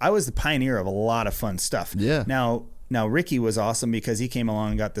was the pioneer of a lot of fun stuff. Yeah. Now Ricky was awesome because he came along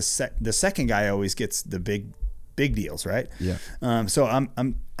and got the second guy always gets the big deals, right? Yeah. So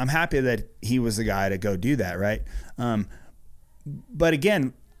I'm happy that he was the guy to go do that, right? But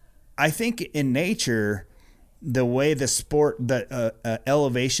again, I think in nature, the way the sport, the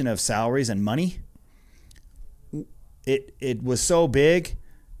elevation of salaries and money, it was so big,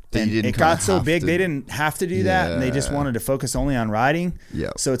 and it got so big they didn't have to do that, and they just wanted to focus only on riding.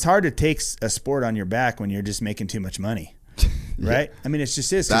 Yeah. So it's hard to take a sport on your back when you're just making too much money, right? I mean, it's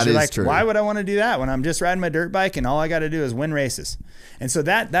just is because you're like, true. Why would I want to do that when I'm just riding my dirt bike and all I got to do is win races? And so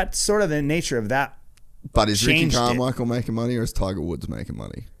that's sort of the nature of that. But is Ricky Carmichael making money or is Tiger Woods making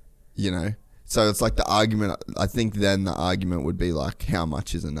money? You know, so it's like the argument. I think then the argument would be like, how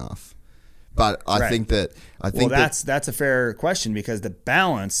much is enough? But I think that's a fair question because the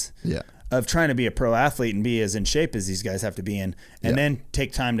balance of trying to be a pro athlete and be as in shape as these guys have to be in, and then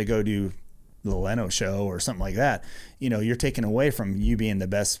take time to go do the Leno show or something like that. You know, you're taken away from you being the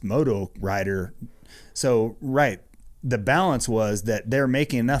best moto rider. So the balance was that they're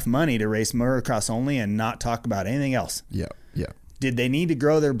making enough money to race motocross only and not talk about anything else. Yeah, yeah. Did they need to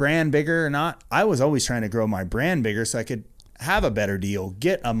grow their brand bigger or not? I was always trying to grow my brand bigger so I could have a better deal,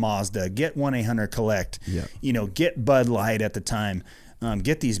 get a Mazda, get 1-800-COLLECT, you know, get Bud Light at the time,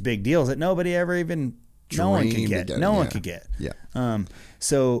 get these big deals that nobody ever even, no one could get. Yeah.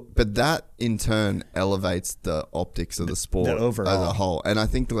 But that in turn elevates the optics of the sport as a whole. And I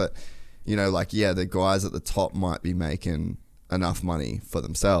think that, you know, like, the guys at the top might be making enough money for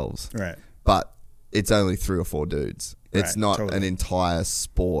themselves. Right. But it's only 3 or 4 dudes. It's not an entire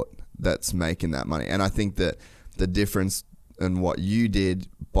sport that's making that money. And I think that the difference in what you did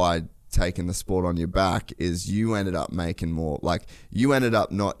by taking the sport on your back is you ended up making more. Like, you ended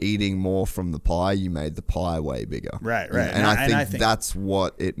up not eating more from the pie. You made the pie way bigger. Right. And I think that's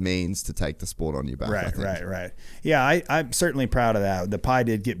what it means to take the sport on your back. Right. Yeah, I'm certainly proud of that. The pie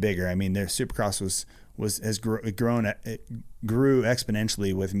did get bigger. I mean, the Supercross grew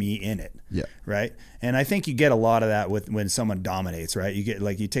exponentially with me in it. Yeah. Right. And I think you get a lot of that when someone dominates, right? You get,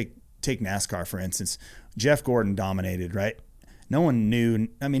 like, you take take NASCAR, for instance. Jeff Gordon dominated, right? No one knew.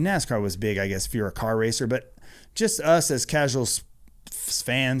 I mean, NASCAR was big, I guess, if you're a car racer, but just us as casual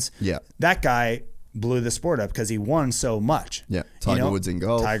fans, that guy blew the sport up because he won so much. Yeah. Tiger Woods in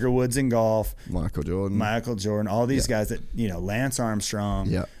golf. Michael Jordan. All these guys that, Lance Armstrong.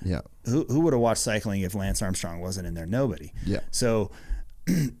 Yeah. Yeah. Who would have watched cycling if Lance Armstrong wasn't in there? Nobody. Yeah. So,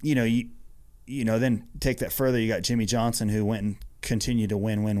 then take that further. You got Jimmy Johnson, who went and continued to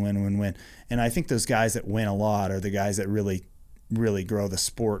win. And I think those guys that win a lot are the guys that really, really grow the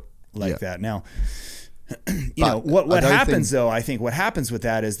sport like that. Now, what happens though, I think what happens with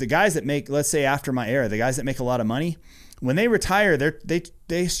that is the guys that make, let's say after my era, the guys that make a lot of money, when they retire,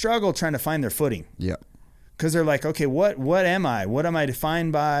 they struggle trying to find their footing. Yeah. Because they're like, okay, what am I? What am I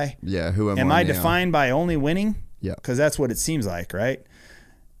defined by? Yeah. Who am I? Am I now? defined by only winning? Yeah. Because that's what it seems like, right?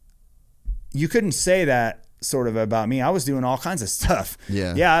 You couldn't say that sort of about me. I was doing all kinds of stuff.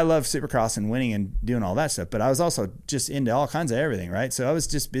 Yeah. Yeah, I love Supercross and winning and doing all that stuff, but I was also just into all kinds of everything, right? So I was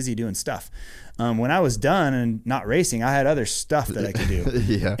just busy doing stuff. When I was done and not racing, I had other stuff that I could do.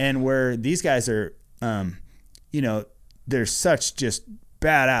 Yeah. And where these guys are, they're such just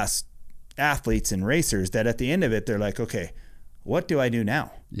badass athletes and racers that at the end of it, they're like, okay, what do I do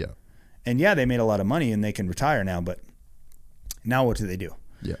now? Yeah. And yeah, they made a lot of money and they can retire now, but now what do they do?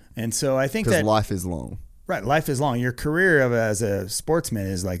 Yeah. And so I think that because life is long. Right. Life is long. Your career as a sportsman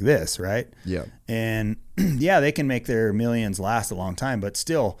is like this, right? Yeah. And yeah, they can make their millions last a long time, but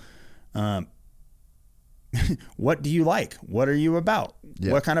still, what do you like? What are you about?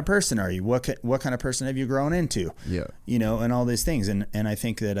 Yeah. What kind of person are you? What kind of person have you grown into? Yeah. And all these things. And I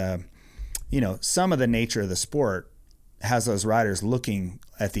think that, some of the nature of the sport has those riders looking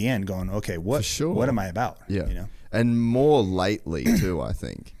at the end going, okay, what am I about? Yeah. And more lately too, I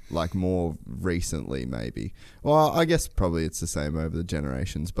think. Like more recently, maybe. Well, I guess probably it's the same over the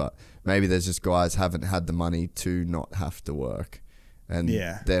generations, but maybe there's just guys haven't had the money to not have to work, and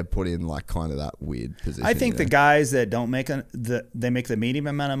they're put in like kind of that weird position. I think the guys that don't make they make the medium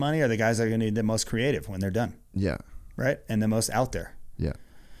amount of money are the guys that are going to be the most creative when they're done. Yeah. Right, and the most out there. Yeah.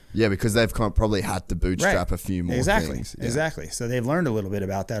 Yeah, because they've probably had to bootstrap a few more things. Yeah. Exactly. So they've learned a little bit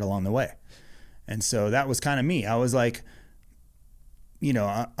about that along the way, and so that was kind of me. I was like.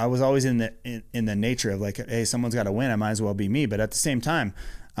 I was always in the nature of like, hey, someone's got to win. I might as well be me. But at the same time,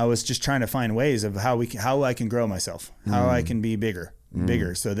 I was just trying to find ways of how I can grow myself, how I can be bigger,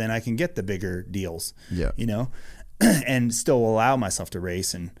 so then I can get the bigger deals. Yeah, and still allow myself to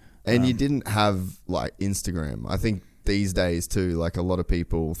race and you didn't have like Instagram. I think these days too, like a lot of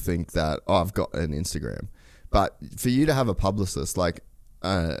people think that I've got an Instagram, but for you to have a publicist, like,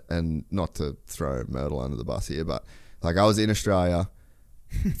 and not to throw Myrtle under the bus here, but like I was in Australia.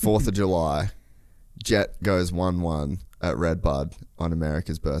 4th of July, Jet goes 1-1 at Redbud on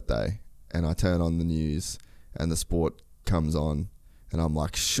America's birthday, and I turn on the news and the sport comes on, and I'm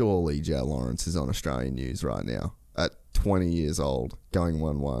like, surely Jet Lawrence is on Australian news right now at 20 years old going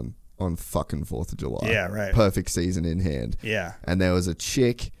 1-1 on fucking 4th of July. Yeah, right. Perfect season in hand. Yeah. And there was a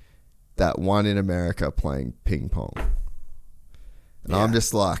chick that won in America playing ping pong. And I'm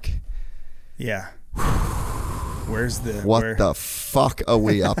just like... Yeah. What the fuck are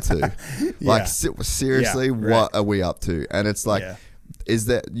we up to? Like, seriously, what are we up to? And it's like, is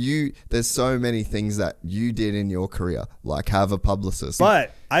that there's so many things that you did in your career, like have a publicist.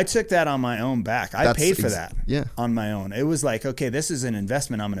 But I took that on my own back. I paid for that on my own. It was like, okay, this is an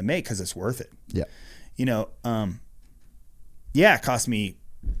investment I'm going to make because it's worth it. Yeah. It cost me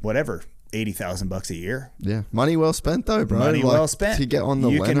whatever, $80,000 a year. Yeah. Money well spent though, bro. Money well spent. To get on the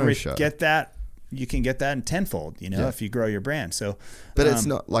Leno show. You can get that in tenfold, if you grow your brand. So, but it's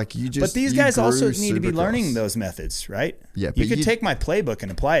not like you just. But these guys also need to be learning those methods, right? Yeah, you could take my playbook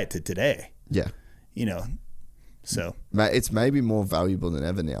and apply it to today. Yeah, so it's maybe more valuable than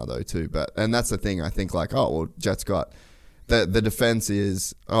ever now, though, too. And that's the thing. I think like, Jet's got the defense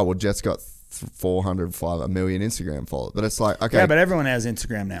is Jet's got 405 million Instagram followers, but it's like okay, yeah, but everyone has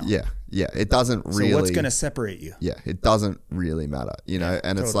Instagram now. Yeah, it doesn't really. So what's going to separate you? Yeah, it doesn't really matter,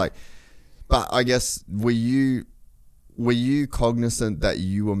 and it's like. But I guess were you cognizant that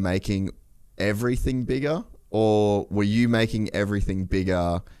you were making everything bigger, or were you making everything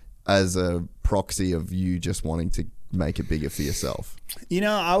bigger as a proxy of you just wanting to make it bigger for yourself?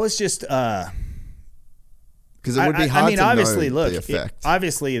 I was just because it would be hard to obviously, know the effect.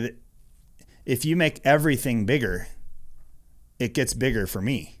 Obviously, if you make everything bigger, it gets bigger for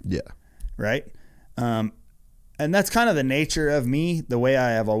me. Yeah. Right. And that's kind of the nature of me, the way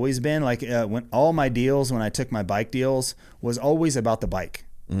I have always been. Like when I took my bike deals, was always about the bike.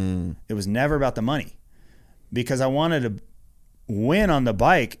 It was never about the money, because I wanted to win on the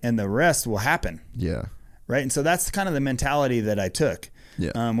bike and the rest will happen. Yeah. Right. And so that's kind of the mentality that I took.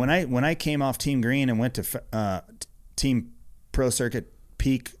 Yeah. When I came off Team Green and went to Team Pro Circuit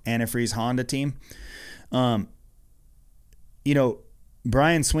Peak Antifreeze Honda team,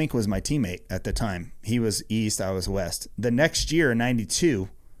 Brian Swink was my teammate at the time. He was East, I was West. The next year, 92,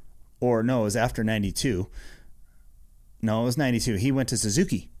 or no, it was after 92. No, it was 92. He went to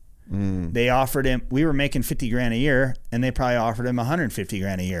Suzuki. They offered him, we were making $50,000 a year, and they probably offered him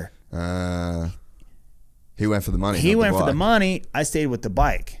 $150,000 a year. He went for the money. He went for the money. I stayed with the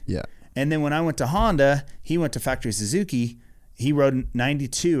bike. Yeah. And then when I went to Honda, he went to Factory Suzuki. He rode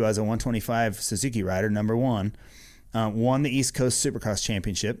 92 as a 125 Suzuki rider, number one. Won the East Coast Supercross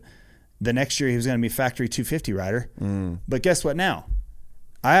Championship. The next year he was going to be Factory 250 rider. But guess what now?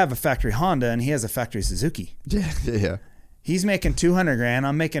 I have a Factory Honda and he has a Factory Suzuki. Yeah. He's making $200,000.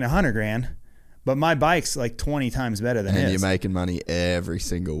 I'm making $100,000. But my bike's like 20 times better than his. And you're making money every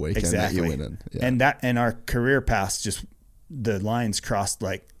single weekend that you're winning. Yeah. And our career paths just, the lines crossed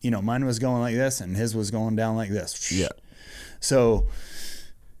like, mine was going like this and his was going down like this. Yeah. So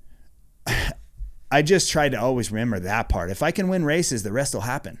I just tried to always remember that part. If I can win races, the rest will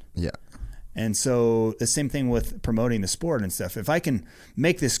happen. Yeah. And so the same thing with promoting the sport and stuff. If I can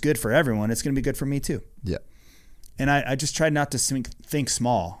make this good for everyone, it's going to be good for me too. Yeah. And I just tried not to think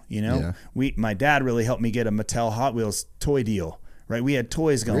small, Yeah. My dad really helped me get a Mattel Hot Wheels toy deal, right? We had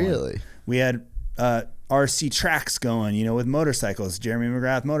toys going. Really? We had RC tracks going, with motorcycles, Jeremy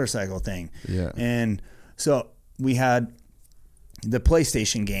McGrath motorcycle thing. Yeah. And so we had the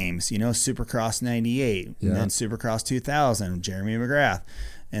PlayStation games, Supercross 98, and then Supercross 2000, Jeremy McGrath.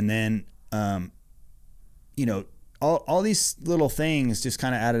 And then, all these little things just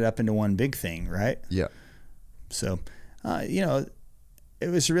kind of added up into one big thing, right? Yeah. So, it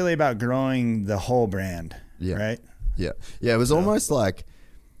was really about growing the whole brand, right? Yeah. Yeah, it was almost like,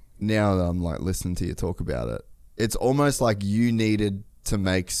 now that I'm like listening to you talk about it, it's almost like you needed to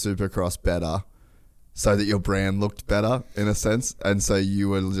make Supercross better so that your brand looked better in a sense. And so you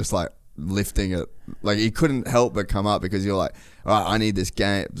were just like lifting it. Like you couldn't help but come up because you're like, all right, I need this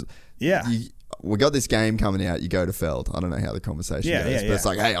game. Yeah. We got this game coming out. You go to Feld. I don't know how the conversation goes, but it's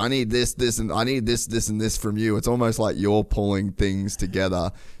like, hey, I need this, and I need this, and this from you. It's almost like you're pulling things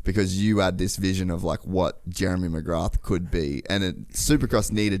together because you had this vision of like what Jeremy McGrath could be, and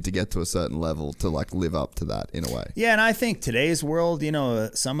Supercross needed to get to a certain level to like live up to that in a way. Yeah, and I think today's world,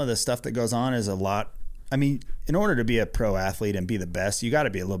 some of the stuff that goes on is a lot. I mean, in order to be a pro athlete and be the best, you got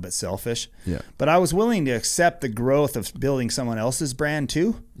to be a little bit selfish. Yeah. But I was willing to accept the growth of building someone else's brand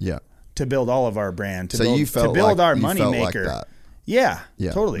too. Yeah. To build all of our brand, to you felt build like our you money felt maker. Like that. Yeah,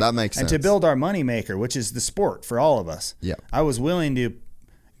 totally. That makes sense. And to build our money maker, which is the sport for all of us. Yeah. I was willing to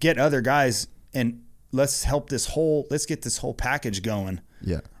get other guys and let's get this whole package going.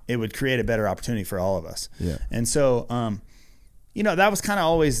 Yeah. It would create a better opportunity for all of us. Yeah. And so, that was kind of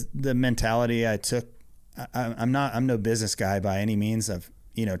always the mentality I took. I'm no business guy by any means. I've,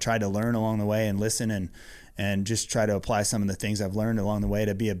 tried to learn along the way and listen and just try to apply some of the things I've learned along the way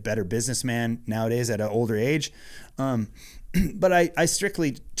to be a better businessman nowadays at an older age. But I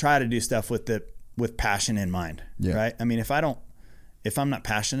strictly try to do stuff with passion in mind, right? I mean, if I'm not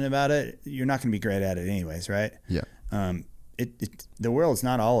passionate about it, you're not going to be great at it anyways, right? Yeah. The world's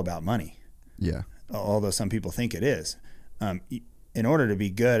not all about money. Yeah. Although some people think it is. In order to be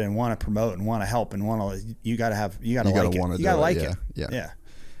good and want to promote and want to help and you got to like it. You got to like it. Yeah.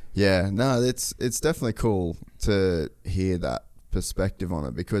 Yeah, no, it's definitely cool to hear that perspective on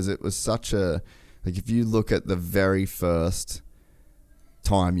it because it was such a, like if you look at the very first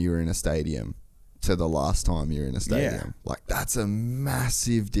time you were in a stadium to the last time you're in a stadium, like that's a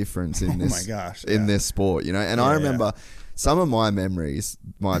massive difference in this, in this sport, And I remember some of my memories,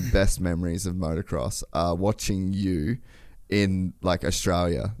 my best memories of motocross are watching you in like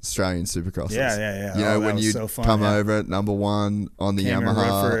Australian Supercrosses. Yeah. When you come over at number one on the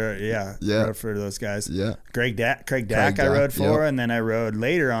Yamaha. Rode for those guys. Yeah. Craig Dack I rode for, and then I rode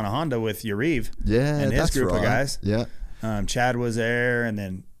later on a Honda with Yariv. Yeah, and his group of guys. Yeah. Chad was there, and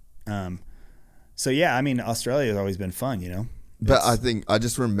then, Australia has always been fun, But I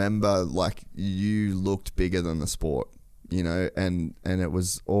just remember like you looked bigger than the sport, and it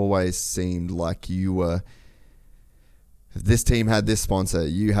was always seemed like you were. This team had this sponsor.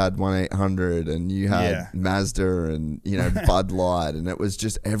 You had 1-800 and you had Mazda and, Bud Light. And it was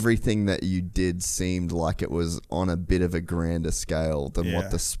just everything that you did seemed like it was on a bit of a grander scale than what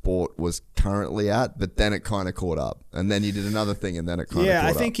the sport was currently at. But then it kind of caught up. And then you did another thing and then it kind of caught up. Yeah,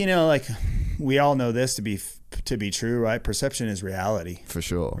 I think, like we all know this to be true, right? Perception is reality. For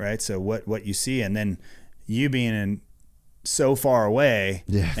sure. Right? So what you see and then you being so far away.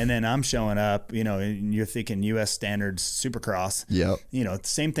 Yeah. And then I'm showing up, you know, and you're thinking U.S. standards Supercross. Yep. You know, the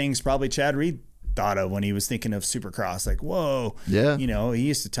same things probably Chad Reed thought of when he was thinking of Supercross. Like, whoa. Yeah. You know, he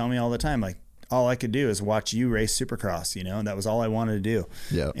used to tell me all the time, like, all I could do is watch you race Supercross, you know, and that was all I wanted to do.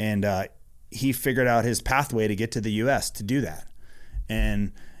 Yeah. And he figured out his pathway to get to the U.S. to do that.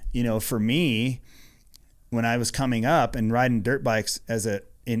 And, you know, for me, when I was coming up and riding dirt bikes as an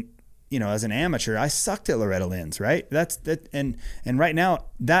amateur, I sucked at Loretta Lynn's, right? And right now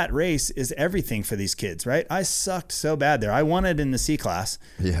that race is everything for these kids, right? I sucked so bad there. I won it in the C class.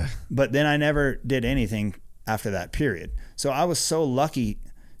 Yeah. But then I never did anything after that period. So I was so lucky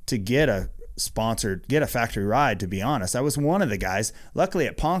to get a factory ride, to be honest. I was one of the guys. Luckily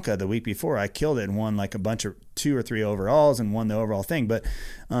at Ponca the week before, I killed it and won like a bunch of 2 or 3 overalls and won the overall thing. But,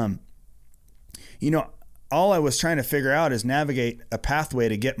 you know, all I was trying to figure out is navigate a pathway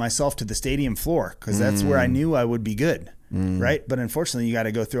to get myself to the stadium floor, because that's where I knew I would be good, right? But unfortunately, you got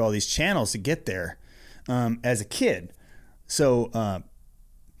to go through all these channels to get there as a kid. So,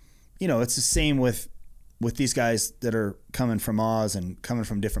 you know, it's the same with these guys that are coming from Oz and coming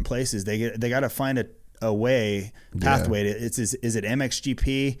from different places. They got to find a pathway. Yeah. Is it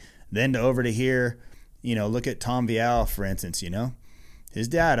MXGP, then over to here? You know, look at Tom Vial, for instance. You know, his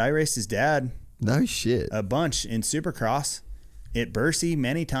dad. I raced his dad. No shit. A bunch in Supercross at Bercy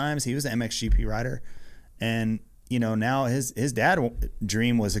many times. He was an MXGP rider, and you know, now his dad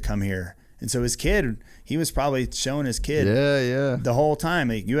dream was to come here. And so his kid, he was probably showing his kid the whole time,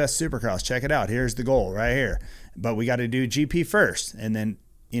 like, U.S. Supercross, check it out. Here's the goal right here. But we got to do GP first. And then,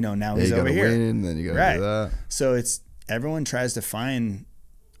 you know, now he's over here. Win, then you got to do that. So it's, everyone tries to find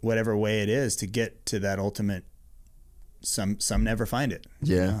whatever way it is to get to that ultimate. Some never find it.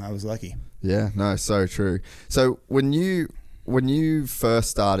 Yeah. You know, I was lucky. Yeah, no, so true. So when you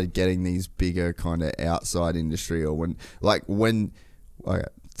first started getting these bigger kind of outside industry, or okay,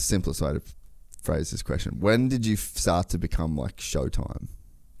 simplest way to phrase this question, when did you start to become like Showtime?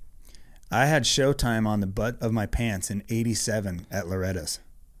 I had Showtime on the butt of my pants in '87 at Loretta's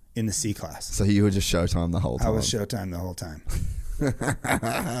in the C class. So you were just Showtime the whole time? I was Showtime the whole time.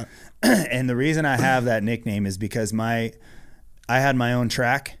 And the reason I have that nickname is because I had my own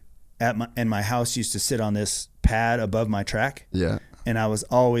track and my house used to sit on this pad above my track. Yeah. And I was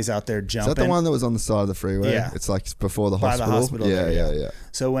always out there jumping. Is that the one that was on the side of the freeway? Yeah. It's like before the By hospital? the hospital Yeah, there, yeah.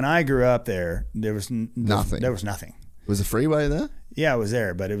 So when I grew up there, there was nothing. There was nothing. Was a freeway there? Yeah, it was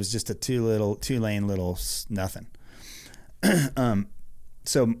there, but it was just a two-lane little nothing.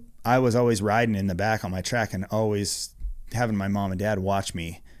 So I was always riding in the back on my track and always having my mom and dad watch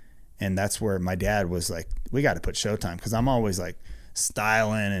me. And that's where my dad was like, we got to put Showtime, because I'm always like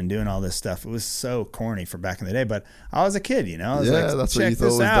styling and doing all this stuff. It was so corny for back in the day, but I was a kid, you know. I was like, that's check what you thought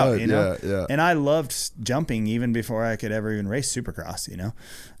this was out, dope. you know. Yeah. And I loved jumping even before I could ever even race Supercross, you know.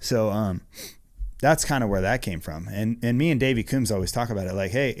 So that's kind of where that came from. And me and Davey Coombs always talk about it,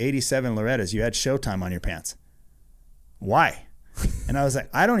 like, hey, 87 Loretta's, you had Showtime on your pants. Why? And I was like,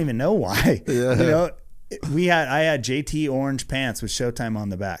 I don't even know why. Yeah. You know, I had JT orange pants with Showtime on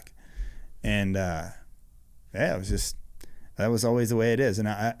the back. And it was just, that was always the way it is. And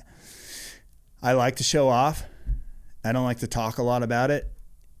I like to show off. I don't like to talk a lot about it.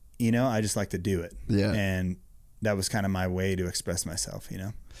 You know, I just like to do it. Yeah. And that was kind of my way to express myself, you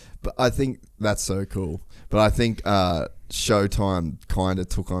know. But I think that's so cool. But I think Showtime kind of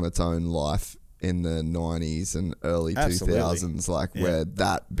took on its own life in the 90s and early Absolutely. 2000s, where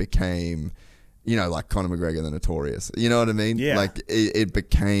that became, you know, like Conor McGregor, the Notorious. You know what I mean? Yeah. Like it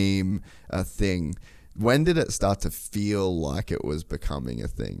became a thing. When did it start to feel like it was becoming a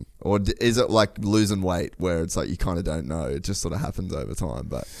thing? Or is it like losing weight where it's like you kind of don't know? It just sort of happens over time.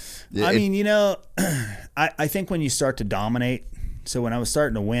 But yeah, I mean, you know, I think when you start to dominate, so when I was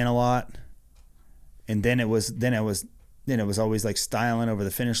starting to win a lot, and then it was always like styling over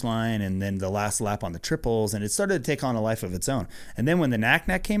the finish line, and then the last lap on the triples, and it started to take on a life of its own. And then when the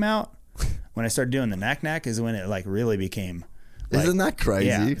knack came out, when I started doing the knack is when it like really became. Like, isn't that crazy?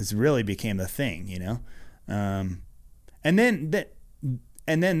 Yeah, it really became the thing, you know. And then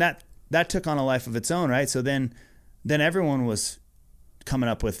that took on a life of its own, right? So then everyone was coming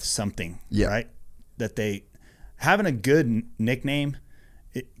up with something, right? That they having a good nickname,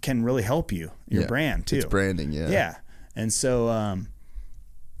 it can really help your brand too. It's branding, yeah. Yeah, and so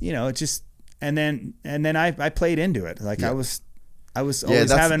you know, it just and then I played into it. Like I was always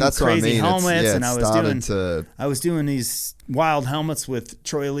having crazy helmets, and I was doing these wild helmets with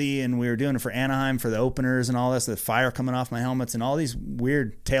Troy Lee, and we were doing it for Anaheim for the openers and all this. The fire coming off my helmets and all these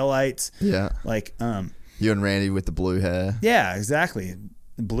weird taillights. Yeah, like you and Randy with the blue hair. Yeah, exactly.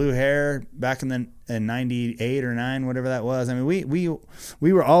 blue hair back in 98 or 9, whatever that was. I mean,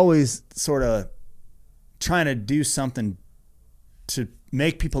 we were always sort of trying to do something to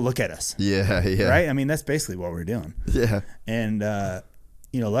make people look at us. Yeah, yeah. Right? I mean, that's basically what we're doing. Yeah. And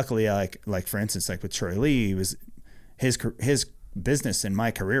luckily, like for instance, like with Troy Lee, was his business and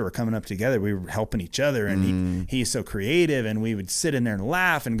my career were coming up together. We were helping each other, and he's so creative, and we would sit in there and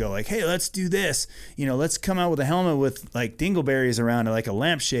laugh and go like, hey, let's do this. Let's come out with a helmet with like dingleberries around it, like a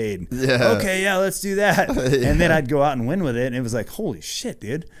lampshade. Yeah. Okay, yeah, let's do that. Yeah. And then I'd go out and win with it, and it was like, holy shit,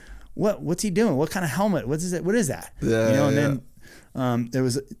 dude. What's he doing? What kind of helmet? What is that? Yeah, and then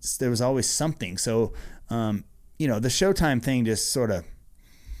there was always something. So the Showtime thing just sort of,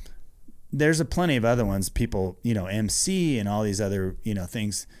 there's plenty of other ones, people, MC and all these other,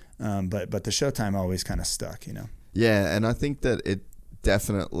 things. But the Showtime always kind of stuck, Yeah. And I think that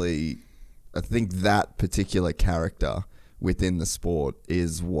I think that particular character within the sport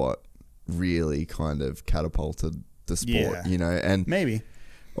is what really kind of catapulted the sport, and maybe.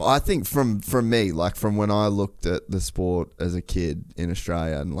 Well, I think from me, like from when I looked at the sport as a kid in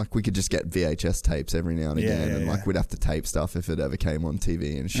Australia, and like we could just get VHS tapes every now and again, and like we'd have to tape stuff if it ever came on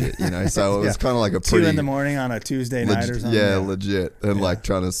TV and shit, So it was kind of like a pretty 2 a.m. on a Tuesday night or something. Yeah, legit, and like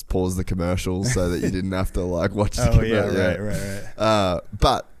trying to pause the commercials so that you didn't have to like watch. Right.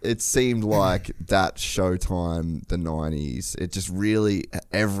 But it seemed like that Showtime, the 90s, it just really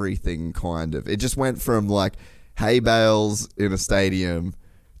everything it just went from like hay bales in a stadium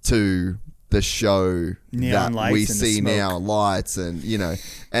to the show neon that we lights see now, lights and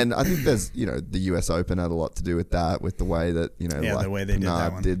and I think there's the US Open had a lot to do with that, with the way that like the way they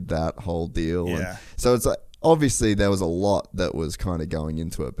did that whole deal. Yeah. And so it's like obviously there was a lot that was kind of going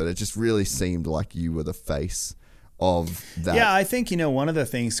into it, but it just really seemed like you were the face of that. Yeah, I think one of the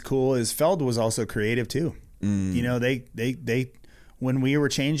things cool is Feld was also creative too. They when we were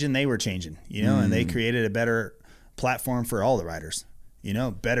changing, they were changing. And they created a better platform for all the riders.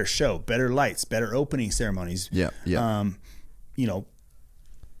 Better show, better lights, better opening ceremonies. Yeah.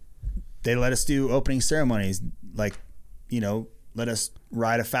 They let us do opening ceremonies, like, let us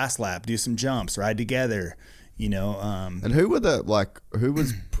ride a fast lap, do some jumps, ride together, And who who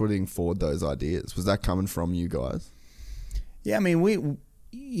was putting forward those ideas? Was that coming from you guys? Yeah, I mean,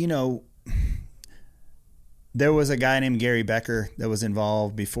 there was a guy named Gary Becker that was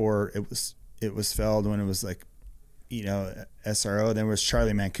involved before it was Feld, when it was like, SRO. Then was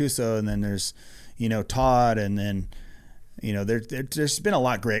Charlie Mancuso, and then there's, Todd, and then, there's been a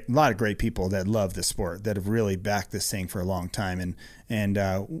lot of great people that love the sport that have really backed this thing for a long time, and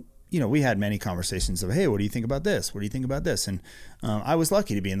we had many conversations of, hey, what do you think about this? What do you think about this? And I was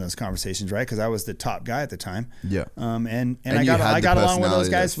lucky to be in those conversations, right? Because I was the top guy at the time. Yeah. And I got along with those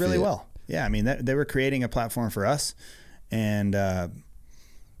guys really well. Yeah, I mean, they were creating a platform for us, and I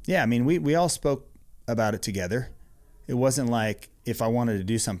mean, we all spoke about it together. It wasn't like if I wanted to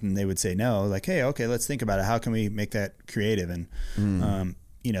do something, they would say no. Like, hey, okay, let's think about it. How can we make that creative? And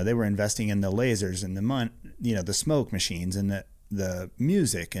they were investing in the lasers and the smoke machines and the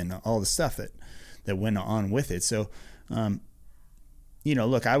music and all the stuff that went on with it. So,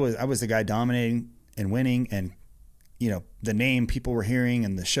 look, I was the guy dominating and winning, and the name people were hearing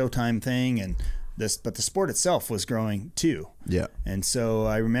and the Showtime thing but the sport itself was growing too. Yeah. And so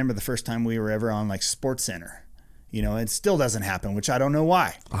I remember the first time we were ever on like SportsCenter. It still doesn't happen, which I don't know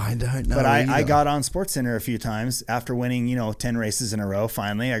why. I don't know. But I got on SportsCenter a few times after winning, 10 races in a row.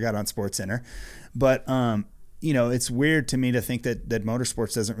 Finally, I got on SportsCenter. But, it's weird to me to think that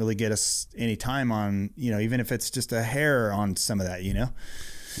motorsports doesn't really get us any time on, even if it's just a hair on some of that,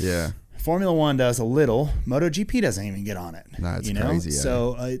 Yeah. Formula One does a little. MotoGP doesn't even get on it. No, it's crazy. Yeah.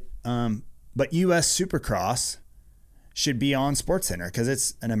 So, but US Supercross should be on SportsCenter because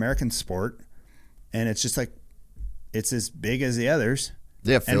it's an American sport, and it's just like, it's as big as the others.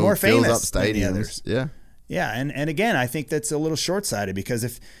 Yeah, and more famous fills up than the stadiums. others. Yeah. Yeah, and again, I think that's a little short-sighted, because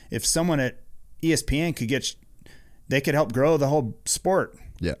if someone at ESPN they could help grow the whole sport.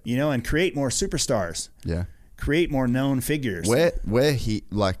 Yeah. And create more superstars. Yeah. Create more known figures. We're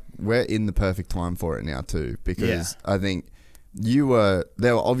in the perfect time for it now too, because I think there were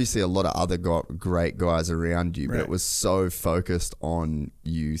obviously a lot of other great guys around you, but it was so focused on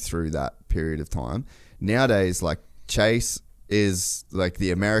you through that period of time. Nowadays, like, Chase is like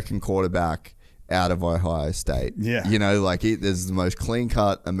the American quarterback out of Ohio State. Yeah. There's the most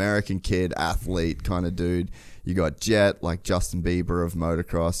clean-cut American kid, athlete kind of dude. You got Jet, like Justin Bieber of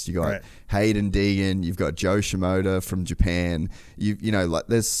motocross. You got Right. Hayden Deegan. You've got Joe Shimoda from Japan. You know, like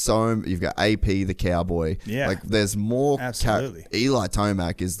there's you've got AP the cowboy. Yeah. Like there's more. Absolutely. Eli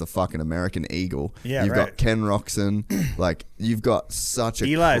Tomac is the fucking American Eagle. Yeah, You've right. got Ken Roxon. Like you've got such a.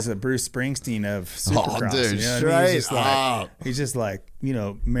 Eli's a Bruce Springsteen of Supercross. dude, you know what I mean? straight up. He's just like, you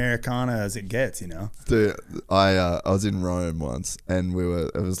know, Americana as it gets, you know. Dude, I was in Rome once, and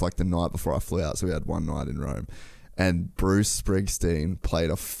it was like the night before I flew out, so we had one night in Rome, and Bruce Springsteen played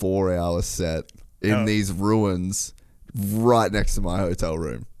a 4-hour set in these ruins right next to my hotel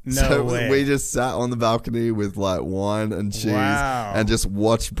room. No way. We just sat on the balcony with like wine and cheese and just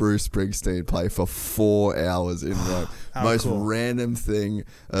watched Bruce Springsteen play for 4 hours in Rome. Most cool. random thing.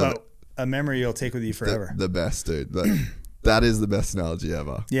 But a memory you'll take with you forever. The best, dude. That is the best analogy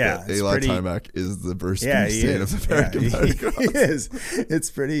ever. Yeah, That Eli Tomac is the Bruce he Springsteen is. of American motocross. He is. It's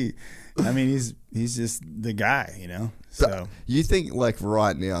pretty. I mean, he's just the guy, you know. So you think like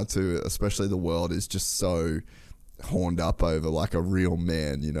right now too, especially the world is just so horned up over like a real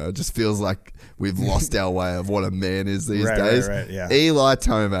man, you know. It just feels like we've lost our way of what a man is these days. Right, yeah. Eli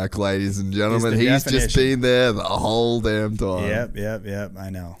Tomac, ladies and gentlemen, he's just been there the whole damn time. Yep.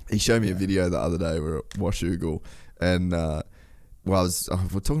 I know. He showed me a video the other day. We were at Washougal, and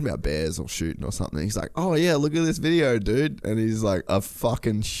we're talking about bears or shooting or something. He's like, "Oh yeah, look at this video, dude!" And he's like, a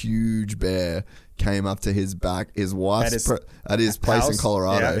fucking huge bear came up to his back. His wife's at his place in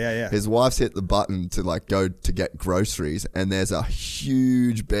Colorado. Yeah. His wife's hit the button to like go to get groceries, and there's a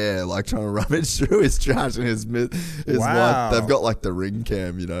huge bear like trying to rummage through his trash. And his wife, they've got like the ring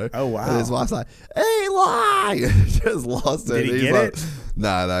cam, you know. Oh wow! And his wife's like, "Eli!" Just lost it. Did he He's get like, it?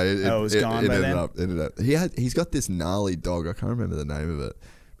 No. It was gone by then? Ended up. He's got this gnarly dog. I can't remember the name of it,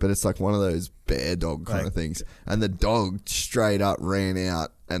 but it's like one of those bear dog kind of things. And the dog straight up ran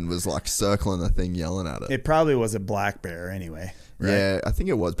out and was like circling the thing, yelling at it. It probably was a black bear anyway. Right? Yeah, I think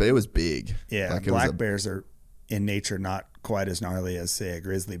it was, but it was big. Yeah, like black bears are in nature not quite as gnarly as say a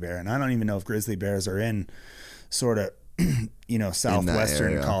grizzly bear, and I don't even know if grizzly bears are in sort of you know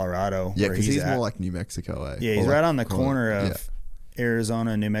southwestern Colorado. Yeah, because he's more like New Mexico. Yeah, he's right on the corner of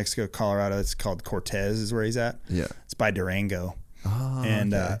Arizona, New Mexico, Colorado. It's called Cortez, is where he's at. Yeah, it's by Durango. Oh,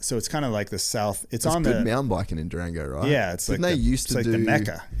 and okay. So it's kind of like the south. It's on good mountain biking in Durango, right? Yeah, it's Didn't like they used to do the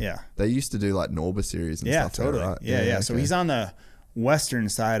Mecca. Yeah, they used to do like Norba series and stuff. Totally. There, right? Yeah. So he's on the western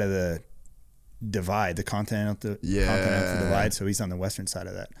side of the divide, the continental divide. So he's on the western side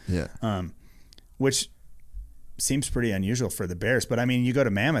of that. Yeah. Which seems pretty unusual for the bears, but I mean, you go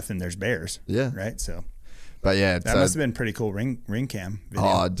to Mammoth and there's bears. Yeah. Right. So. But yeah, that must have been pretty cool ring cam video.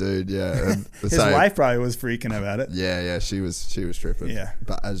 Oh, dude, yeah. His wife probably was freaking about it. Yeah, she was tripping. Yeah,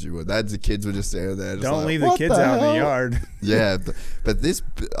 but as you would, the kids were just standing there. Just don't leave the kids out in the yard. Yeah, but this,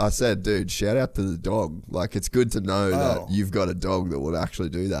 I said, dude, shout out to the dog. Like, it's good to know that you've got a dog that would actually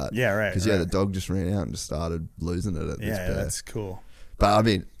do that. Yeah, right. Because the dog just ran out and just started losing it at this bear. That's cool. But I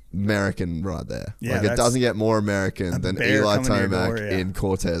mean, American right there. Yeah, like it doesn't get more American than Eli Tomac in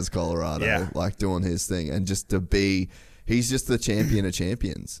Cortez, Colorado, like doing his thing. And just to be, he's just the champion of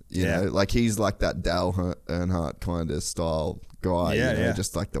champions, you know, like he's like that Dale Earnhardt kind of style guy, you know,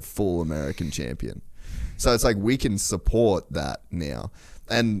 just like the full American champion. So it's like we can support that now.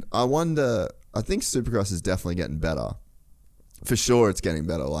 And I think Supercross is definitely getting better. For sure it's getting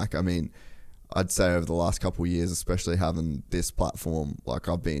better. Like, I mean, I'd say over the last couple of years, especially having this platform, like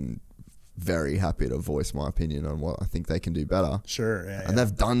I've been very happy to voice my opinion on what I think they can do better. Sure. And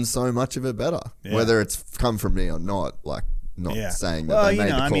they've done so much of it better, whether it's come from me or not, like not saying that they made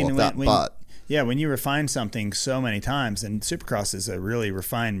the call off that, but... Yeah, when you refine something so many times, and Supercross is a really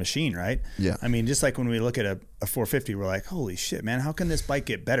refined machine, right? Yeah. I mean, just like when we look at a 450, we're like, holy shit, man, how can this bike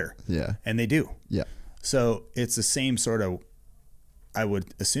get better? Yeah. And they do. Yeah. So it's the same sort of, I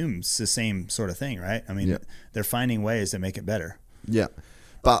would assume it's the same sort of thing, right? I mean, they're finding ways to make it better. Yeah.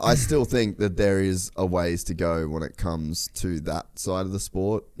 But I still think that there is a ways to go when it comes to that side of the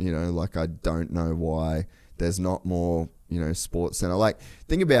sport. You know, like I don't know why there's not more, you know, sports center. Like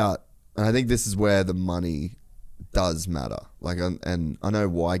think about, and I think this is where the money does matter. Like, and I know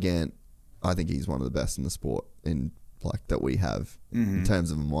Wygant, I think he's one of the best in the sport in like that we have in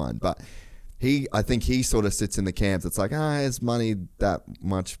terms of a mind. But I think he sort of sits in the camp that's like, is money that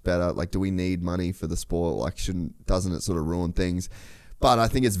much better? Like, do we need money for the sport? Like, doesn't it sort of ruin things? But I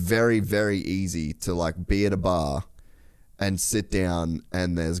think it's very, very easy to like be at a bar and sit down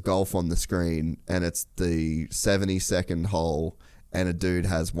and there's golf on the screen and it's the 72nd hole and a dude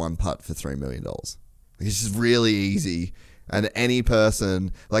has one putt for $3 million. It's just really easy. And any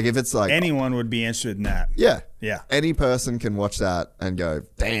person, like if it's like... anyone would be interested in that. Yeah. Yeah. Any person can watch that and go,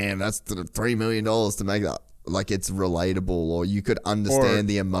 damn, that's $3 million to make that. like it's relatable, or you could understand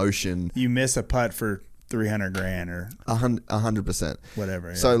the emotion. You miss a putt for $300,000 or 100%. Whatever.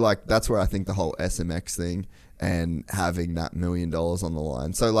 Yeah. So like that's where I think the whole SMX thing and having that $1 million on the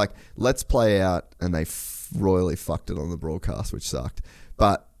line. So like let's play out, and they royally fucked it on the broadcast, which sucked.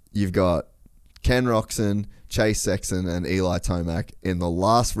 But you've got Ken Roxon, Chase Sexton, and Eli Tomac in the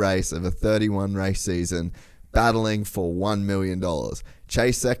last race of a 31 race season, battling for $1 million.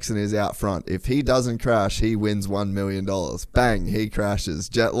 Chase Sexton is out front. If he doesn't crash, he wins $1 million. Bang, he crashes.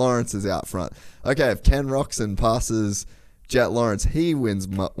 Jet Lawrence is out front. Okay, if Ken Roxon passes Jet Lawrence, he wins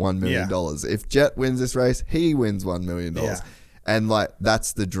 $1 million. Yeah. If Jet wins this race, he wins $1 million. Yeah. And like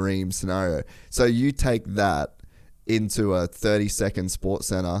that's the dream scenario. So you take that into a 30-second Sports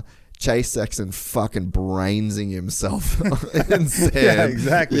Center. Chase Sexton fucking brainsing himself in sand. Yeah,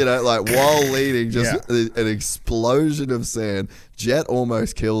 exactly. You know, like while leading, just an explosion of sand. Jet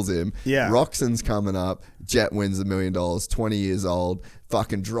almost kills him. Yeah. Roxon's coming up. Jet wins $1 million, 20 years old,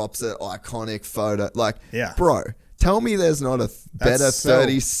 fucking drops an iconic photo. Like, bro, tell me there's not a better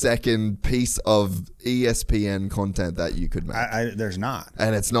 30-second piece of ESPN content that you could make. There's not.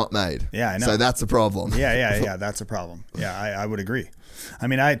 And it's not made. Yeah, I know. So that's a problem. Yeah, that's a problem. Yeah, I would agree. I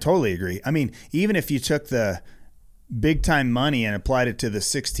mean, I totally agree. I mean, even if you took the big time money and applied it to the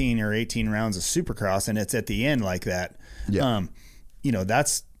 16 or 18 rounds of Supercross, and it's at the end like that, you know,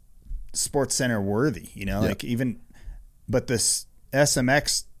 that's Sports Center worthy, you know, like even, but this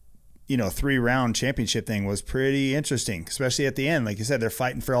SMX, you know, 3-round championship thing was pretty interesting, especially at the end. Like you said, they're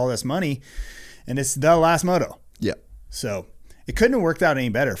fighting for all this money, and it's the last moto. Yeah. So it couldn't have worked out any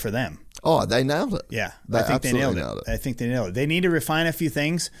better for them. Oh, they nailed it. Yeah, I think they nailed it. I think they nailed it. They need to refine a few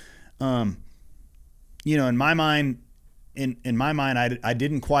things. You know, in my mind, I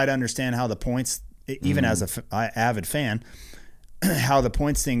didn't quite understand how the points, even as a avid fan, how the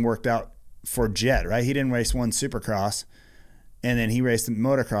points thing worked out for Jet. Right, he didn't race one Supercross, and then he raced the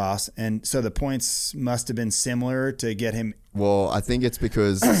motocross, and so the points must have been similar to get him. Well, I think it's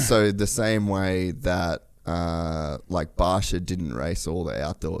because so the same way that like Barsha didn't race all the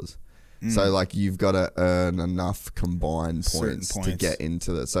outdoors. So, like, you've got to earn enough combined points to get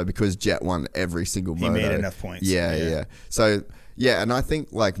into it. So, because Jet won every single moto. He made enough points. Yeah. So, yeah, and I think,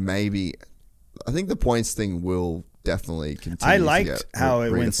 like, I think the points thing will definitely continue. I liked how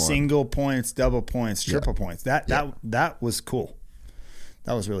it went single points, double points, triple points. That was cool.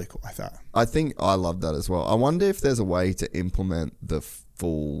 That was really cool, I thought. I think I love that as well. I wonder if there's a way to implement the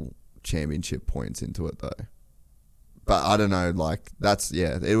full championship points into it, though. But I don't know, like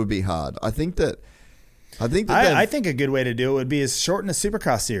it would be hard. I think a good way to do it would be is shorten the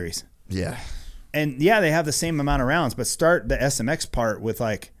Supercross series. Yeah. And they have the same amount of rounds, but start the SMX part with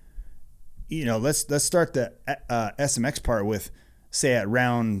like, you know, let's start the SMX part with, say, at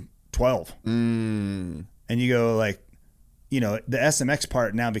round 12. And you go like, you know, the SMX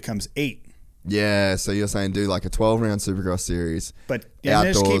part now becomes 8. Yeah, so you're saying do like a 12-round Supercross series, but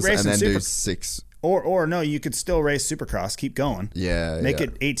outdoors, and then do 6. Or no, you could still race Supercross, keep going. Yeah. Make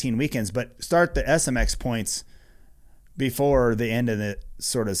it 18 weekends, but start the SMX points before the end of the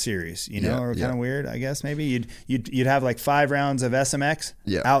sort of series, you know, or kind of weird, I guess. Maybe you'd have like 5 rounds of SMX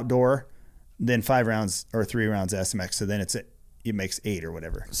outdoor, then 5 rounds or 3 rounds of SMX. So then it makes 8 or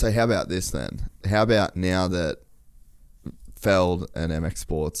whatever. So how about this then? How about now that Feld and MX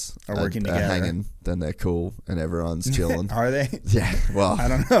Sports are working together, hanging, then they're cool and everyone's chilling. Are they? Yeah. Well, I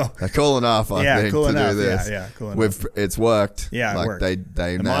don't know. They're cool enough, I think, to do this. Yeah, cool enough. It's worked. Yeah, like it worked. They the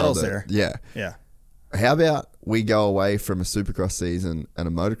nailed model's it. There. Yeah. Yeah. How about we go away from a Supercross season and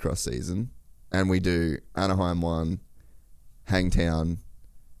a motocross season, and we do Anaheim 1, Hangtown,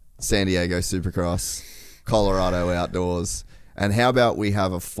 San Diego Supercross, Colorado Outdoors, and how about we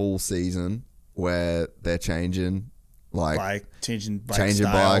have a full season where they're changing. Like changing bikes,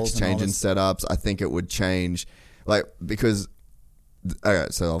 changing setups. I think it would change, like, because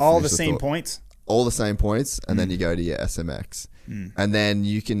so all the same points, and then you go to your SMX, and then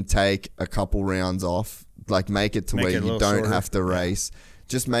you can take a couple rounds off, like make it to where you don't have to race.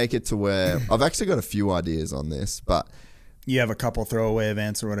 Just make it to where I've actually got a few ideas on this, but you have a couple throwaway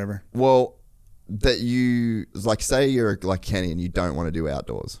events or whatever. Well, that you, like, say you're like Kenny and you don't want to do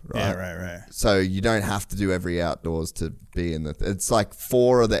outdoors, right? Yeah, right. So you don't have to do every outdoors to be in it's like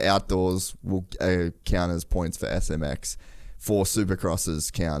 4 of the outdoors will count as points for SMX, 4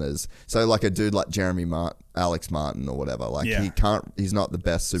 Supercrosses count as, so like a dude like Alex Martin or whatever, like he's not the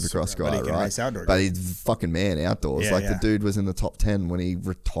best Supercross guy, but right? Race outdoors, but he's fucking man outdoors. The dude was in the top 10 when he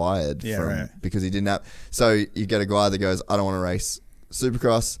retired because he didn't have, so you get a guy that goes, I don't want to race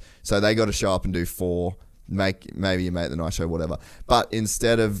Supercross, so they got to show up and do 4. Maybe you make the night show, whatever. But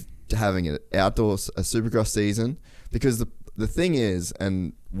instead of having an outdoors a Supercross season, because the thing is,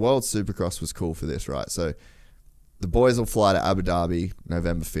 and World Supercross was cool for this, right? So the boys will fly to Abu Dhabi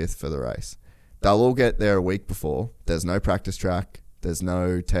November 5th for the race. They'll all get there a week before. There's no practice track. There's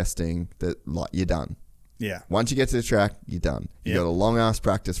no testing. You're done. Yeah. Once you get to the track, you're done. You got a long ass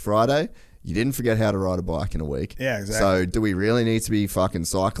practice Friday. You didn't forget how to ride a bike in a week. Yeah, exactly. So do we really need to be fucking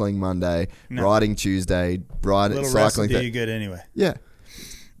cycling Monday, riding Tuesday, cycling? Rest will do you good anyway. Yeah.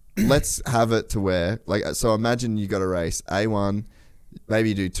 Let's have it to where, so imagine you got a race, A1, maybe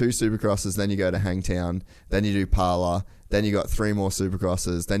you do 2 Supercrosses, then you go to Hangtown, then you do Parla, then you got 3 more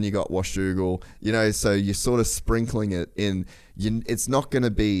Supercrosses, then you got Washougal, so you're sort of sprinkling it in. It's not going to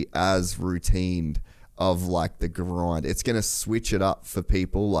be as routine of the grind. It's going to switch it up for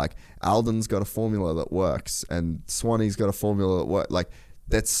people. Like Alden's got a formula that works and Swanee's got a formula that works.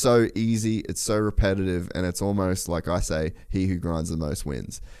 That's so easy, it's so repetitive, and it's almost like I say, he who grinds the most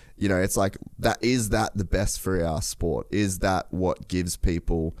wins. It's is that the best for our sport? Is that what gives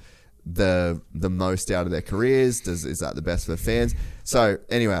people the most out of their careers? Is that the best for fans? So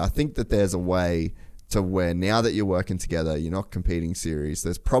anyway, I think that there's a way to where now that you're working together, you're not competing series,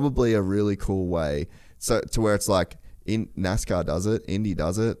 there's probably a really cool way to where it's in NASCAR does it, Indy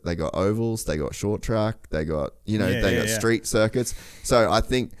does it. They got ovals, they got short track, they got got street circuits. So I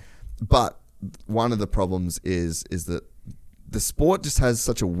think, but one of the problems is that the sport just has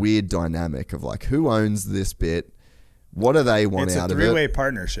such a weird dynamic of who owns this bit, what do they want out of it? It's a three-way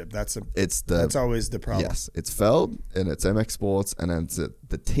partnership. That's always the problem. Yes, it's Feld and it's MX Sports and it's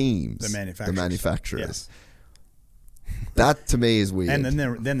the teams, the manufacturers. Yes. That to me is weird. And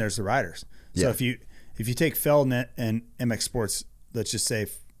then there's the riders. So if you take Feld and MX Sports, let's just say,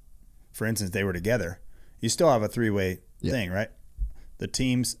 for instance, they were together, you still have a three-way thing, right? The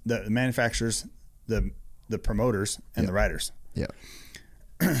teams, the manufacturers, the promoters, and the riders. Yeah.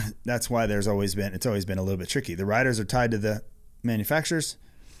 That's why it's always been a little bit tricky. The riders are tied to the manufacturers,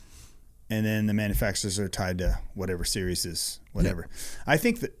 and then the manufacturers are tied to whatever series is whatever. Yeah. I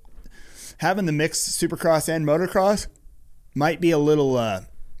think that having the mixed Supercross and motocross might be a little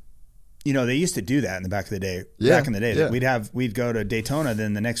they used to do that in the back of the day. Yeah. Back in the day, we'd go to Daytona,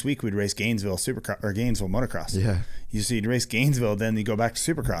 then the next week we'd race Gainesville Supercross or Gainesville motocross. Yeah. You'd race Gainesville, then you go back to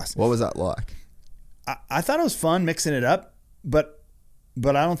Supercross. What was that like? I thought it was fun mixing it up, but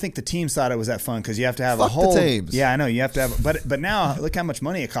I don't think the teams thought it was that fun because you have to have a whole the teams. Yeah, I know you have to have. But now look how much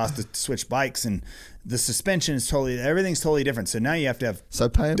money it costs to switch bikes, and the suspension is everything's totally different. So now you have to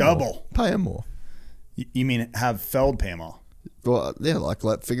have pay them double. More. Pay them more. You mean have Feld pay them all? Well, yeah,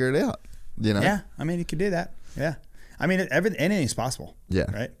 let's figure it out. Yeah, I mean you could do that. Yeah, I mean anything's possible. Yeah,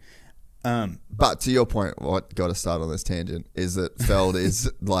 right. But to your point, what got to start on this tangent is that Feld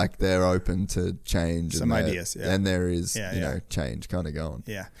is they're open to change. Some ideas, yeah. And there is, change kind of going.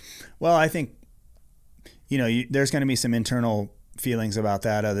 Yeah. Well, I think, there's going to be some internal feelings about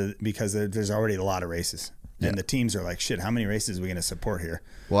that because there's already a lot of races. And the teams are like, shit, how many races are we going to support here?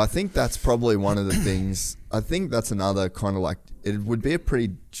 Well, I think that's probably one of the things. I think that's another kind of it would be a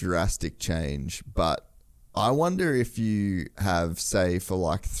pretty drastic change, but I wonder if you have, say,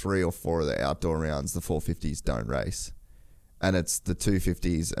 for 3 or 4 of the outdoor rounds, the 450s don't race. And it's the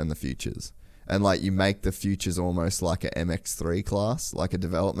 250s and the futures. And you make the futures almost like a MX3 class, like a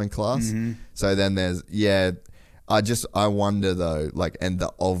development class. Mm-hmm. So then there's, I wonder though, and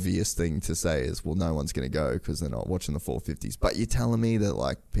the obvious thing to say is, well, no one's going to go because they're not watching the 450s. But you're telling me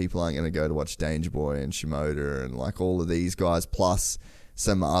that people aren't going to go to watch Danger Boy and Shimoda and all of these guys, plus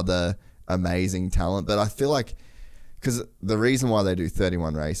some other amazing talent. But I feel because the reason why they do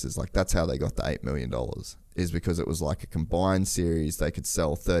 31 races, that's how they got the $8 million, is because it was a combined series. They could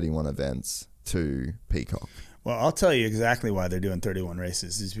sell 31 events to Peacock. Well, I'll tell you exactly why they're doing 31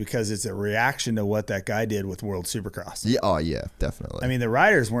 races. Is because it's a reaction to what that guy did with World Supercross. Yeah, oh yeah, definitely. I mean, the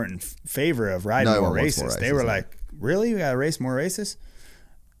riders weren't in favor of riding more races. They were like, really? We got to race more races?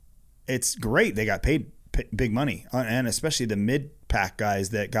 It's great. They got paid big money, and especially the mid-pack guys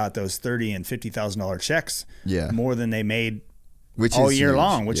that got those $30,000 and $50,000 checks, more than they made all year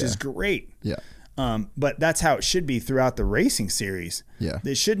long, which is great. Yeah. But that's how it should be throughout the racing series. Yeah.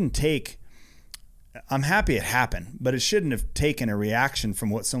 It shouldn't take. I'm happy it happened, but it shouldn't have taken a reaction from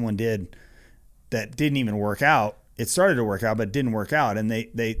what someone did that didn't even work out. It started to work out, but it didn't work out, and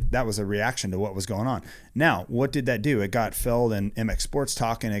that was a reaction to what was going on. Now, what did that do? It got Feld and MX Sports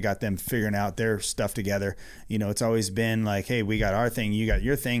talking. It got them figuring out their stuff together. It's always been like, hey, we got our thing, you got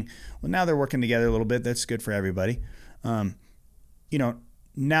your thing. Well, now they're working together a little bit. That's good for everybody.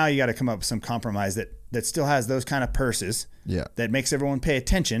 Now you got to come up with some compromise that still has those kind of purses. Yeah. That makes everyone pay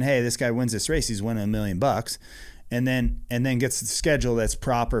attention. Hey, this guy wins this race, he's winning $1 million, and then gets the schedule that's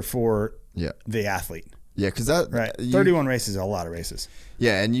proper for the athlete. Yeah, because that 31 races is a lot of races.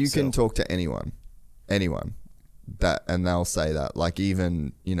 Yeah, and you can talk to anyone, that, and they'll say that. Like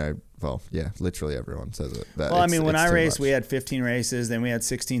even literally everyone says it. Well, I mean, when I raced, we had 15 races, then we had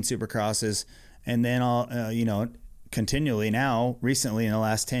 16 Supercrosses, and then continually now, recently in the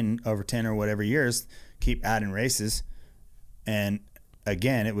last 10 or whatever years, keep adding races, and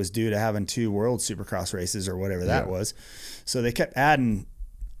again, it was due to having 2 World Supercross races or whatever that was. So they kept adding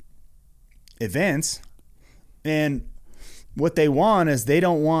events, and what they want is they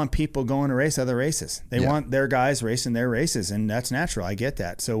don't want people going to race other races. They want their guys racing their races, and that's natural. I get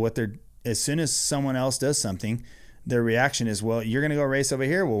that. So as soon as someone else does something, their reaction is, well, you're going to go race over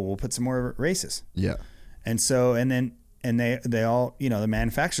here. Well, we'll put some more races. Yeah. And so, and they all, the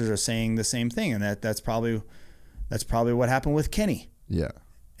manufacturers are saying the same thing. And that's probably what happened with Kenny. Yeah.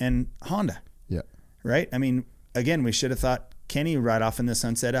 And Honda. Yeah. Right. I mean, again, we should have thought Kenny right off in the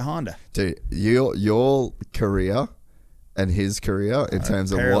sunset at Honda. Dude, your career and his career in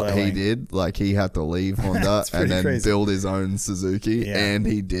terms of what he did, like he had to leave Honda and then build his own Suzuki, and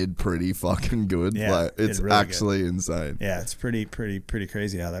he did pretty fucking good. Yeah, like it's really actually insane. Yeah, it's pretty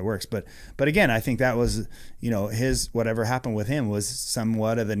crazy how that works. But again, I think that was, his, whatever happened with him was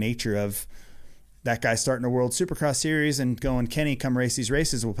somewhat of the nature of that guy starting a World Supercross series and going, Kenny, come race these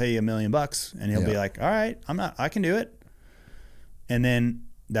races, we'll pay you $1 million. And he'll be like, all right, I can do it. And then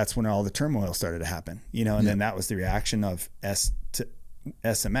that's when all the turmoil started to happen, and then that was the reaction of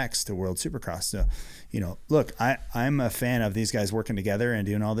SMX to World Supercross. So, look, I'm a fan of these guys working together and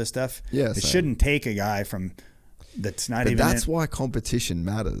doing all this stuff. Yeah, it shouldn't take a guy from that's not even. That's why competition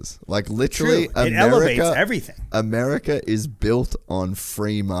matters. Like literally, it elevates everything. America is built on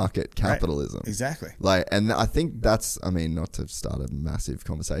free market capitalism. Right. Exactly. Like, and I think that's. I mean, not to start a massive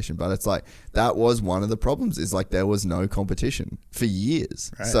conversation, but it's like that was one of the problems. Is like there was no competition for years.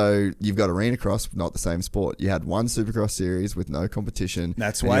 Right. So you've got arena cross, not the same sport. You had one Supercross series with no competition.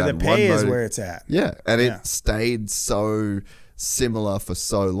 That's why the pay is where it's at. Yeah, and it stayed so similar for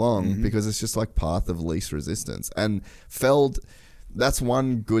so long because it's just like path of least resistance. And Feld, that's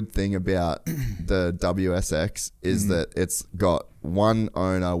one good thing about the WSX is that it's got one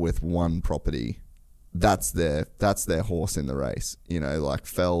owner with one property. That's their horse in the race. Like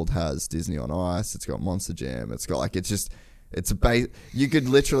Feld has Disney on Ice, it's got Monster Jam, it's got like you could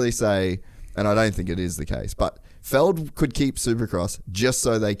literally say, and I don't think it is the case, but Feld could keep Supercross just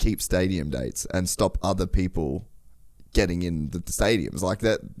so they keep stadium dates and stop other people getting in the stadiums like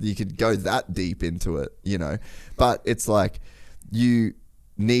that. You could go that deep into it, but it's like you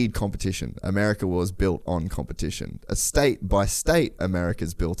need competition. America was built on competition. A state by state,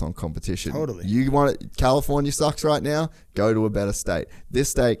 America's built on competition. Totally. You want it, California sucks right now, go to a better state. This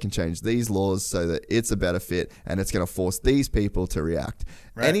state can change these laws so that it's a better fit and it's going to force these people to react.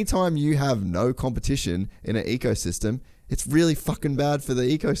 Right. Anytime you have no competition in an ecosystem, it's really fucking bad for the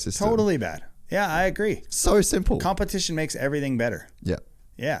ecosystem. Totally bad. Yeah, I agree. So simple. Competition makes everything better. Yeah.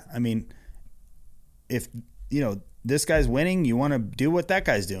 Yeah. I mean, if, this guy's winning, you want to do what that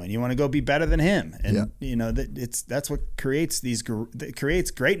guy's doing. You want to go be better than him. And, that's what creates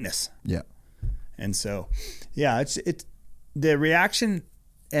creates greatness. Yeah. And so, yeah, it's the reaction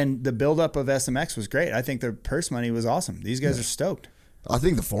and the buildup of SMX was great. I think the purse money was awesome. These guys are stoked. I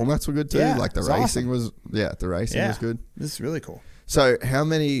think the formats were good too. Yeah, like the racing was good. This is really cool. So how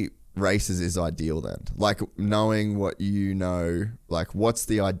many races is ideal then? Like knowing what like what's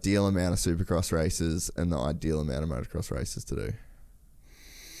the ideal amount of Supercross races and the ideal amount of motocross races to do?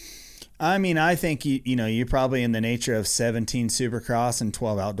 I mean, I think you're probably in the nature of 17 Supercross and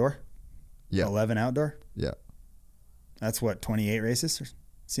 12 outdoor. Yeah. 11 outdoor. Yeah. That's what, 28 races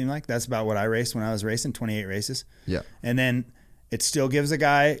seem like? That's about what I raced when I was racing, 28 races. Yeah. And then it still gives a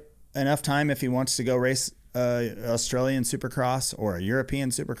guy enough time if he wants to go race Australian Supercross or a European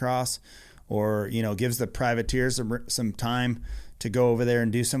Supercross, or gives the privateers some time to go over there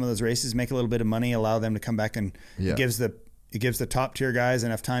and do some of those races, make a little bit of money, allow them to come back, and it gives the top tier guys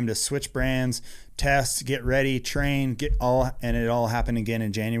enough time to switch brands, test, get ready, train, and it all happened again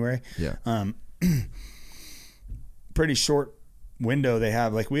in January. Yeah. Pretty short window they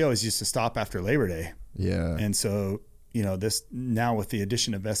have. Like we always used to stop after Labor Day. Yeah. And so this now with the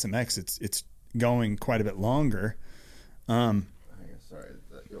addition of SMX, it's going quite a bit longer. Sorry,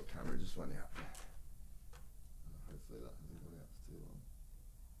 your camera just went out. Hopefully that hasn't gone out for too long.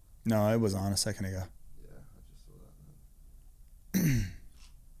 No, it was on a second ago. Yeah, I just saw that then.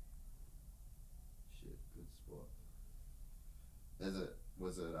 Shit, good spot.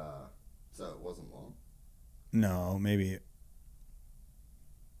 So it wasn't long? No, maybe.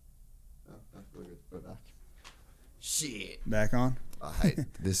 No, we're good. We're back. shit. Back on.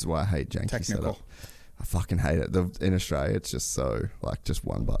 This is why I hate janky Technical. setup. I fucking hate it. In Australia, it's just so like just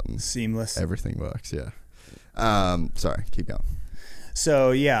one button, Seamless. everything works. Yeah. Sorry, keep going.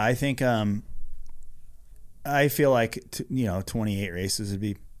 So yeah, I think I feel like 28 races would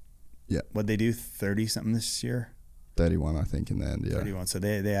be. Yeah. What'd they do? 30 something this year. 31, I think, in the end. Yeah. 31. So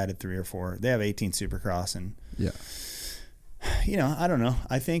they added 3 or 4. They have 18 Supercross, and yeah. I don't know.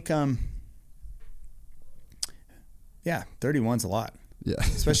 I think 31's a lot. Yeah.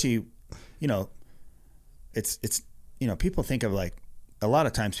 Especially, it's people think of like, a lot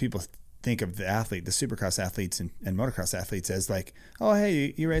of times people think of the Supercross athletes and motocross athletes as like, oh,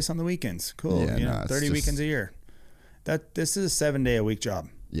 hey, you race on the weekends. Cool. Yeah, 30 weekends a year. This is a 7-day-a-week job.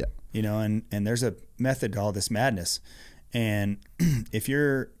 Yeah. And there's a method to all this madness. And if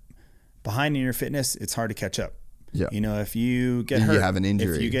you're behind in your fitness, it's hard to catch up. Yeah. If you get hurt, you have an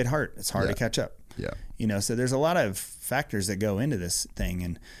injury. If you get hurt, it's hard to catch up. Yeah. So there's a lot of factors that go into this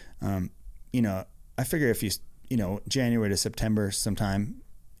thing. And, I figure if you, January to September sometime,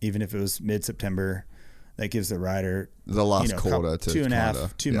 even if it was mid-September, that gives the rider the last quarter to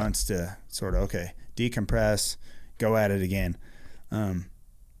 2 months to sort of, decompress, go at it again.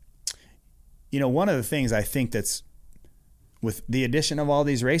 One of the things I think that's with the addition of all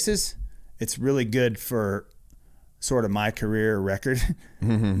these races, it's really good for sort of my career record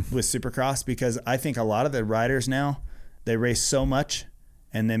with Supercross, because I think a lot of the riders now, they race so much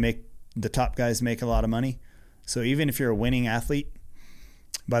and the top guys make a lot of money. So even if you're a winning athlete,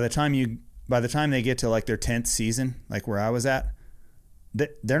 by the time they get to like their 10th season, like where I was at,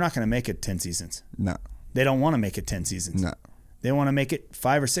 they're not going to make it 10 seasons. No. They don't want to make it 10 seasons. No. They want to make it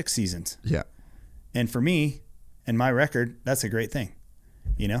 5 or 6 seasons. Yeah. And for me and my record, that's a great thing,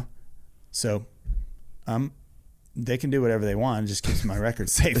 So they can do whatever they want. It just keeps my record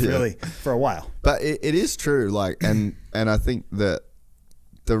safe, really, for a while. But it is true. Like, and I think that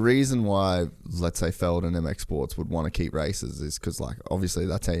the reason why, let's say, Feld and MX Sports would want to keep races is because, like, obviously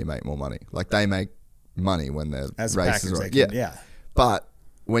that's how you make more money. Like, they make money when their races are. Yeah. But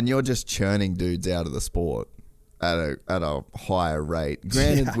when you're just churning dudes out of the sport at a higher rate,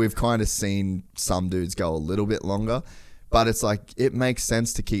 granted, we've kind of seen some dudes go a little bit longer, but it's like it makes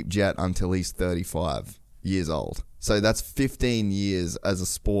sense to keep Jet until he's 35 years old. So that's 15 years as a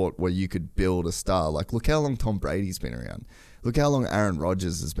sport where you could build a star. Like, look how long Tom Brady's been around. Look how long Aaron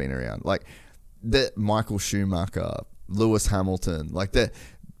Rodgers has been around. Like, Michael Schumacher, Lewis Hamilton, like that.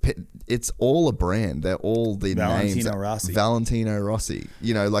 It's all a brand. They're all the names. Valentino Rossi.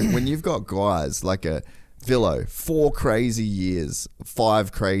 Like when you've got guys like a Villo, 4 crazy years,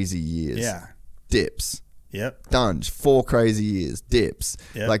 5 crazy years. Yeah. Dips. Yep. Dunge, 4 crazy years, dips.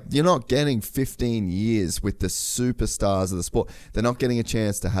 Yep. Like, you're not getting 15 years with the superstars of the sport. They're not getting a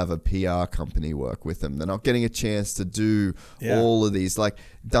chance to have a PR company work with them. They're not getting a chance to do all of these. Like,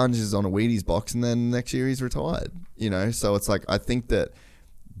 Dunge is on a Wheaties box and then next year he's retired, So it's like, I think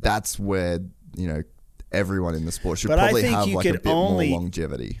that's where, everyone in the sport should probably have like a bit more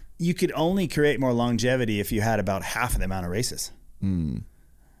longevity. You could only create more longevity if you had about half the amount of races. I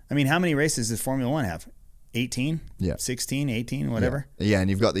mean, how many races does Formula One have? 18? Yeah. 16, 18, whatever? Yeah, and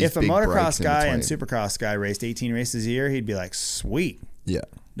you've got these if big a motocross guy and supercross guy raced 18 races a year, he'd be like, sweet. Yeah.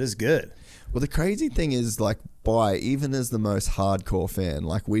 This is good. Well, the crazy thing is, like, even as the most hardcore fan,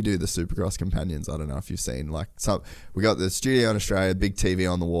 like, we do the Supercross Companions. I don't know if you've seen, like, we got the studio in Australia, big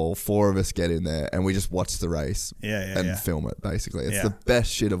TV on the wall, 4 of us get in there, and we just watch the race and film it, basically. It's the best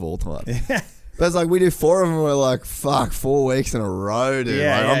shit of all time. But it's like, we do 4 of them, and we're like, fuck, 4 weeks in a row, dude.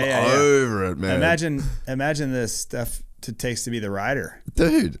 I'm over it, man. Imagine the stuff it takes to be the rider.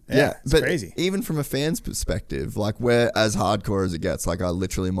 Dude, it's but crazy. Even from a fan's perspective, like, we're as hardcore as it gets. Like,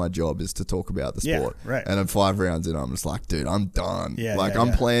 literally my job is to talk about the sport. Right. And I'm 5 rounds in, I'm just like, dude, I'm done.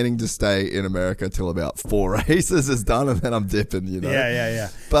 I'm planning to stay in America till about 4 races is done, and then I'm dipping, Yeah.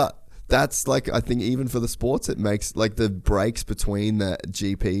 But that's like, I think even for the sports, it makes like the breaks between the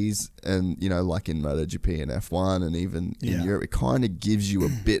GPs and, like in MotoGP and F1 and even in Europe, it kind of gives you a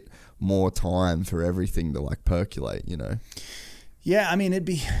bit more time for everything to like percolate, Yeah, I mean,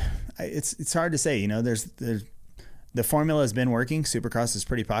 it's hard to say, there's the formula has been working. Supercross is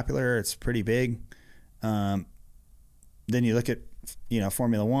pretty popular. It's pretty big. Then you look at,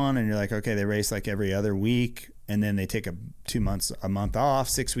 Formula One and you're like, okay, they race like every other week. And then they take a month off,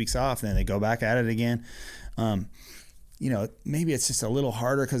 6 weeks off, and then they go back at it again. Maybe it's just a little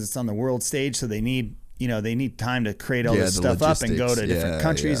harder because it's on the world stage, so they need time to create all this stuff up and go to different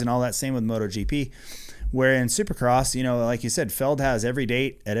countries and all that. Same with MotoGP. Where in Supercross, like you said, Feld has every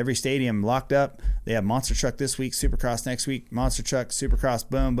date at every stadium locked up. They have Monster Truck this week, Supercross next week, Monster Truck, Supercross,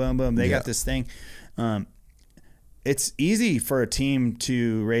 boom, boom, boom. They got this thing. it's easy for a team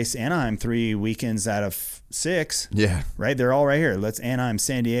to race Anaheim 3 weekends out of 6. Yeah. Right? They're all right here. Let's Anaheim,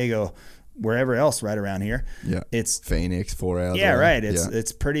 San Diego, wherever else right around here. Yeah. It's Phoenix, 4 hours. Yeah, away. right.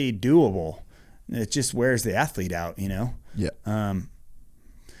 It's pretty doable. It just wears the athlete out, you know? Yeah.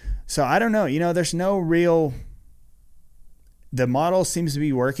 So I don't know. You know, there's no real – the model seems to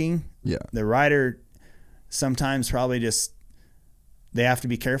be working. Yeah. The rider sometimes probably just – they have to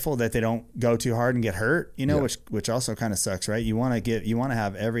be careful that they don't go too hard and get hurt, you know, which also kind of sucks, right? You want to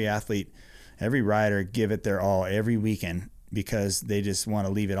have every athlete, every rider give it their all every weekend because they just want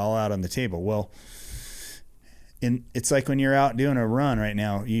to leave it all out on the table. Well, it's like when you're out doing a run right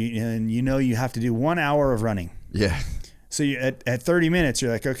now, you have to do 1 hour of running. Yeah. So you at 30 minutes,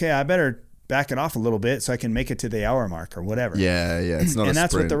 you're like, okay, I better back it off a little bit so I can make it to the hour mark or whatever. Yeah, yeah. It's not and a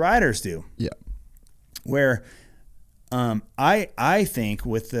that's sprint. what the riders do. Yeah. Where I think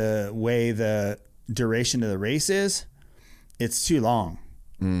with the way the duration of the race is, it's too long.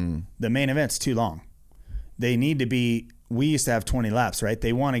 The main event's too long. They need to be. We used to have 20 laps, right?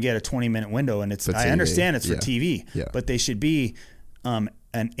 They want to get a 20-minute window, and it's. I understand it's for TV, but they should be an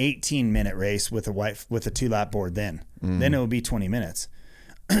 18-minute race with a 2-lap board. Then it would be 20 minutes,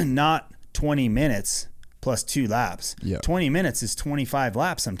 not 20 minutes plus 2 laps. Yeah. 20 minutes is 25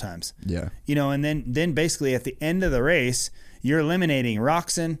 laps sometimes. Yeah. You know, and then basically at the end of the race, you're eliminating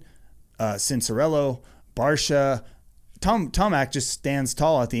Roxon, Cincerello, Barsha. Tomac just stands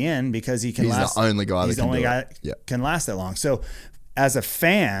tall at the end because he can he's last. The only guy he's that the can only do guy it. Yeah. can last that long. So, as a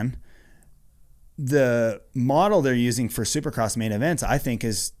fan, the model they're using for Supercross main events, I think,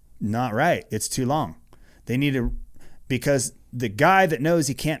 is not right. It's too long. They need to, because the guy that knows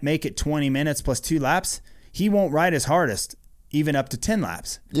he can't make it 20 minutes plus 2 laps, he won't ride his hardest, even up to 10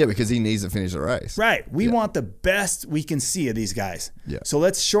 laps. Yeah, because he needs to finish the race. Right. We want the best we can see of these guys. Yeah. So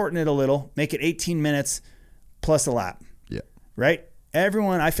let's shorten it a little, make it 18 minutes plus a lap. Yeah. Right?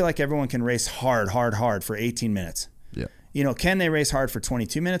 I feel like everyone can race hard for 18 minutes. Yeah. You know, can they race hard for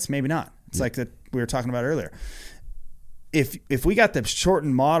 22 minutes? Maybe not. It's like that we were talking about earlier. If we got the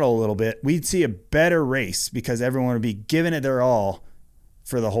shortened model a little bit, we'd see a better race because everyone would be giving it their all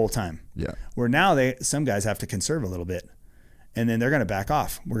for the whole time. Yeah. Where now some guys have to conserve a little bit, and then they're going to back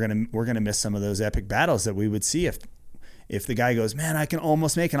off. We're gonna miss some of those epic battles that we would see if the guy goes, man, I can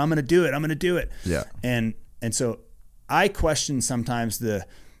almost make it. I'm going to do it. Yeah. And so I question sometimes the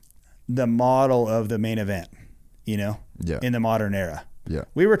model of the main event, you know, in the modern era. Yeah.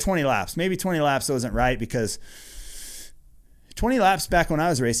 We were 20 laps. Maybe 20 laps wasn't right because 20 laps back when I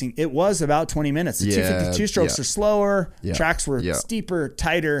was racing, it was about 20 minutes. The 252 strokes are slower. Tracks were steeper,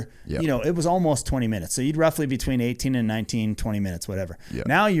 tighter. You know, it was almost 20 minutes. So you'd roughly between 18 and 19, 20 minutes, whatever.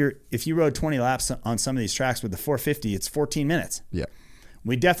 Now if you rode 20 laps on some of these tracks with the 450, it's 14 minutes. Yeah.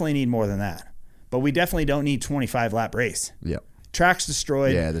 We definitely need more than that. But we definitely don't need 25 lap race. Yeah. Tracks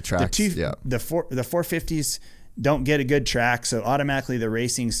destroyed. Yeah, the tracks. The 450s don't get a good track, so automatically the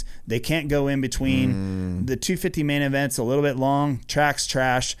racings, they can't go in between. The 250 main event's a little bit long. Track's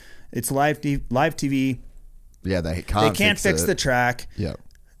trash. It's live TV. Yeah, they can't fix the track. Yeah.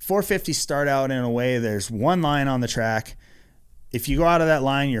 450s start out in a way there's one line on the track. If you go out of that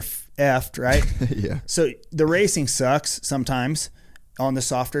line, you're effed, right? Yeah. So the racing sucks sometimes on the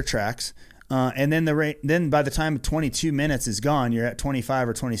softer tracks. And then then by the time 22 minutes is gone, you're at 25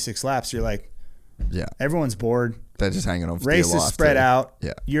 or 26 laps. You're like, yeah, everyone's bored. They're just hanging on for race is spread out.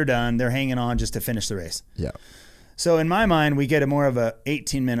 Yeah. You're done. They're hanging on just to finish the race. Yeah. So in my mind, we get a more of a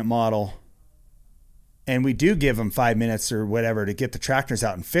 18-minute model, and we do give them 5 minutes or whatever to get the tractors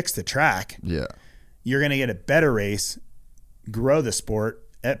out and fix the track. Yeah. You're going to get a better race, grow the sport,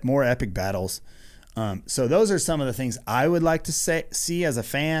 more epic battles. So those are some of the things I would like to see as a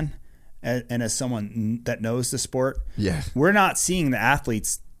fan and as someone that knows the sport. Yeah. We're not seeing the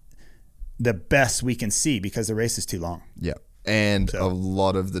athletes the best we can see because the race is too long. Yeah. And a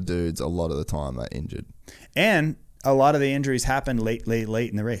lot of the dudes, a lot of the time, are injured. And a lot of the injuries happen late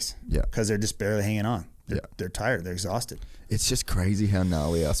in the race. Yeah. Because they're just barely hanging on. They're tired. They're exhausted. It's just crazy how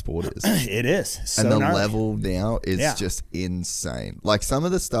gnarly our sport is. It is. So and the gnarly. level now is just insane. Like some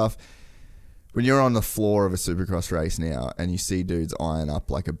of the stuff, when you're on the floor of a Supercross race now and you see dudes iron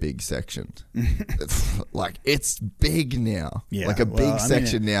up like a big section, it's big now. Yeah. Like a big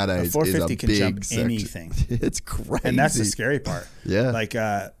section nowadays is a big can jump section. anything. It's crazy. And that's the scary part. Yeah. Like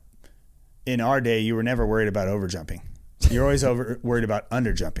in our day, you were never worried about overjumping. You're always worried about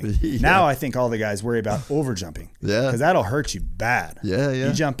underjumping. Yeah. Now I think all the guys worry about overjumping. Yeah. Because that'll hurt you bad. Yeah, yeah.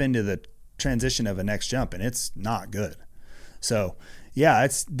 You jump into the transition of a next jump and it's not good. So, yeah,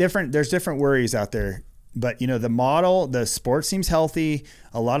 it's different. There's different worries out there But the model, the sport seems healthy.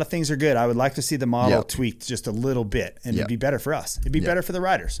 A lot of things are good. I would like to see the model tweaked just a little bit, and it'd be better for us. It'd be better for the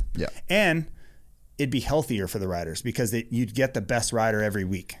riders. Yeah. And it'd be healthier for the riders because you'd get the best rider every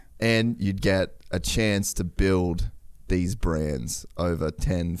week. And you'd get a chance to build these brands over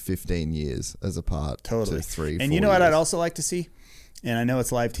 10, 15 years as a part to 3, 4 And you know what years. I'd also like to see? And I know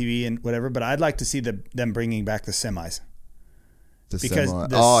it's live TV and whatever, but I'd like to see them bringing back the semis. Semi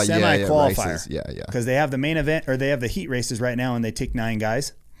qualifier. Races. Yeah. Because they have the main event, or they have the heat races right now, and they take 9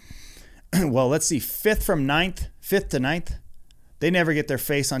 guys. Well, let's see, 5th to 9th, they never get their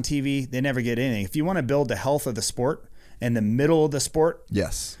face on TV. They never get anything. If you want to build the health of the sport and the middle of the sport,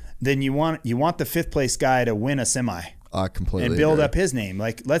 yes, then you want the 5th place guy to win a semi. I completely and build agree. up his name.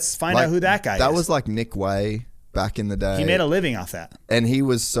 Like, let's find out who that guy is. That was like Nick Way back in the day. He made a living off that. And he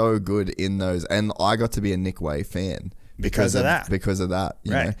was so good in those. And I got to be a Nick Way fan. Because of that.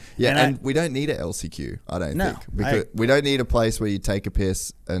 You know? Yeah, and we don't need a LCQ, I don't think. Because we don't need a place where you take a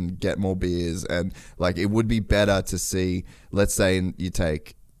piss and get more beers. And like, it would be better to see, let's say you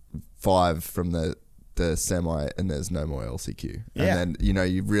take 5 from the semi and there's no more LCQ. And then,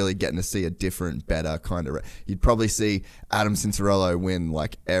 you're really getting to see a different, better kind of... You'd probably see Adam Cincerello win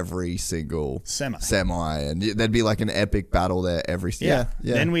like every single semi. And there'd be like an epic battle there every... Yeah.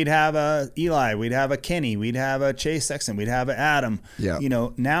 Then we'd have a Eli, we'd have a Kenny, we'd have a Chase Sexton, we'd have an Adam. Yeah.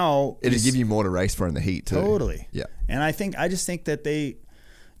 Now... It'd give you more to race for in the heat too. Totally. Yeah. And I just think that they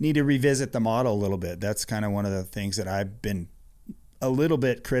need to revisit the model a little bit. That's kind of one of the things that I've been a little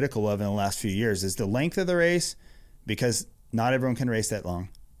bit critical of in the last few years is the length of the race, because not everyone can race that long.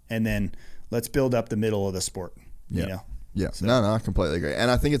 And then let's build up the middle of the sport. Yeah. So. No, I completely agree. And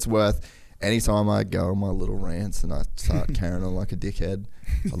I think it's worth, anytime I go on my little rants and I start carrying on like a dickhead,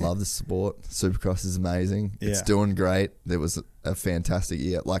 I love the sport. Supercross is amazing. It's doing great. There was a fantastic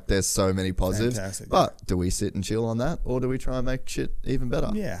year. Like, there's so many positives. Fantastic. But do we sit and chill on that, or do we try and make shit even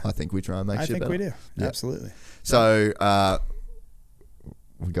better? Yeah. I think we try and make shit better. I think we do. Yeah. Absolutely. So,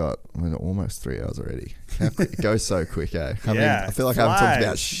 we're almost 3 hours already. It goes so quick, eh? I feel like I haven't talked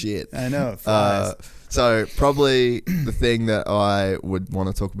about shit. I know, it flies. So probably the thing that I would want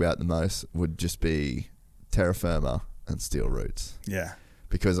to talk about the most would just be terra firma and steel roots. Yeah.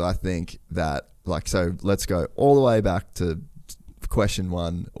 Because I think that, so let's go all the way back to question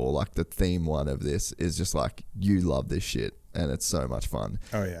 1, or like the theme 1 of this is just like, you love this shit and it's so much fun.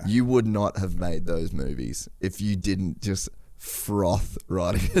 Oh yeah. You would not have made those movies if you didn't just froth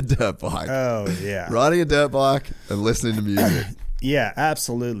riding a dirt bike. Oh yeah. Riding a dirt bike and listening to music. Yeah,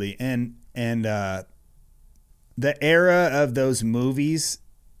 absolutely. And the era of those movies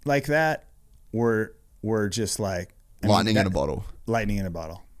like that were just like lightning in a bottle. Lightning in a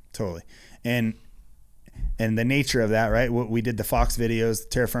bottle. Totally. And the nature of that, right? We did the Fox videos, the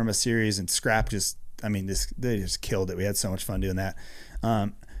Terra Firma series, and Scrap they just killed it. We had so much fun doing that.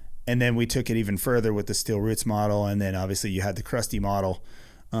 And then we took it even further with the Steel Roots model, and then obviously you had the Krusty model,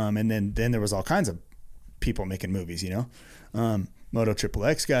 and then there was all kinds of people making movies, Moto Triple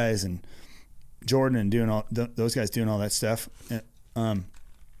X guys and Jordan and doing all those guys doing all that stuff.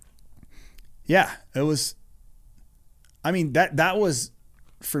 Yeah, it was. I mean, that was,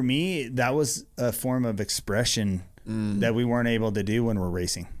 for me, that was a form of expression that we weren't able to do when we're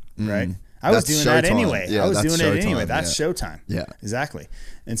racing, right? I was doing that anyway. Yeah, I was doing it anyway. Showtime, That's showtime. Yeah, exactly.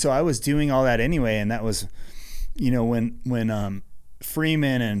 And so I was doing all that anyway, and that was, when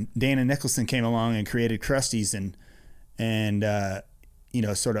Freeman and Dana Nicholson came along and created Krusty's and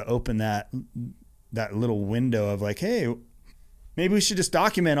sort of opened that little window of like, hey, maybe we should just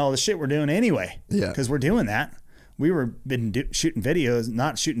document all the shit we're doing anyway. Yeah, because we're doing that. We were shooting videos,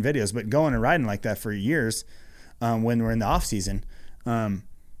 not shooting videos, but going and riding like that for years when we're in the off season.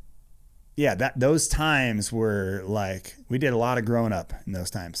 Those times were like, we did a lot of growing up in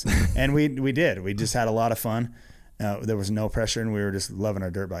those times, and we did. We just had a lot of fun. There was no pressure, and we were just loving our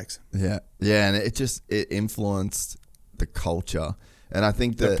dirt bikes. Yeah, and it influenced the culture, and I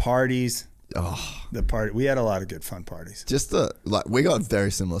think the parties. We had a lot of good fun parties. We got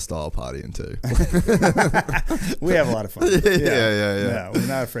very similar style partying too. We have a lot of fun. Yeah, we're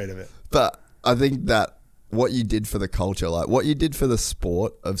not afraid of it. But I think that what you did for the culture, like what you did for the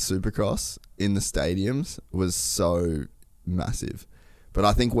sport of Supercross in the stadiums, was so massive. But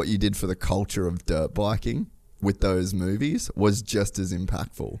I think what you did for the culture of dirt biking with those movies was just as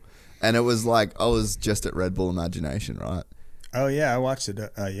impactful. And it was like, I was just at Red Bull Imagination, right? Oh yeah, I watched it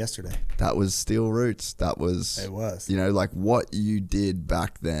yesterday. That was Steel Roots. It was. Like what you did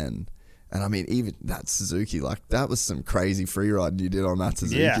back then. And I mean, even that Suzuki, like that was some crazy free riding you did on that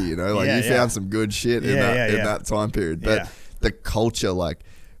Suzuki, you found some good shit in that time period. But the culture,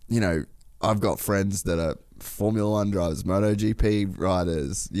 I've got friends that are Formula One drivers, MotoGP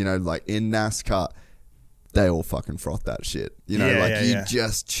riders, you know, like in NASCAR, they all fucking froth that shit. You know,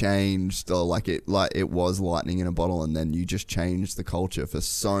 just changed, or like it was lightning in a bottle, and then you just changed the culture for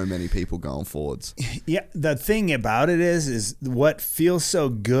so many people going forwards. Yeah, the thing about it is what feels so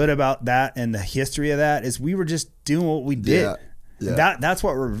good about that and the history of that is we were just doing what we did. Yeah. Yeah. That's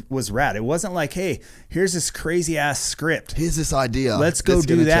what was rad. It wasn't like, hey, here's this crazy ass script. Here's this idea. Let's go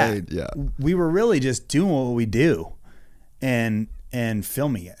do that. Change. Yeah. We were really just doing what we do and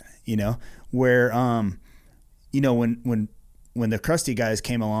filming it, you know, where, you know, when the Krusty guys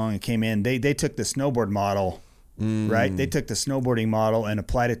came along and came in, they took the snowboard model, right? They took the snowboarding model and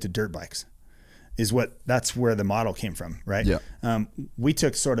applied it to dirt bikes. That's where the model came from, right? Yeah. We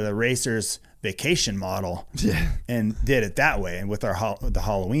took sort of the racers vacation model and did it that way. And with the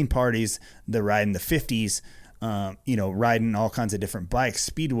Halloween parties, the riding the 50s, you know, riding all kinds of different bikes,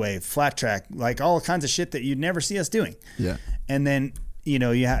 speedway, flat track, like all kinds of shit that you'd never see us doing. Yeah. And then, you know,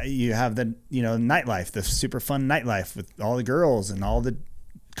 you have the, you know, nightlife, the super fun nightlife with all the girls and all the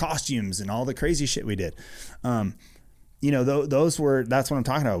costumes and all the crazy shit we did. You know, that's what I'm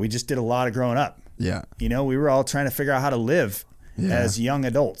talking about. We just did a lot of growing up. Yeah. You know, we were all trying to figure out how to live as young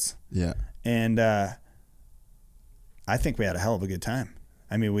adults. Yeah. And I think we had a hell of a good time.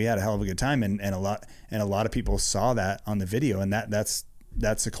 I mean, we had a hell of a good time, and a lot of people saw that on the video, and that's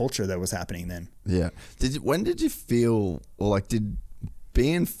the culture that was happening then. Yeah. When did you feel, or like, did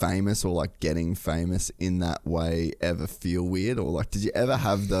being famous or like getting famous in that way ever feel weird, or like did you ever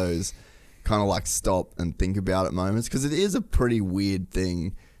have those kind of like stop and think about it moments? Because it is a pretty weird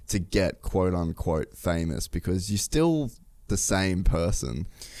thing to get quote unquote famous, because you're still the same person,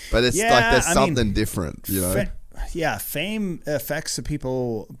 but it's like there's something different, you know. Fame affects the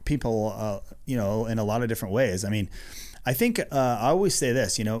people you know, in a lot of different ways. I mean, I think I always say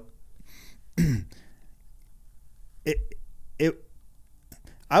this, you know,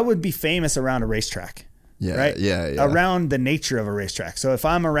 I would be famous around a racetrack. Yeah, right? Yeah. Around the nature of a racetrack. So if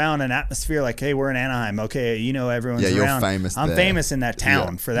I'm around an atmosphere like, hey, we're in Anaheim, okay, you know, everyone's around. You're famous. I'm famous in that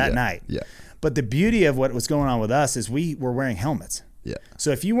town for that night. Yeah. But the beauty of what was going on with us is we were wearing helmets. Yeah. So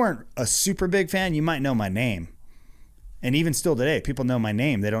if you weren't a super big fan, you might know my name. And even still today, people know my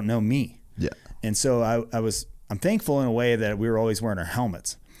name. They don't know me. Yeah. And so I'm thankful in a way that we were always wearing our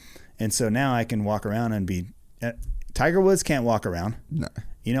helmets. And so now I can walk around and be, Tiger Woods can't walk around. No.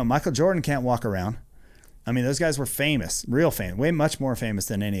 You know, Michael Jordan can't walk around. I mean, those guys were famous, real famous, way much more famous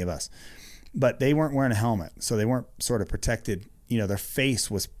than any of us. But they weren't wearing a helmet, so they weren't sort of protected. You know, their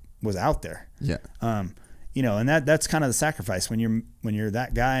face was out there. Yeah. You know, and that's kind of the sacrifice when you're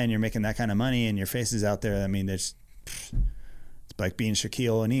that guy and you're making that kind of money and your face is out there. I mean, it's like being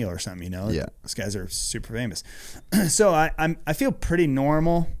Shaquille O'Neal or something. You know, yeah. Those guys are super famous. So I feel pretty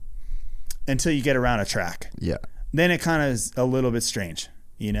normal until you get around a track. Yeah. Then it kind of is a little bit strange.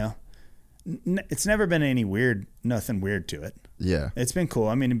 You know. It's never been nothing weird to it. Yeah. It's been cool.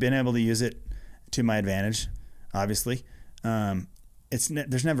 I mean, been able to use it to my advantage, obviously.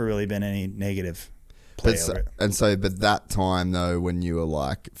 There's never really been any negative play over it. And so, but that time though, when you were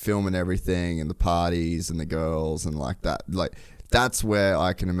like filming everything and the parties and the girls and like that, like that's where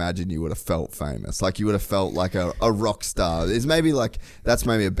I can imagine you would have felt famous. Like you would have felt like a rock star. That's maybe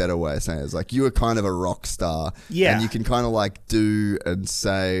a better way of saying it. It's like you were kind of a rock star. Yeah. And you can kind of like do and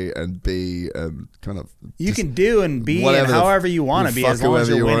say and be kind of. You can do and be and however you want to be as long as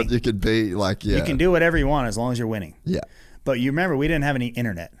you're winning. You could be like, yeah. You can do whatever you want as long as you're winning. Yeah. But you remember, we didn't have any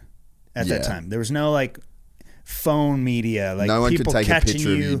internet at that time. There was no like phone media, like no one people could take catching a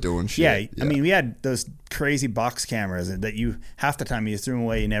picture of you doing shit. Yeah, I mean, we had those crazy box cameras that you half the time you threw them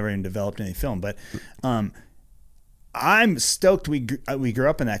away. You never even developed any film. But I'm stoked we grew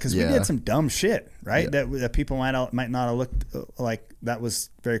up in that because we did some dumb shit, right? Yeah. That people might not have looked like that was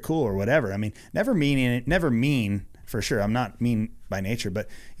very cool or whatever. I mean, never mean for sure. I'm not mean by nature, but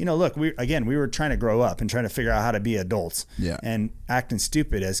you know, look, we were trying to grow up and trying to figure out how to be adults, and acting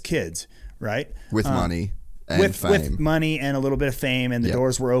stupid as kids, right? With money. And fame. With money and a little bit of fame, and the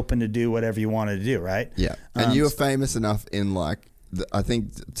doors were open to do whatever you wanted to do, right? Yeah. And you were famous enough in like, I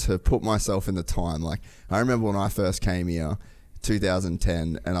think to put myself in the time, like I remember when I first came here,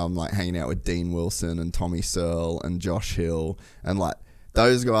 2010, and I'm like hanging out with Dean Wilson and Tommy Searle and Josh Hill, and like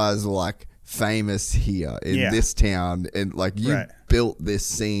those guys were like famous here in this town, and like you built this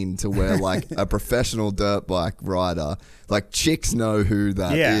scene to where like a professional dirt bike rider, like chicks know who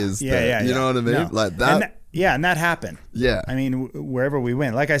that is. You know what I mean? No. Like that. And that happened. Yeah. I mean, wherever we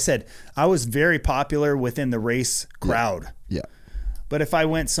went, like I said, I was very popular within the race crowd. Yeah. But if I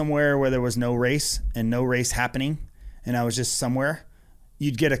went somewhere where there was no race and no race happening, and I was just somewhere,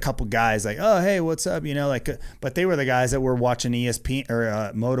 you'd get a couple guys like, oh, hey, what's up? But they were the guys that were watching ESPN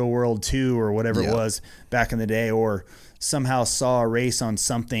or Moto World 2 or whatever it was back in the day, or somehow saw a race on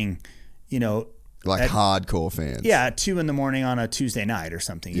something, like hardcore fans. Yeah, at 2 a.m. on a Tuesday night or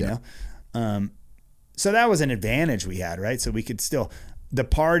something, you know? So that was an advantage we had, right? So we could still, the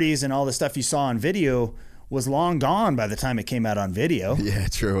parties and all the stuff you saw on video was long gone by the time it came out on video. Yeah,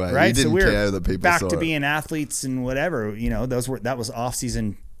 true. Right? You didn't care that people back saw to it. Being athletes and whatever, that was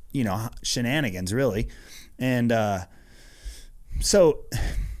off-season, shenanigans, really. And so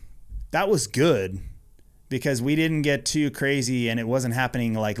that was good because we didn't get too crazy and it wasn't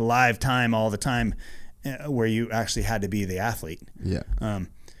happening like live time all the time where you actually had to be the athlete. Yeah.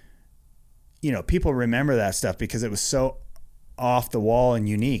 People remember that stuff because it was so off the wall and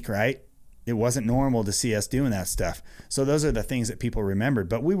unique, right? It wasn't normal to see us doing that stuff. So those are the things that people remembered.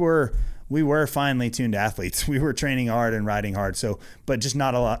 But we were finely tuned athletes. We were training hard and riding hard. So, but just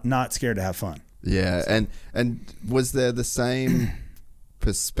not scared to have fun. Yeah. So. And was there the same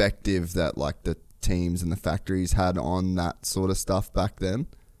perspective that like the teams and the factories had on that sort of stuff back then?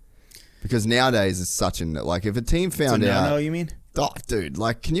 Because nowadays it's such like if a team found out. No, you mean? Oh, dude,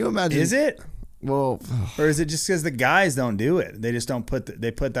 like, can you imagine? Is it? Well, or is it just because the guys don't do it? They just don't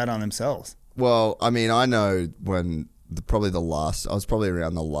they put that on themselves. Well, I mean, I know when I was probably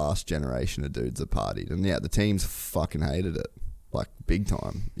around the last generation of dudes that partied, and yeah, the teams fucking hated it, like big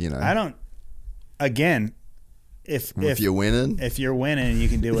time. I don't. Again, if you're winning, you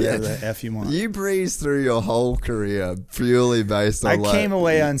can do whatever the F you want. You breeze through your whole career purely based on. I came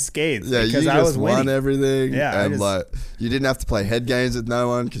away unscathed because you I was just winning. won everything. Yeah, and you didn't have to play head games with no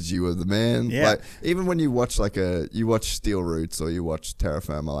one because you were the man. Yeah. Like even when you watch you watch Steel Roots or you watch Terra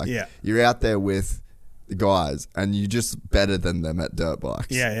Firma, you're out there with the guys and you're just better than them at dirt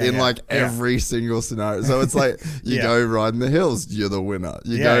bikes. Every single scenario. So it's like you go riding the hills, you're the winner.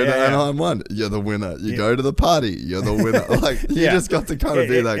 You go to Anaheim 1, you're the winner. You go to the party, you're the winner. Like you just got to kind of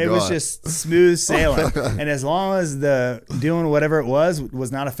be that guy. It was just smooth sailing. And as long as the doing whatever it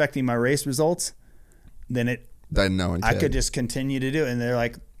was not affecting my race results, then no one cared. I could just continue to do it. And they're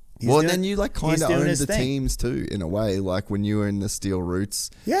like, and then you like kind of owned the teams too, in a way. Like when you were in the Steel Roots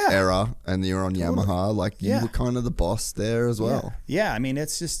era and you were on Yamaha, like you were kind of the boss there as well. Yeah. I mean,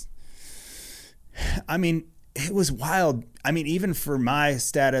 it's just, it was wild. I mean, even for my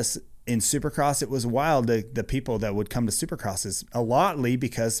status in Supercross, it was wild. The people that would come to Supercrosses a lot, Lee,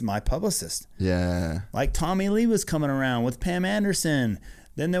 because my publicist. Yeah. Like Tommy Lee was coming around with Pam Anderson.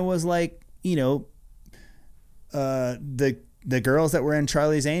 Then there was like, the girls that were in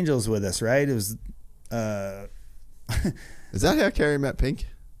Charlie's Angels with us, right? It was. Is that how Kerry met Pink?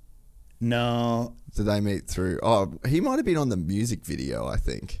 No. Did they meet through? Oh, he might have been on the music video, I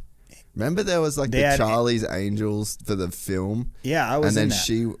think. Remember there was like Charlie's Angels for the film? Yeah, I was in that.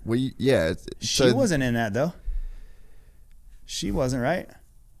 And then she wasn't in that though. She wasn't, right?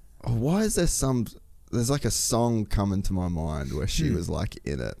 Why is there there's like a song coming to my mind where she was like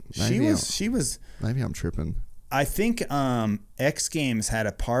in it. She was. Maybe I'm tripping. I think X Games had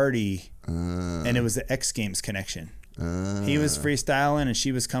a party, and it was the X Games connection. He was freestyling, and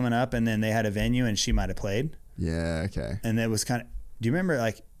she was coming up, and then they had a venue, and she might have played. Yeah, okay. And it was kind of. Do you remember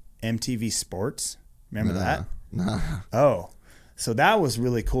like MTV Sports? Remember that? Nah. Oh, so that was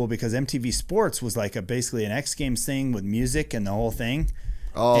really cool because MTV Sports was like basically an X Games thing with music and the whole thing.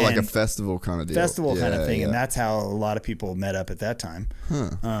 Oh, and like a festival kind of deal. Kind of thing, and that's how a lot of people met up at that time.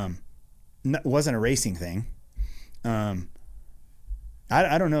 Huh. It wasn't a racing thing. I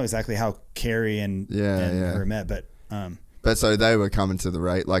don't know exactly how Carrie and her met, but so they were coming to the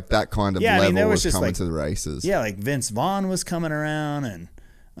race, like that kind of level was coming like, to the races. Yeah, like Vince Vaughn was coming around, and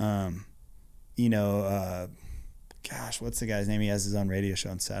gosh, what's the guy's name? He has his own radio show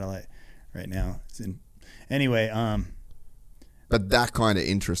on satellite right now. But that kind of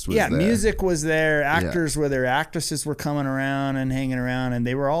interest was there. Yeah, music was there. Actors were there. Actresses were coming around and hanging around, and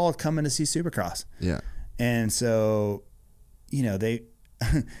they were all coming to see Supercross. Yeah. And so, they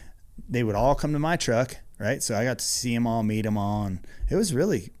would all come to my truck, right? So I got to see them all, meet them all, and it was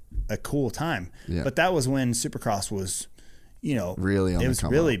really a cool time. Yeah. But that was when Supercross was, really on the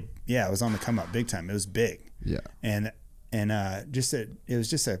come up. Yeah, it was on the come up big time. It was big. Yeah. And it was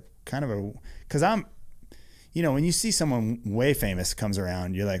just a kind of because I'm, when you see someone way famous comes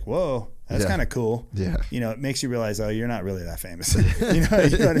around, you're like, whoa, that's kind of cool. Yeah. It makes you realize, oh, you're not really that famous. You know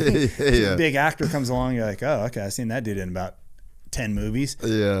what I mean? Yeah. Big actor comes along, you're like, oh, okay, I've seen that dude in about 10 movies.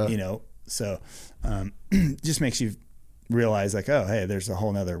 Yeah. So just makes you realize like, oh, hey, there's a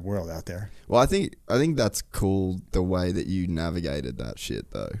whole nother world out there. Well, I think that's cool the way that you navigated that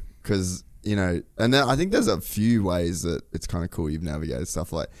shit though. Because you know, and then I think there's a few ways that it's kind of cool you've navigated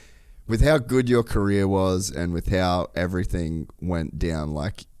stuff like with how good your career was and with how everything went down.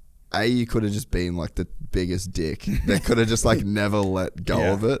 Like, you could have just been like the biggest dick that could have just like never let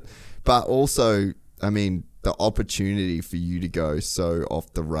go of it. But also, I mean, the opportunity for you to go so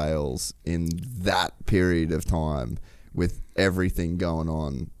off the rails in that period of time with everything going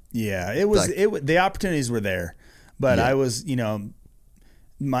on. Yeah, it was, like, the opportunities were there, but I was, you know,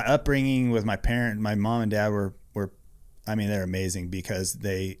 my upbringing with my mom and dad were, I mean, they're amazing because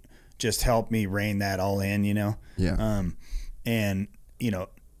they just helped me rein that all in, you know? Yeah. And, you know,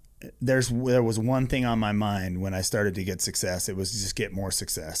 there was one thing on my mind when I started to get success. It was just get more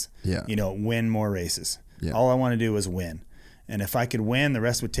success. Yeah. You know, win more races. Yeah. All I want to do was win. And if I could win, the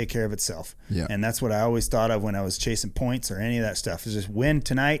rest would take care of itself. Yeah. And that's what I always thought of when I was chasing points or any of that stuff. Is just win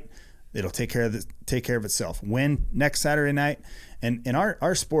tonight, it'll take care of itself. Win next Saturday night. And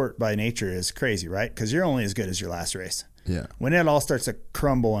our sport by nature is crazy, right? Because you're only as good as your last race. Yeah. When it all starts to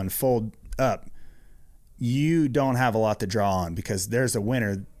crumble and fold up, you don't have a lot to draw on because there's a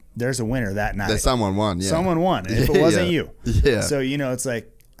winner that night. Someone won, yeah. Someone won. And if it wasn't you. Yeah. So, you know, it's like,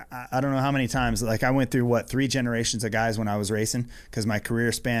 I don't know how many times, like I went through 3 generations of guys when I was racing because my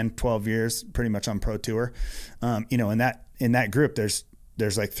career spanned 12 years pretty much on pro tour. You know, in that group, there's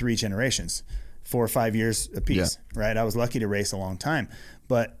like 3 generations, 4 or 5 years apiece, right? I was lucky to race a long time,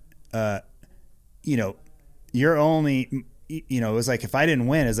 but, you know, you're only, you know, it was like, if I didn't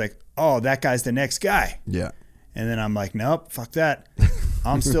win, it's like, oh, that guy's the next guy. Yeah. And then I'm like, nope, fuck that.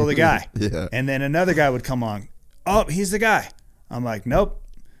 I'm still the guy. Yeah. And then another guy would come on. Oh, he's the guy. I'm like, nope,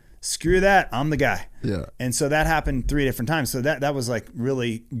 screw that. I'm the guy. Yeah. And so that happened 3 different times. So that was like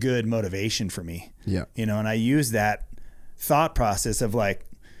really good motivation for me. Yeah. You know, and I used that thought process of like,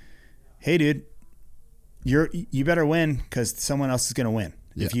 hey, dude, you better win because someone else is going to win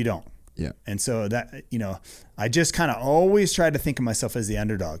if you don't. Yeah. And so that, you know, I just kind of always tried to think of myself as the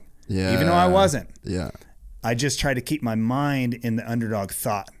underdog. Yeah. Even though I wasn't. Yeah. I just tried to keep my mind in the underdog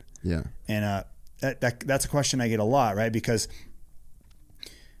thought. Yeah. And that's a question I get a lot, right? Because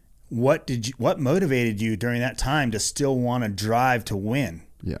what motivated you during that time to still want to drive to win?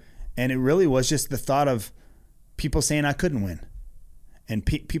 Yeah. And it really was just the thought of people saying I couldn't win, and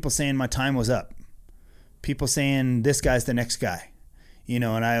people saying my time was up, people saying this guy's the next guy. You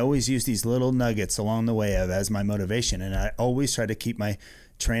know, and I always use these little nuggets along the way as my motivation. And I always try to keep my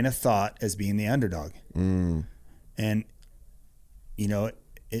train of thought as being the underdog. Mm. And, you know,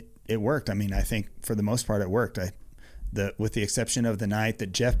 it worked. I mean, I think for the most part it worked. With the exception of the night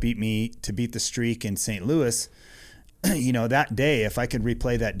that Jeff beat me to beat the streak in St. Louis, you know, that day, if I could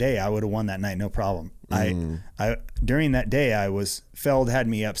replay that day, I would have won that night, no problem. I during that day, Feld had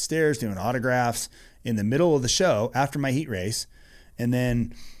me upstairs doing autographs in the middle of the show after my heat race. And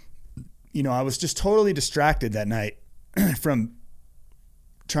then, you know, I was just totally distracted that night from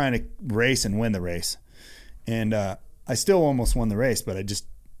trying to race and win the race. And I still almost won the race, but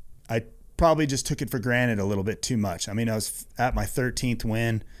I probably just took it for granted a little bit too much. I mean, I was at my 13th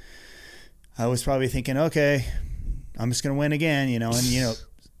win. I was probably thinking, okay, I'm just going to win again, you know. And, you know,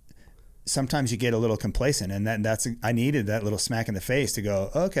 sometimes you get a little complacent, and I needed that little smack in the face to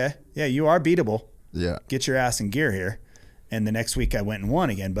go, okay, yeah, you are beatable. Yeah. Get your ass in gear here. And the next week I went and won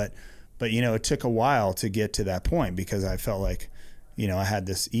again. But you know, it took a while to get to that point because I felt like, you know, I had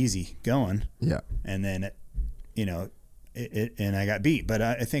this easy going. Yeah. And then, and I got beat. But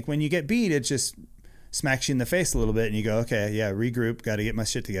I think when you get beat, it just smacks you in the face a little bit and you go, okay, yeah, regroup, got to get my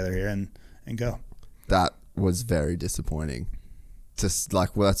shit together here and go. That was very disappointing. Just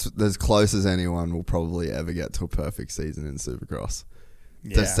like, well, that's as close as anyone will probably ever get to a perfect season in Supercross.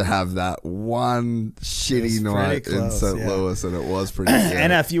 Yeah. Just to have that one shitty night in St. Louis, and it was pretty good.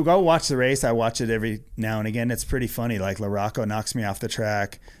 And if you go watch the race, I watch it every now and again. It's pretty funny. Like, LaRocco knocks me off the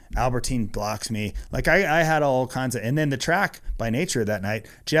track. Albertine blocks me. Like, I had all kinds of... And then the track, by nature that night,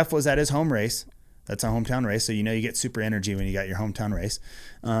 Jeff was at his home race. That's a hometown race, so you know you get super energy when you got your hometown race.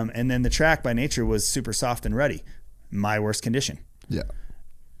 And then the track, by nature, was super soft and ruddy. My worst condition. Yeah.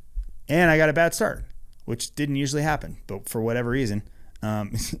 And I got a bad start, which didn't usually happen, but for whatever reason... I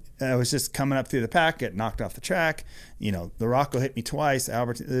was just coming up through the pack, get knocked off the track. You know, the Rocco hit me twice.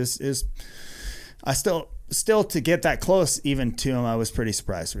 Albert I still to get that close even to him, I was pretty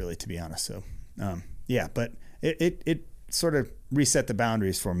surprised, really, to be honest. So, yeah, but it sort of reset the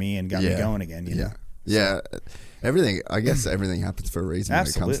boundaries for me and got me going again. You know? Yeah. Everything, I guess everything happens for a reason when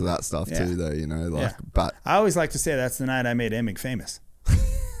it comes to that stuff too, though, you know, like, but I always like to say that's the night I made Emig famous.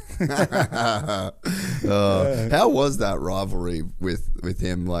 How was that rivalry with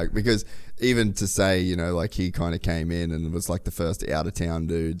him? Like, because even to say, you know, like he kind of came in and was like the first out of town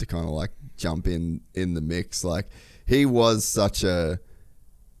dude to kind of like jump in the mix. Like, he was such a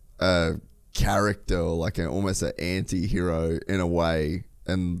character, like almost an anti-hero in a way.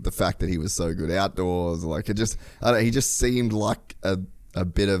 And the fact that he was so good outdoors, like he just seemed like a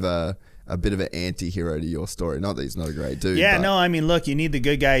bit of an anti-hero to your story. Not that he's not a great dude. Yeah, no, I mean, look, you need the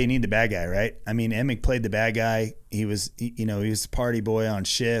good guy, you need the bad guy, right? I mean, Emmett played the bad guy. He was a party boy on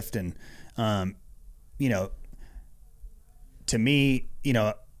shift, and to me,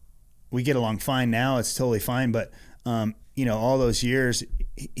 we get along fine now. It's totally fine, but all those years,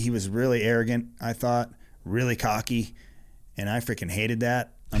 he was really arrogant. I thought really cocky, and I freaking hated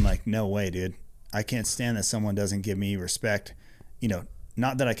that. I'm like, no way, dude. I can't stand that someone doesn't give me respect.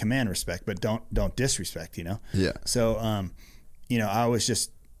 Not that I command respect, but don't disrespect. Yeah. So, I was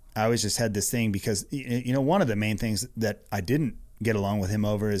just had this thing because one of the main things that I didn't get along with him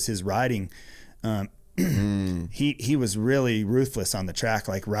over is his riding. He was really ruthless on the track,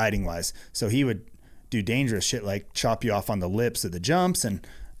 like riding wise. So he would do dangerous shit like chop you off on the lips of the jumps, and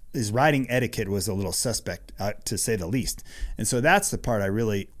his riding etiquette was a little suspect, to say the least. And so that's the part I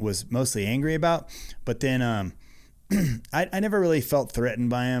really was mostly angry about. But then I never really felt threatened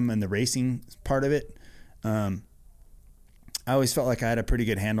by him and the racing part of it. I always felt like I had a pretty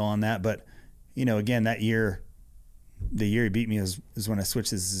good handle on that. But, again, that year, the year he beat me was when I switched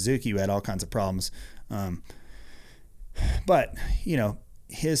to Suzuki. We had all kinds of problems. But,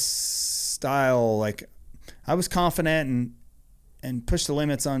 his style, like, I was confident and pushed the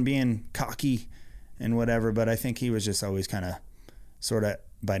limits on being cocky and whatever, but I think he was just always kind of sort of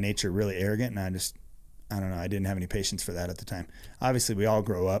by nature really arrogant, and I don't know, I didn't have any patience for that at the time. Obviously, we all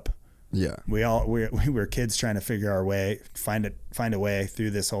grow up. Yeah. We were kids trying to figure our way, find a way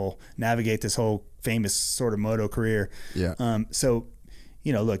through navigate this whole famous sort of moto career. Yeah. So,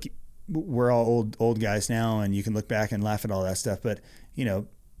 look, we're all old guys now, and you can look back and laugh at all that stuff, but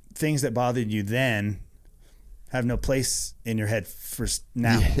things that bothered you then have no place in your head for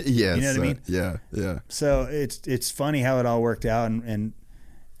now. Yeah. You know what I mean? Yeah. Yeah. So it's funny how it all worked out, and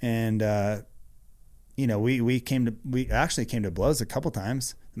we actually came to blows a couple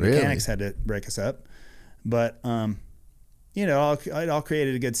times. The mechanics had to break us up, but it all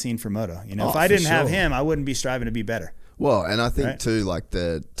created a good scene for moto. If I didn't have him, I wouldn't be striving to be better. Well, and I think too, like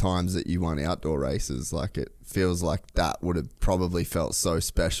the times that you won outdoor races, like it feels like that would have probably felt so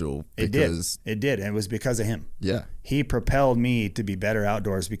special. Because It did. And it was because of him. Yeah. He propelled me to be better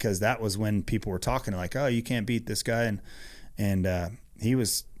outdoors, because that was when people were talking like, oh, you can't beat this guy. And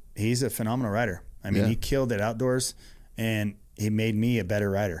he's a phenomenal rider. I mean, he killed it outdoors, and he made me a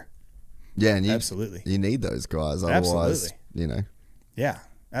better rider. Yeah. And absolutely. You need those guys. Otherwise, Yeah,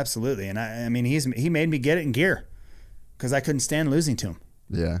 absolutely. And I mean, he made me get it in gear, because I couldn't stand losing to him.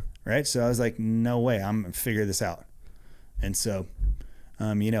 Yeah. Right. So I was like, no way, I'm going to figure this out. And so,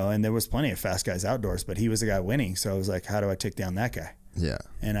 and there was plenty of fast guys outdoors, but he was the guy winning. So I was like, how do I take down that guy? Yeah.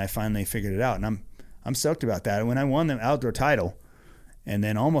 And I finally figured it out. And I'm stoked about that. And when I won the outdoor title and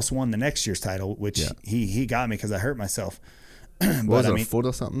then almost won the next year's title, which he got me because I hurt myself. Was it a foot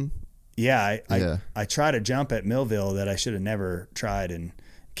or something? Yeah. I tried a jump at Millville that I should have never tried, and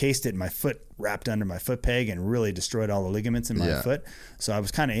cased it in my foot, wrapped under my foot peg, and really destroyed all the ligaments in my foot. So I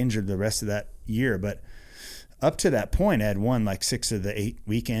was kind of injured the rest of that year. But up to that point, I had won like 6 of the 8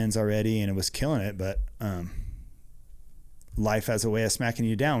 weekends already, and it was killing it. But life has a way of smacking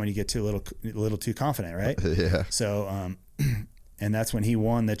you down when you get too a little too confident, right? Yeah. So, and that's when he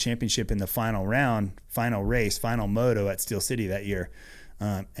won the championship in the final round, final race, final moto at Steel City that year.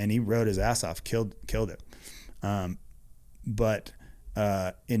 And he rode his ass off, killed it. But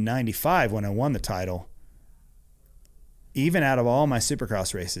in 95, when I won the title, even out of all my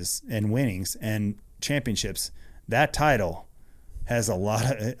Supercross races and winnings and championships, that title has a lot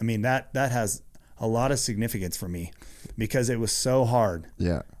of, that has a lot of significance for me, because it was so hard.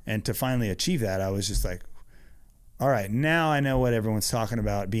 Yeah. And to finally achieve that, I was just like, all right, now I know what everyone's talking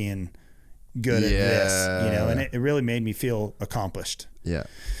about being good at this, and it really made me feel accomplished. Yeah.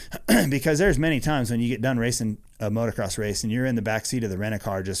 Because there's many times when you get done racing a motocross race and you're in the back seat of the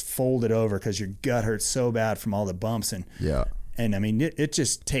rent-a-car just folded over because your gut hurts so bad from all the bumps, and it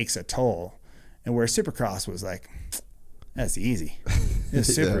just takes a toll. And where Supercross was like, that's easy. It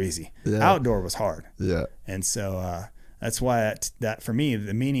was super easy. Yeah. Outdoor was hard. Yeah. And so that's why that for me,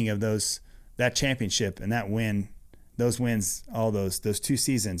 the meaning of that championship and that win, those wins, all those 2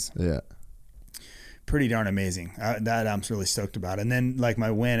 seasons. Yeah. Pretty darn amazing. That I'm really stoked about. And then like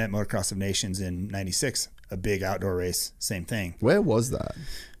my win at Motocross of Nations in 96, a big outdoor race, same thing. Where was that?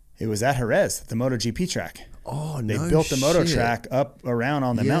 It was at Jerez, the MotoGP track. Oh, They built the moto track up around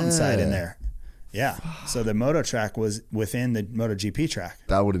on the mountainside in there. Yeah. So the moto track was within the MotoGP track.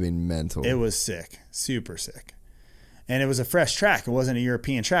 That would have been mental. It was sick, super sick. And it was a fresh track. It wasn't a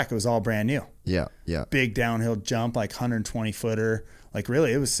European track. It was all brand new. Yeah, yeah. Big downhill jump, like 120 footer. Like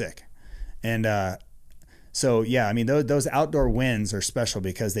really, it was sick. And so, yeah, I mean, those outdoor wins are special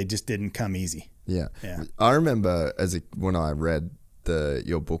because they just didn't come easy. Yeah. Yeah. I remember when I read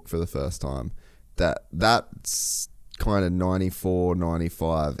your book for the first time, that's kind of 94,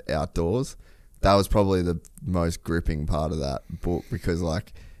 95 outdoors. That was probably the most gripping part of that book because,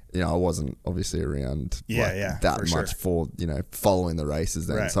 like, you know, I wasn't obviously around that much for, you know, following the races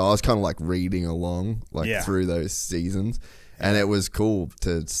then. Right. So I was kind of like reading along through those seasons. And it was cool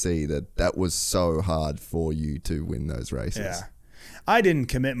to see that was so hard for you to win those races. Yeah. I didn't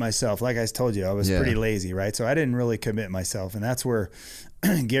commit myself. Like I told you, I was pretty lazy, right? So I didn't really commit myself. And that's where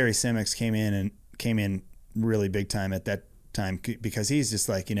Gary Simmons came in really big time at that time because he's just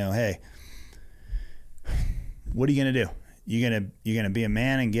like, you know, hey, what are you going to do? You going to be a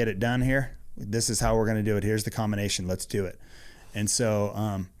man and get it done here? This is how we're going to do it. Here's the combination. Let's do it. And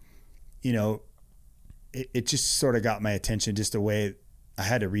so, you know, it just sort of got my attention, just a way I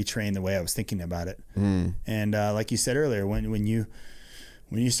had to retrain the way I was thinking about it. And like you said earlier, when you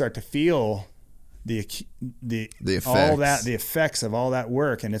start to feel the effects. The effects of all that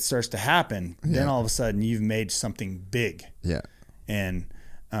work, and it starts to happen, then all of a sudden you've made something big. Yeah. And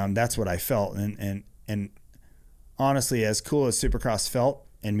that's what I felt. And honestly, as cool as Supercross felt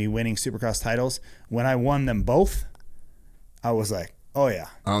and me winning Supercross titles, when I won them both, I was like, oh yeah,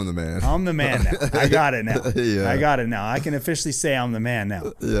 I'm the man. I'm the man now. I got it now. I got it now. I can officially say I'm the man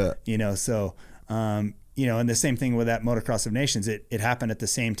now. Yeah. You know, so, you know, and the same thing with that Motocross of Nations, it happened at the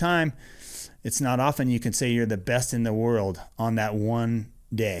same time. It's not often you can say you're the best in the world on that one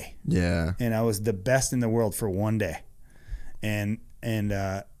day. Yeah. And I was the best in the world for one day. And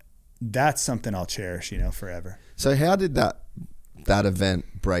that's something I'll cherish, you know, forever. So how did that event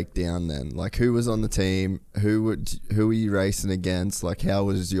break down then? Like, who was on the team? Who were you racing against? Like, how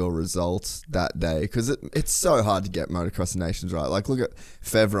was your results that day? Because it's so hard to get Motocross of Nations right. Like, look at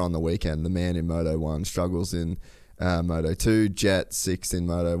Fevre on the weekend, the man in Moto 1, struggles in Moto 2, Jet 6th in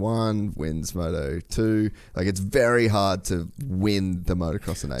Moto 1, wins Moto 2. Like, it's very hard to win the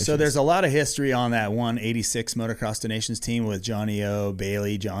Motocross of Nations. So there's a lot of history on that 186 Motocross of Nations team with Johnny O,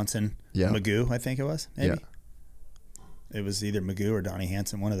 Bailey, Johnson, Magoo, I think it was, maybe. Yeah. It was either Magoo or Donnie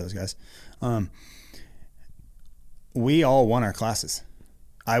Hansen, one of those guys. We all won our classes.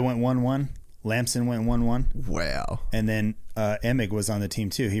 I went 1-1. Lamson went 1-1. Wow. And then Emig was on the team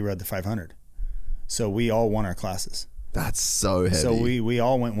too. He rode the 500. So we all won our classes. That's so heavy. So we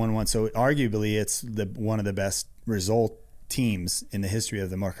all went 1-1. So arguably it's one of the best result teams in the history of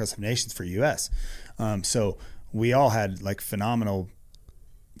the Motocross of Nations for U.S. So we all had like phenomenal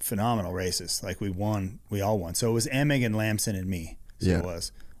races. Like we all won. So it was Emig and Lamson and me. So it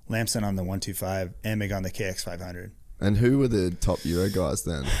was Lamson on the 125, Emig on the KX 500. And who were the top Euro guys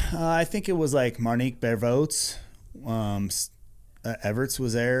then? I think it was like Marnique Bervoets, Everts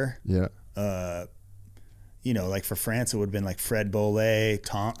was there. Yeah. You know, like for France, it would have been like Fred Bollé,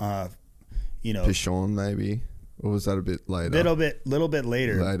 Tom, you know. Pichon maybe? Or was that a bit later? Little bit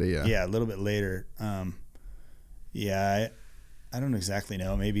later. Later, yeah. Yeah, a little bit later. I don't exactly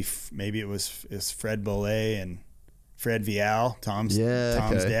know. Maybe it was Fred Bollé and Fred Vial, Tom's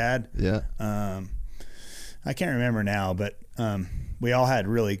dad. Yeah. I can't remember now, but we all had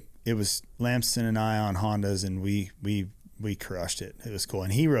it was Lamson and I on Hondas, and we crushed it. It was cool.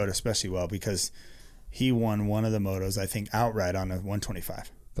 And he rode especially well because he won one of the motos, I think, outright on a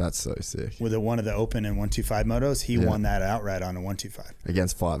 125. That's so sick. With one of the Open and 125 motos, he won that outright on a 125.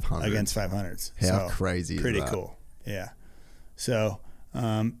 Against 500. Against 500s. How crazy is that? Pretty cool. Yeah. So,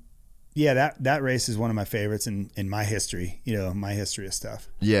 that race is one of my favorites in my history, you know, my history of stuff.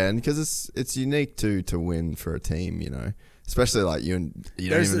 Yeah, and because it's unique to win for a team, you know, especially like you don't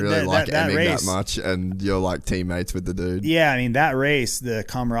even really like Emig that much, and you're like teammates with the dude. Yeah, I mean that race, the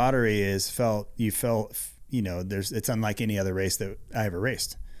camaraderie you felt, you know, it's unlike any other race that I ever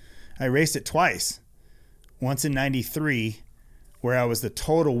raced. I raced it twice. Once in '93, where I was the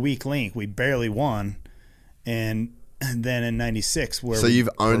total weak link, we barely won, and then in '96, where you've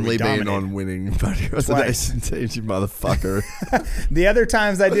only been on winning Motocross of Nations teams, you motherfucker. The other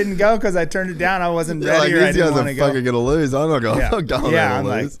times I didn't go because I turned it down. I wasn't ready. Like, these guys are fucking gonna lose. I'm not going. Yeah. I'm not going. Yeah, I'm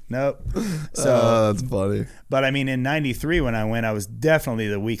lose. Like, nope. So that's funny. But I mean, in '93 when I went, I was definitely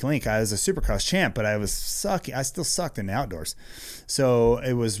the weak link. I was a Supercross champ, but I was sucking. I still sucked in the outdoors. So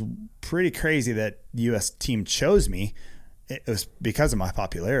it was pretty crazy that the U.S. team chose me. It was because of my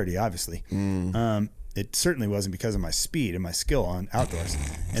popularity, obviously. it certainly wasn't because of my speed and my skill on outdoors.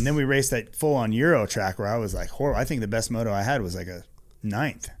 And then we raced that full on Euro track where I was like horrible. I think the best moto I had was like a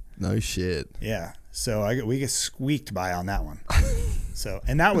 9th. No shit. Yeah. So we get squeaked by on that one. So,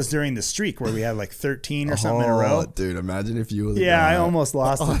 and that was during the streak where we had like 13 or something in a row. Dude, imagine if you were the Yeah, guy. I almost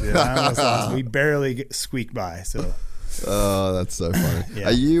lost it, dude. I almost lost it. We barely get squeaked by. So. Oh, that's so funny. Yeah.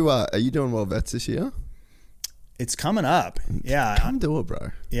 Are you doing World Vets this year? It's coming up. Yeah. Come do it, bro.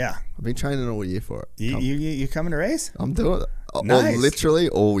 Yeah. I've been training all year for it. You coming to race? I'm doing it. Nice. Literally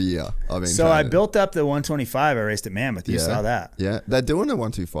all year. I've been So training. I built up the 125 I raced at Mammoth. You saw that. Yeah. They're doing a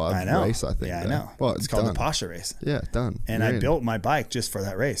 125 race, I think. Yeah, I know. Well, it's called done. the Pasha race. Yeah, done. And I built my bike just for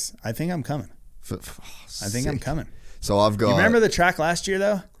that race. I think I'm coming. I think I'm coming. So I've got... You remember the track last year,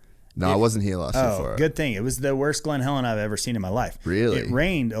 though? No, I wasn't here last year for it. Good thing. It was the worst Glen Helen I've ever seen in my life. Really? It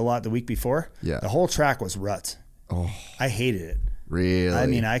rained a lot the week before. Yeah. The whole track was ruts. Oh. I hated it. Really? I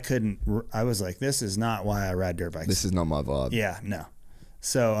mean, I was like, this is not why I ride dirt bikes. This is not my vibe. Yeah, no.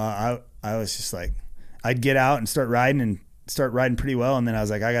 So I was just like, I'd get out and start riding pretty well, and then I was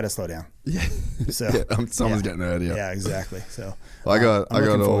like, I got to slow down. Yeah. So someone's getting hurt here. Yeah, exactly. So I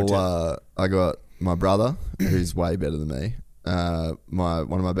got my brother who's way better than me. One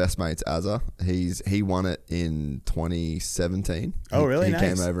of my best mates, Azza, he won it in 2017. Oh, really? He Nice.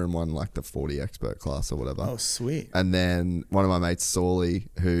 came over and won like the 40 expert class or whatever. Oh, sweet. And then one of my mates, Sawley,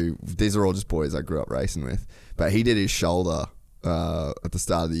 these are all just boys I grew up racing with, but he did his shoulder at the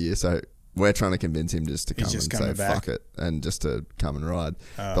start of the year, so we're trying to convince him just to come and say fuck it and just to come and ride.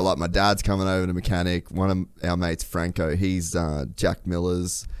 But like my dad's coming over to mechanic. One of our mates, Franco, he's Jack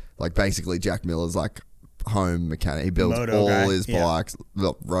Miller's, like basically Jack Miller's like home mechanic. He builds all his bikes,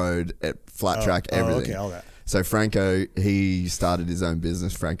 road, flat track, everything. Okay, all that. So Franco, he started his own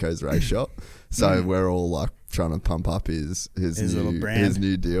business, Franco's Race Shop. So we're all like trying to pump up his little brand. his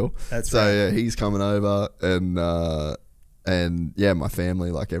new deal. That's right. right. Yeah, he's coming over and yeah, my family,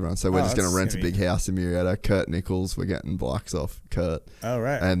 like everyone. So we're just going to rent a big house in Murrieta. Kurt Nichols, we're getting bikes off Kurt. Oh,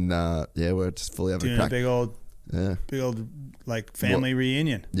 right. And yeah, we're just fully having doing a crack. big old like family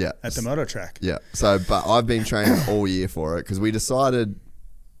reunion. Yeah. At the moto track. Yeah. So, but I've been training all year for it because we decided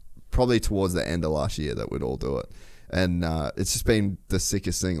probably towards the end of last year that we'd all do it. And it's just been the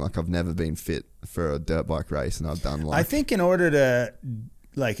sickest thing. Like I've never been fit for a dirt bike race, and I've done like... I think in order to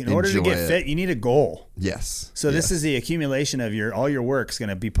get fit, you need a goal. Yes. So this is the accumulation of all your work's going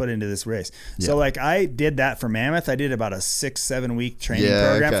to be put into this race. Yeah. So like I did that for Mammoth. I did about a 6-7 week training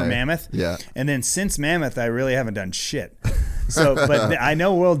program for Mammoth. Yeah. And then since Mammoth, I really haven't done shit. So, but I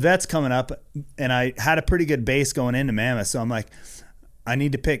know World Vet's coming up, and I had a pretty good base going into Mammoth. So I'm like, I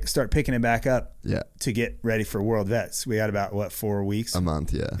need to start picking it back up. Yeah. To get ready for World Vets. We got about 4 weeks? A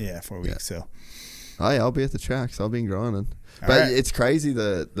month. Yeah. Yeah, 4 weeks. Yeah. So. Oh yeah, I'll be at the tracks. I've been grinding. But it's crazy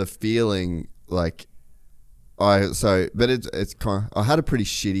the feeling like it's kind of, I had a pretty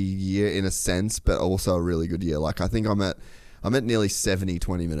shitty year in a sense, but also a really good year. Like I think I'm at nearly 70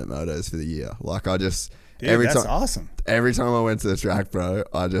 20-minute motos for the year. Like I just that's awesome. Every time I went to the track, bro,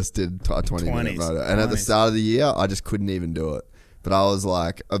 I just did a 20-minute moto. And at the start of the year, I just couldn't even do it. But I was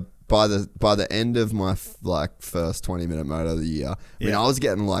like, by the end of my first 20-minute moto of the year, I mean, I was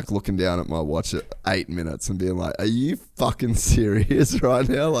getting like looking down at my watch at 8 minutes and being like, "Are you fucking serious right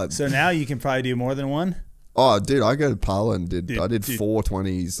now?" Like, so now you can probably do more than one. Oh, dude, I go to Pala and I did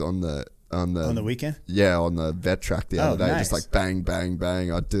 420s on the weekend. Yeah, on the vet track the other day, nice. just like bang, bang,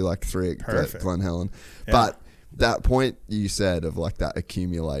 bang. I'd do like 3 at Glen Helen. Yeah. But that point you said of like that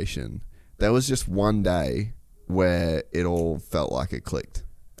accumulation, there was just one day where it all felt like it clicked.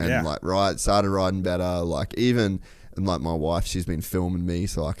 And started riding better. Like even, and like my wife, she's been filming me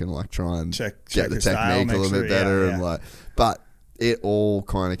so I can like try and get the technique a little bit better. And like, but it all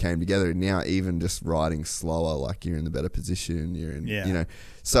kind of came together. And now even just riding slower, like you're in the better position. You're in, you know,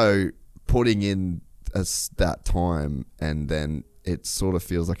 so putting in that time, and then it sort of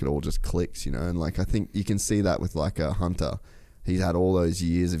feels like it all just clicks, you know. And like I think you can see that with like a Hunter. He's had all those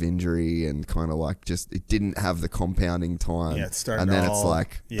years of injury and kind of like just it didn't have the compounding time. Yeah, it's starting and then to it's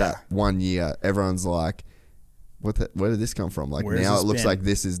like that 1 year, everyone's like, where did this come from? Like now it looks like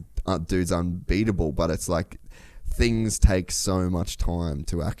this is dude's unbeatable, but it's like things take so much time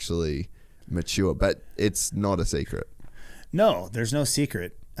to actually mature. But it's not a secret. No, there's no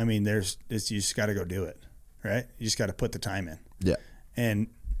secret. I mean, you just got to go do it, right? You just got to put the time in. Yeah. And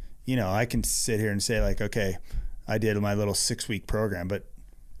you know, I can sit here and say like, okay, I did my little 6-week program, but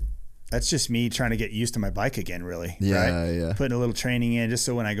that's just me trying to get used to my bike again, really. Yeah, right? yeah. Putting a little training in just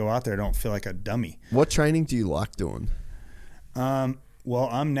so when I go out there, I don't feel like a dummy. What training do you like doing? Well,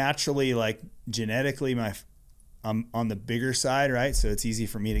 I'm naturally like genetically I'm on the bigger side, right? So it's easy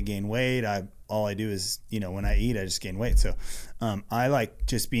for me to gain weight. I all I do is, when I eat, I just gain weight. So I like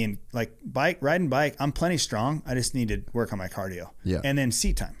just being like riding bike. I'm plenty strong. I just need to work on my cardio. Yeah. And then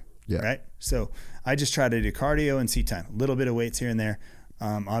seat time. Yeah. Right. So I just try to do cardio and seat time, a little bit of weights here and there.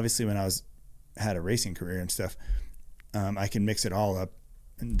 Obviously when I had a racing career and stuff, I can mix it all up.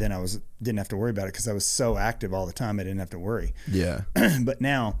 And then didn't have to worry about it because I was so active all the time. I didn't have to worry. Yeah. But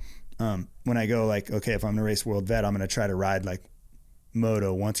now, when I go like, okay, if I'm gonna race World Vet, I'm gonna try to ride like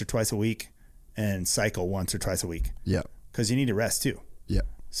moto once or twice a week and cycle once or twice a week. Yeah. Because you need to rest too. Yeah.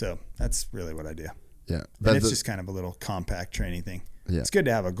 So that's really what I do. Yeah. But it's just kind of a little compact training thing. Yeah. It's good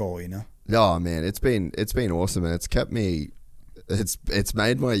to have a goal, Oh man, it's been awesome, and it's kept me. It's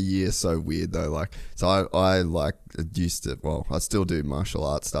made my year so weird though. Like, so I used to. Well, I still do martial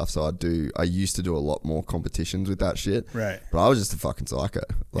arts stuff. So I used to do a lot more competitions with that shit. Right. But I was just a fucking psycho.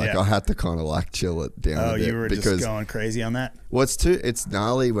 Like, I had to kind of like chill it down. Oh, a bit you were because, just going crazy on that. Well, it's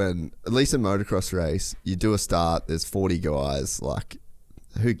gnarly when, at least in motocross race, you do a start. There's 40 guys. Like,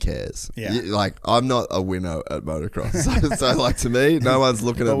 who cares? Yeah. Like, I'm not a winner at motocross. so like, to me, no one's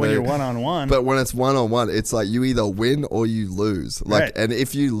looking at me. But when you're one-on-one. But when it's one-on-one, it's like you either win or you lose. Like, right. And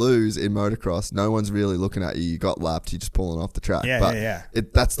if you lose in motocross, no one's really looking at you. You got lapped. You're just pulling off the track. Yeah,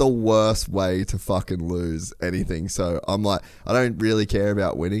 That's the worst way to fucking lose anything. So I'm like, I don't really care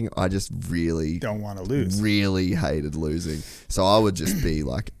about winning. I just really don't want to lose. Really hated losing. So I would just be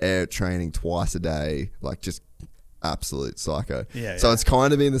like air training twice a day, like just absolute psycho. So it's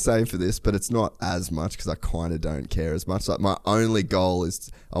kind of been the same for this, but it's not as much because I kind of don't care as much. Like, my only goal is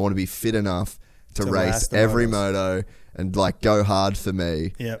I want to be fit enough to race every moto and like go hard for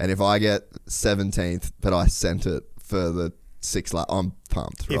me. Yep. And if I get 17th, but I sent it for the 6 lap, I'm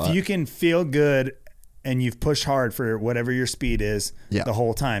pumped. Right? If you can feel good and you've pushed hard for whatever your speed is the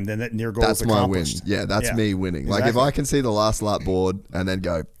whole time, then your goal is accomplished. That's my win. Yeah, that's me winning. Exactly. Like, if I can see the last lap board and then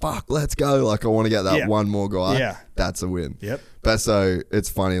go, fuck, let's go. Like, I want to get that one more guy. That's a win. Yep. But so it's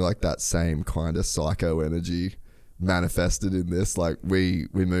funny, like that same kind of psycho energy manifested in this. Like, we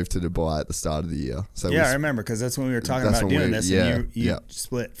moved to Dubai at the start of the year. So I remember, because that's when we were talking about doing this, and you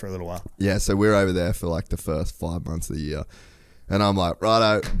split for a little while. Yeah, so we were over there for like the first 5 months of the year. And I'm like,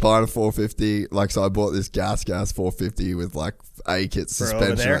 righto, buying a 450. Like, so I bought this gas 450 with like A-kit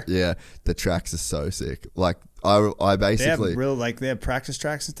suspension. Yeah, the tracks are so sick. Like, I basically they have practice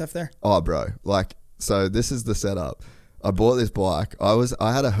tracks and stuff there. Oh, bro, like, so this is the setup. I bought this bike.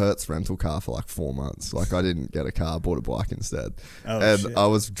 I had a Hertz rental car for like 4 months. Like, I didn't get a car, I bought a bike instead. Shit. I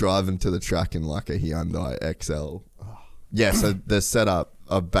was driving to the track in like a Hyundai XL. Yeah, so the setup,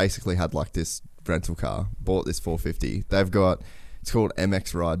 I basically had like this rental car, bought this 450. It's called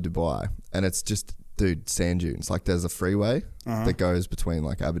MX Ride Dubai, and it's just, dude, sand dunes. Like, there's a freeway that goes between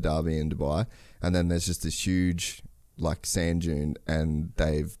like Abu Dhabi and Dubai, and then there's just this huge like sand dune, and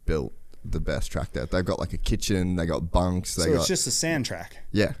they've built the best track there. They've got like a kitchen, they got bunks. It's just a sand track.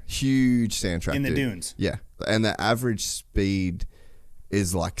 Yeah, huge sand track in the dunes. Yeah, and the average speed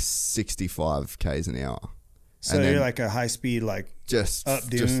is like 65 k's an hour. So you're like a high speed, like just up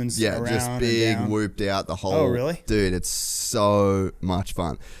dunes, around just big, and down. Whooped out the whole. Oh, really? Dude, it's so much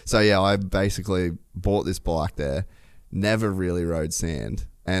fun. So yeah, I basically bought this bike there, never really rode sand,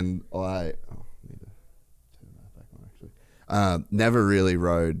 and never really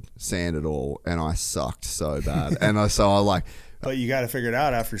rode sand at all, and I sucked so bad. And I like. But you got to figure it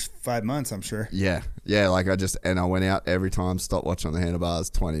out after 5 months, I'm sure. Yeah. Like, I went out every time, stopped watching on the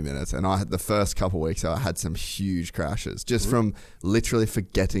handlebars, 20 minutes. And I had the first couple of weeks, I had some huge crashes just from literally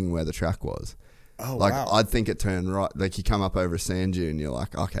forgetting where the track was. Oh, like, wow. I'd think it turned right. Like, you come up over a sand dune, you're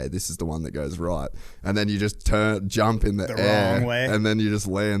like, okay, this is the one that goes right. And then you just jump in the air. Wrong way. And then you just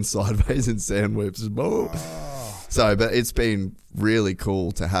land sideways in sand whips. Boom. Oh. So, but it's been really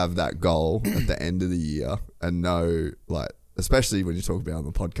cool to have that goal at the end of the year and know, like, especially when you talk about it on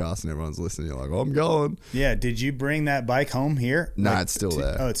the podcast and everyone's listening, you're like, oh, I'm going. Yeah. Did you bring that bike home here? No, it's still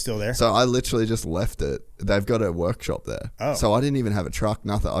there. Oh, it's still there? So I literally just left it. They've got a workshop there. Oh. So I didn't even have a truck,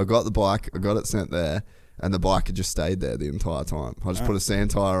 nothing. I got the bike, I got it sent there, and the bike had just stayed there the entire time. I just put a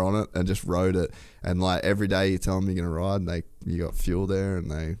sand tire on it and just rode it. And like every day you tell them you're going to ride, and you got fuel there,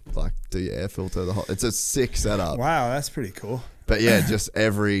 and they like do your air filter. It's a sick setup. Wow, that's pretty cool. But yeah, just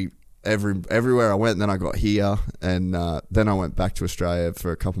everywhere I went, and then I got here, and then I went back to Australia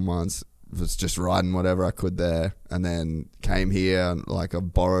for a couple months. Was just riding whatever I could there, and then came here and like I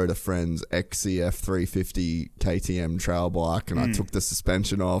borrowed a friend's XCF 350 KTM trail bike, and I took the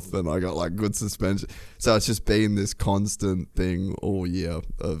suspension off, and I got like good suspension. So it's just been this constant thing all year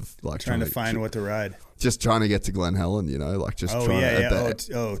of like trying to find what to ride. Just trying to get to Glen Helen, you know, like just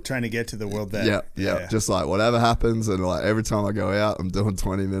trying to get to the World Vet. Yeah. Just like whatever happens, and like every time I go out, I'm doing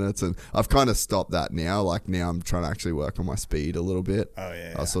 20 minutes, and I've kind of stopped that now. Like now I'm trying to actually work on my speed a little bit.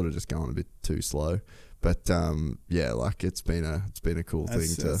 I was sort of just going a bit too slow, but like it's been a cool thing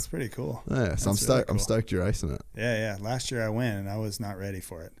to. That's pretty cool. Yeah, so I'm stoked. Really cool. I'm stoked you're racing it. Yeah. Last year I went and I was not ready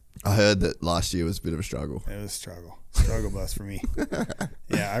for it. I heard that last year was a bit of a struggle. It was a struggle bus for me.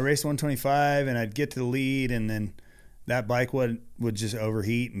 Yeah, I raced 125 and I'd get to the lead, and then that bike would just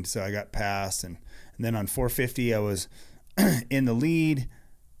overheat, and so I got passed. And then on 450 I was in the lead,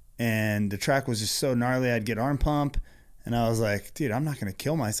 and the track was just so gnarly I'd get arm pump, and I was like, dude, I'm not going to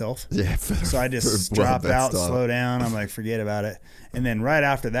kill myself. Yeah. So I just dropped out, slow down. I'm like, forget about it. And then right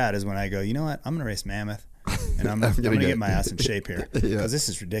after that is when I go, you know what? I'm going to race Mammoth. And I'm gonna get my ass in shape here because this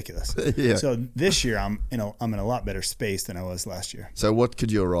is ridiculous. So this year I'm in a lot better space than I was last year. So what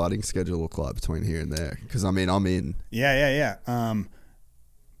could your riding schedule look like between here and there? Because I mean, I'm in. Yeah. I'm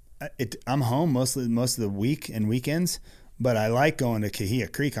home most of the week and weekends, but I like going to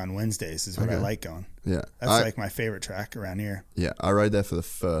Kahia Creek on Wednesdays. Is what I like going. Yeah, that's like my favorite track around here. Yeah, I rode there for the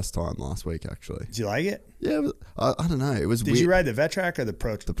first time last week, actually. Did you like it? Yeah, I don't know. It was. Did you ride the vet track or the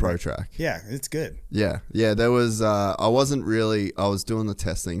pro? The pro track. Yeah, it's good. Yeah. There was. I wasn't really. I was doing the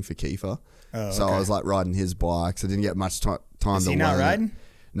testing for Kiefer, so I was like riding his bikes. I didn't get much time to learn. Is he not riding?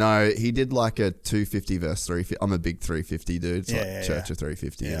 No, he did like a 250 versus 350. I'm a big 350 dude. It's like Church of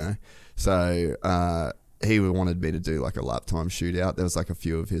 350, you know. So he wanted me to do like a lap time shootout. There was like a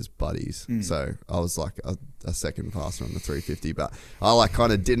few of his buddies. So I was like a second passer on the 350, but I like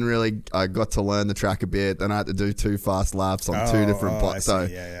kind of didn't really, I got to learn the track a bit. Then I had to do 2 fast laps on 2 different bikes. So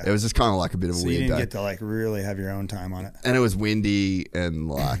it was just kind of like a bit of a weird day. So you didn't get to like really have your own time on it. And it was windy, and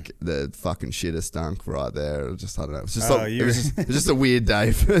like the fucking shitter stunk right there. It was just, I don't know. It was just, it was just a weird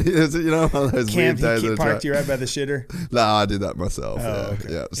day. You know, one of those weird days. He parked you right by the shitter? No, I did that myself.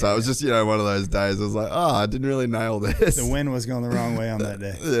 Yeah. So it was just, one of those days. I was like, I didn't really nail this. The wind was going the wrong way on that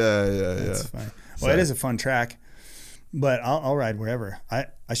day. Yeah. That's fine. Well, it is a fun track, but I'll ride wherever.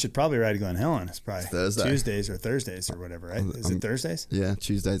 I should probably ride Glen Helen. It's probably Tuesdays or Thursdays or whatever, right? Is it Thursdays? Yeah,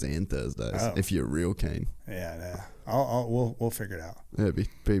 Tuesdays and Thursdays. If you're real keen. Yeah. We'll figure it out. Yeah, it'd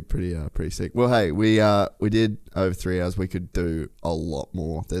be pretty sick. Well, hey, we did over 3 hours. We could do a lot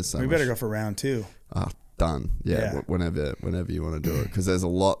more. We better go for round 2. Done. Yeah. Whenever you want to do it, because there's a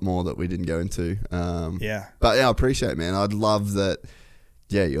lot more that we didn't go into. But I appreciate it, man. I'd love that.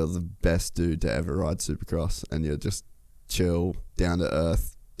 Yeah, you're the best dude to ever ride Supercross, and you're just chill, down to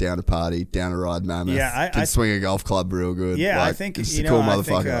earth, down to party, down to ride Mammoth. Yeah, I swing a golf club real good. Yeah, like, I think just a cool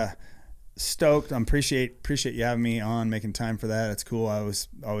motherfucker. Stoked. I appreciate you having me on, making time for that. It's cool. I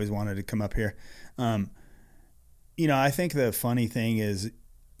always wanted to come up here. I think the funny thing is,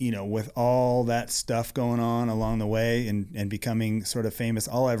 with all that stuff going on along the way and becoming sort of famous,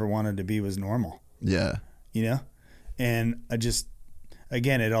 all I ever wanted to be was normal. Yeah. And I just,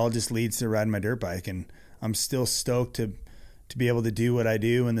 again, it all just leads to riding my dirt bike, and I'm still stoked to be able to do what I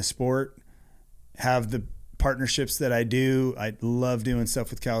do in the sport, have the partnerships that I do. I love doing stuff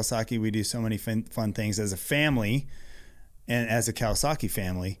with Kawasaki. We do so many fun things as a family and as a Kawasaki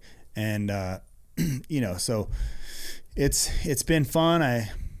family. And, so it's been fun. I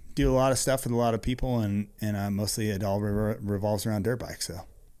do a lot of stuff with a lot of people, and mostly it all revolves around dirt bikes. So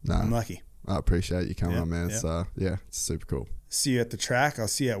I'm lucky. I appreciate you coming on, man. It's, it's super cool. See you at the track. I'll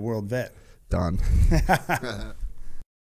see you at World Vet. Done.